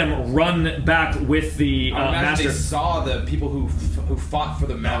 3 of them run back with the I imagine master. they saw the people who fought for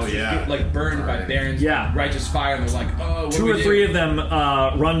the master get like burned by Baron's righteous fire, and they're like, "Oh, what 2 do or we 3 do?" of them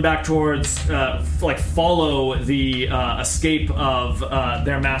run back towards, follow the escape of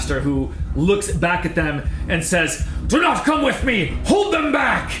their master, who looks back at them and says, "Do not come with me! Hold them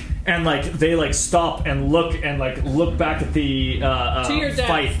back!" And they stop and look back at the To your death.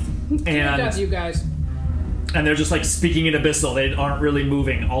 fight. To your death, you guys. And they're just speaking in Abyssal. They aren't really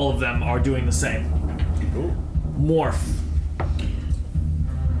moving. All of them are doing the same. Morph.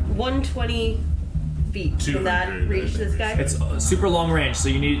 120 feet. Can that reach this guy? It's super long range, so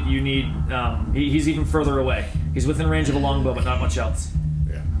you need. He's even further away. He's within range of a longbow, but not much else.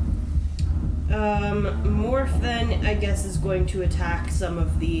 Morph then, I guess, is going to attack some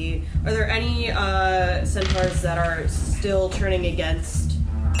of the... Are there any centaurs that are still turning against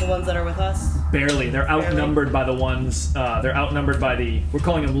the ones that are with us? Barely. They're outnumbered by the ones. They're outnumbered by the... We're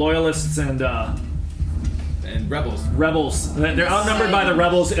calling them loyalists and rebels. Rebels. They're outnumbered by the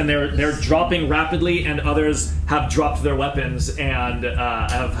rebels, and they're dropping rapidly, and others have dropped their weapons and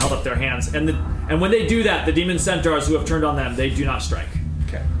have held up their hands. And when they do that, the demon centaurs who have turned on them, they do not strike.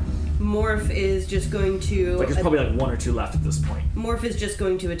 Okay. Morph is just going to... There's probably 1 or 2 left at this point. Morph is just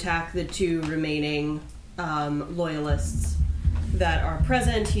going to attack the 2 remaining loyalists that are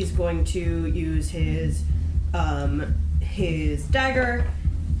present. He's going to use his dagger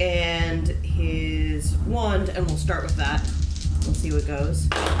and his wand, and we'll start with that. We'll see what goes.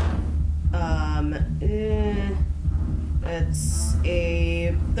 It's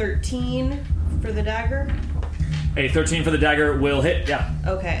a 13 for the dagger. A 13 for the dagger will hit, yeah.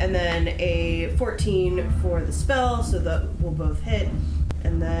 Okay, and then a 14 for the spell, so that will both hit.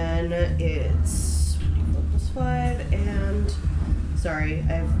 And then it's 4 plus 5, and... Sorry,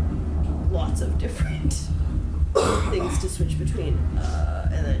 I have lots of different things to switch between.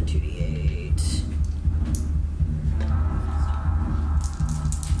 And then 2d8.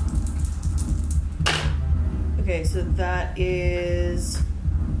 Okay, so that is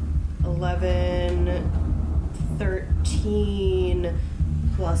 11, 13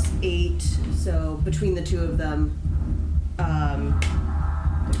 plus 8. So between the 2 of them, 13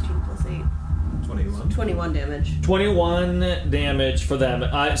 plus 8. 21 damage. 21 damage for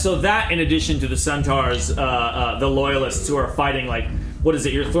them. So that, in addition to the centaurs, the loyalists who are fighting, what is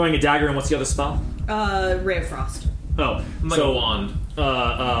it? You're throwing a dagger, and what's the other spell? Ray of Frost. Oh, Like so a wand.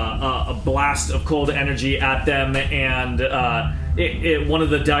 A blast of cold energy at them, and one of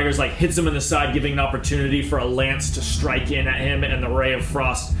the daggers hits him in the side, giving an opportunity for a lance to strike in at him, and the Ray of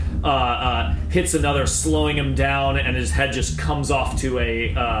Frost hits another, slowing him down, and his head just comes off to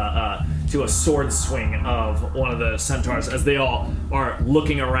a sword swing of one of the centaurs as they all are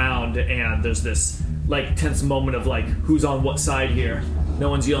looking around, and there's this tense moment of who's on what side here. No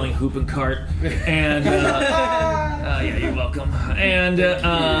one's yelling hoop and cart, and Yeah, you're welcome. And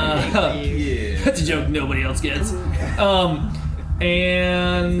that's a joke nobody else gets.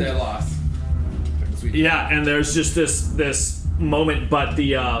 And They're lost. yeah, and there's just this moment, but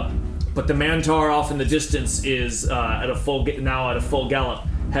the Mantar off in the distance is at a full gallop,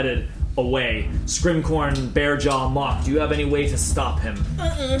 headed away. Scrimcorn, Bearjaw, Mock, do you have any way to stop him?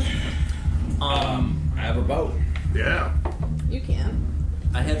 I have a boat. Yeah. You can.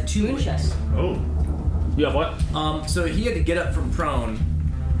 I have 2 Moonshine. Oh. You have what? So he had to get up from prone.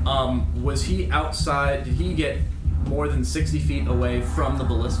 Was he outside? Did he get more than 60 feet away from the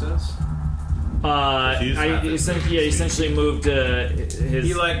ballistas? Essentially moved his.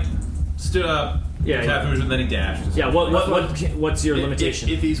 He like stood up. Yeah, half moves, and then he dashed. Yeah. What's your limitation?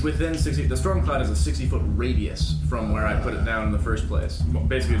 If he's within 60, the storm cloud is a 60-foot radius from where I put it down in the first place,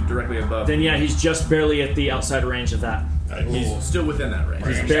 basically directly above. Then yeah, he's just barely at the outside range of that. He's still within that range.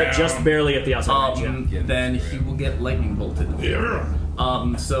 He's just barely at the outside range. Yeah. Then he will get lightning bolted. Yeah.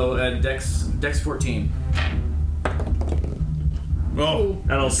 So Dex 14. Oh,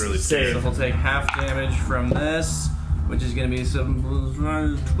 that'll really save. So he'll take half damage from this, which is going to be 7 plus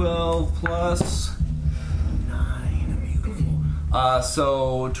 12 plus 9. Beautiful.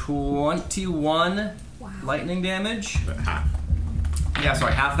 So 21 lightning damage. Yeah,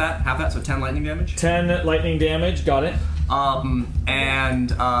 sorry, half that. So 10 lightning damage. 10 lightning damage. Got it. And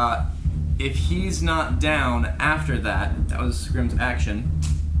if he's not down after that was Scrim's action.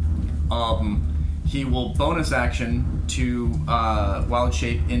 He will bonus action to wild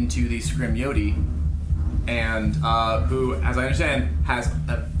shape into the Scrim Yodi, and who, as I understand, has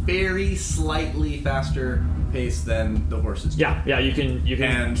a very slightly faster pace than the horses. Yeah, you can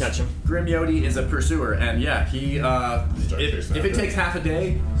catch him. Scrim Yodi is a pursuer, and yeah, he if it takes half a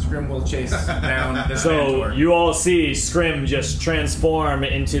day, Scrim will chase down this So Mantor. you all see Scrim just transform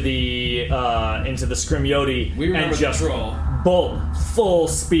into the Scrim Yodi and just bolt full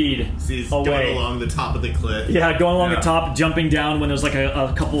speed He's away. going along the top of the cliff. Yeah, going along the top, jumping down when there's like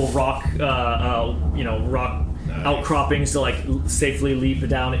a couple of rock outcroppings to like safely leap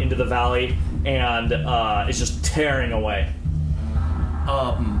down into the valley, and it's just tearing away.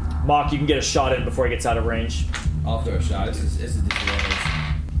 Mock, you can get a shot in before he gets out of range. I'll throw a shot. It's a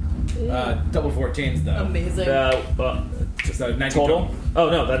disadvantage. Double 14s though. Amazing. So 19 total? Oh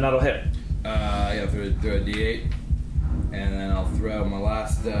no, that'll hit. Yeah, throw a D8. And then I'll throw my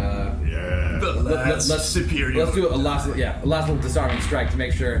last. Let's superior. Let's do a last little disarming strike to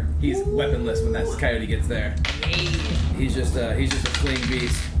make sure he's weaponless when that coyote gets there. He's just a fleeing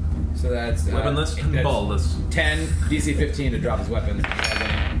beast. So that's weaponless and ballless. 10 DC 15 to drop his weapon.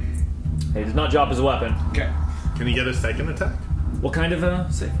 He does not drop his weapon. Okay. Can he get a second attack? What kind of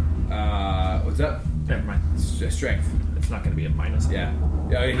save? What's up? Never mind. Strength. It's not going to be a minus. Yeah,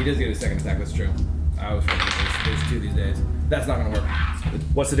 he does get a second attack. That's true. I was thinking there's 2 these days. That's not going to work.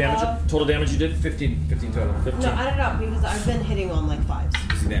 What's the damage? Total damage you did? 15 total. 15. No, I don't know because I've been hitting on like 5s.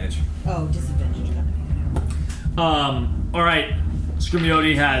 Disadvantage. Oh, disadvantage. All right. Scrim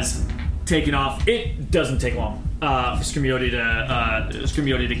Yodi has taken off. It doesn't take long for Scrim Yodi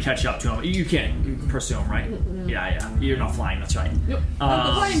to catch up to him. You can't pursue him, right? Yeah. You're not flying. That's right. Nope.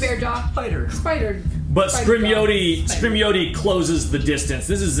 I'm flying Bearjaw. Spider. But Scrim Yodi closes the distance.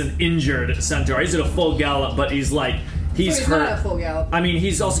 This is an injured centaur. He's at a full gallop, but he's hurt. Not at full gallop. I mean,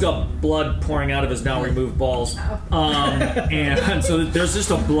 he's also got blood pouring out of his now removed balls, and so there's just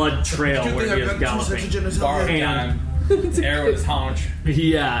a blood trail where he is galloping. Arrow in his haunch.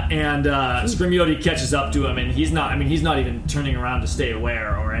 Yeah, and Scrim Yodi catches up to him, and he's not even turning around to stay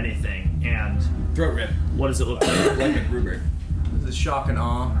aware or anything. And throat rip. What does it look like? Like McGruber. This is shock and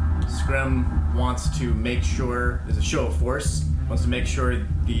awe. Scrim wants to make sure there's a show of force. Wants to make sure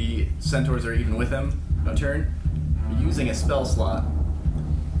the centaurs are even with him on turn. Using a spell slot.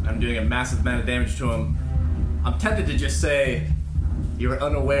 I'm doing a massive amount of damage to him. I'm tempted to just say you're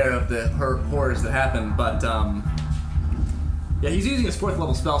unaware of the horrors that happen, but yeah, he's using his 4th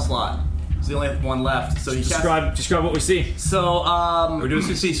level spell slot. It's the only one left. So he describe what we see. So we do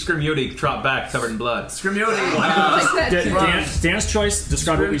see Scrim Yodi drop back covered in blood. Scrim Yodi. Dan's choice.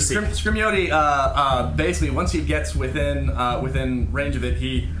 Describe what we see. Scrim Yodi. Basically, once he gets within range of it,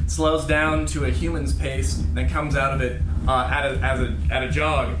 he slows down to a human's pace, then comes out of it at a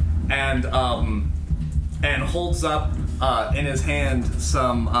jog, and holds up in his hand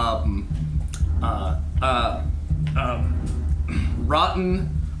some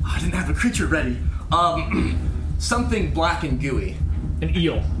rotten. I didn't have a creature ready. Something black and gooey. An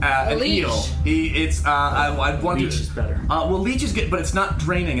eel. An leech. eel. I'd want leech is better. Well, leech is good, but it's not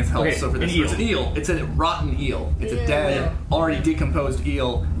draining its health. Okay, So for this, an eel. it's an eel. It's a rotten eel. It's a dead, already decomposed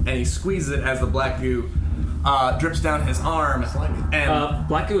eel, and he squeezes it as the black goo drips down his arm, and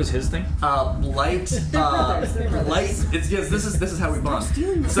Black goo is his thing. Light. It's yes. This is how we bond.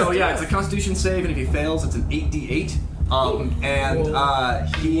 So yeah, it's a Constitution save, and if he fails, it's an 8d8.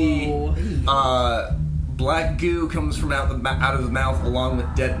 Black goo comes from out of the mouth along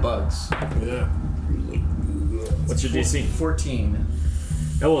with dead bugs. Yeah. What's your DC? 14.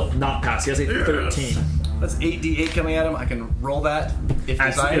 That will not pass. He has a 13. That's 8d8 coming at him. I can roll that if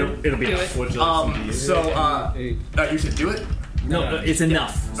desired. It'll be enough. You should do it. No, it's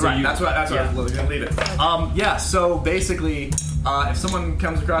enough. So right, that's what I was going to leave it. So basically, if someone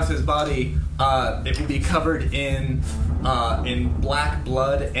comes across his body, it will be covered in black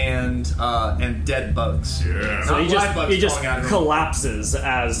blood and dead bugs. Yeah. So he just collapses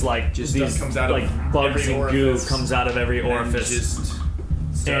as like just these comes out like of bugs every and goo orifice. comes out of every orifice.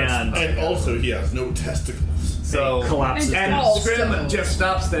 And also, he has no testicles. So collapses. And Scrim just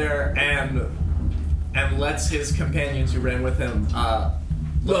stops there and lets his companions who ran with him.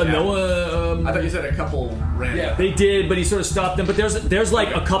 Noah. I thought you said a couple ran. Yeah, they did, but he sort of stopped them. But there's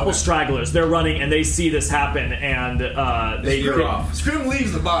like a couple stragglers. They're running and they see this happen, and they off. Scrim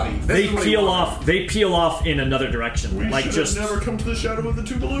leaves the body. They peel off. They peel off in another direction. We like should just have never come to the shadow of the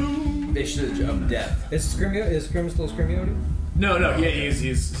two balloons. They should have jumped death. Is Scrim still Scrimiote? No,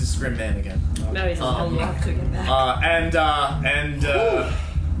 he's Scrim Man again. Now he's unlocked to get back.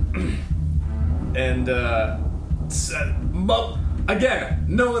 Again,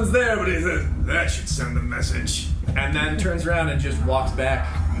 no one's there, but he says, that should send a message. And then turns around and just walks back.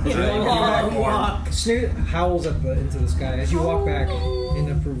 Snoot howls into the sky as you walk back in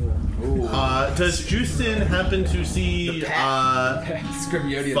approval. Does Justin happen to see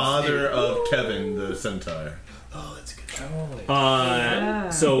father of Kevin, the centaur? Oh, that's a good.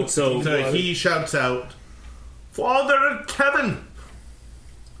 So he shouts out, Father Kevin!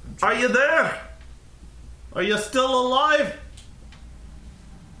 Are you there? Are you still alive?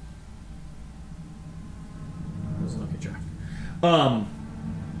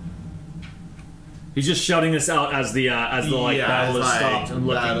 He's just shouting this out as the battle is stopped and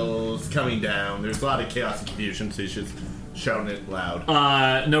looking. Battle's coming down. There's a lot of chaos and confusion, so he's just shouting it loud.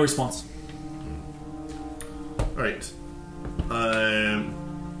 No response. Alright.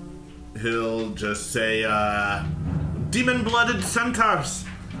 He'll just say, demon-blooded centaurs,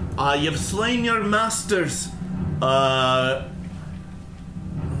 you've slain your masters.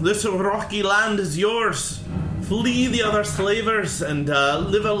 This rocky land is yours. Flee the other slavers and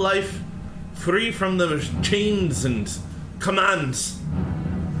live a life free from their chains and commands.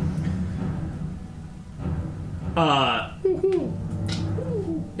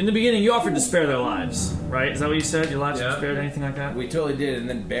 In the beginning, you offered to spare their lives, right? Is that what you said? Your lives were spared, anything like that? We totally did, and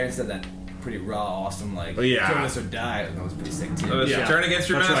then Baron said that pretty raw, awesome, like, kill us or die. That was pretty sick, too. So turn against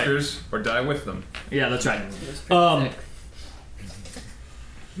your masters or die with them. Yeah, that's right.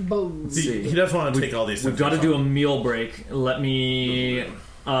 He doesn't want to take all these. We've got to do a meal break. Let me.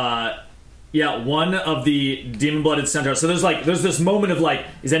 One of the demon-blooded centaurs. So there's this moment of like,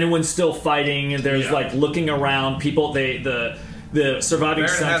 is anyone still fighting? And there's like looking around. People, the surviving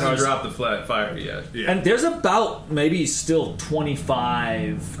Baron centaurs hasn't dropped the fire yet. Yeah. And there's about maybe still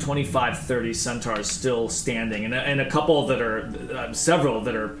 25, 30 centaurs still standing, and a couple that are several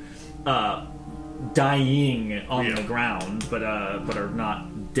that are dying on the ground, but are not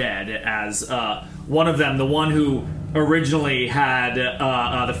dead. As one of them, the one who originally had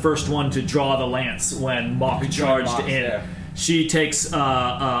the first one to draw the lance when Mock charged in, she takes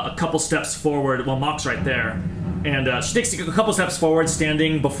a couple steps forward. Well, Mock's right there, and she takes a couple steps forward,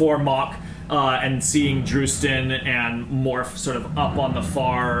 standing before Mock. And seeing Drustin and Morph sort of up on the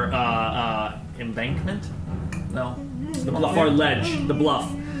far embankment? No. The far ledge. The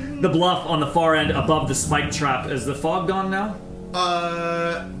bluff. The bluff on the far end above the spike trap. Is the fog gone now?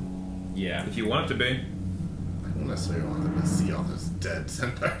 Yeah. If you want it to be. I don't necessarily want them to see all those dead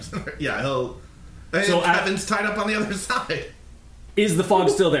centaurs. Yeah, he'll... So Kevin's tied up on the other side. Is the fog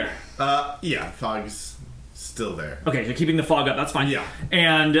still there? Yeah, fog's still there. Okay, so keeping the fog up, that's fine. Yeah.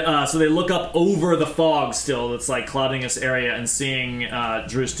 And so they look up over the fog still that's like clouding this area and seeing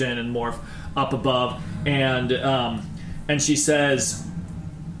Drustin and Morph up above. And she says...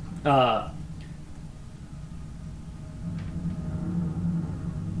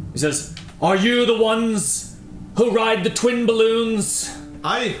 he says, "Are you the ones who ride the twin balloons?"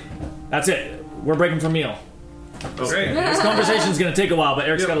 Aye. That's it. We're breaking for meal. Okay. This conversation's going to take a while, but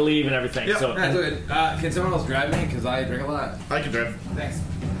Eric's got to leave and everything. Yep. So, can someone else drive me? Because I drink a lot. I can drive. Thanks.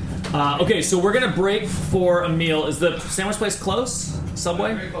 okay, so we're going to break for a meal. Is the sandwich place close?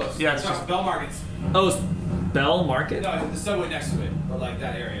 Subway? Very close. Yeah, it's just Bell Market. Oh, it's Bell Market? No, the subway next to it, but like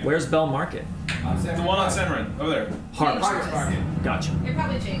that area. Where's Bell Market? The one on Cimarron, over there. Harvest. Harvest. Gotcha. It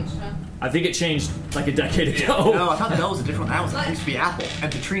probably changed, huh? I think it changed like a decade ago. No, I thought that was a different. That was it used to be Apple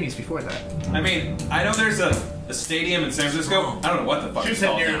and Petrini's before that. I mean, I know there's a stadium in San Francisco. I don't know what the fuck it's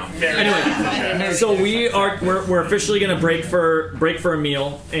called now. Anyway, so we're officially gonna break for a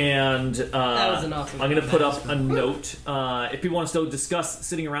meal, and That was an awesome I'm gonna put up a note. If people want to still discuss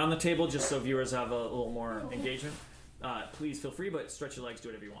sitting around the table, just so viewers have a little more engagement, please feel free. But stretch your legs, do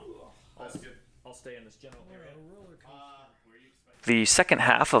whatever you want. I'll stay in this general area. The second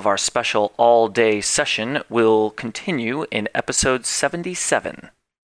half of our special all-day session will continue in episode 77.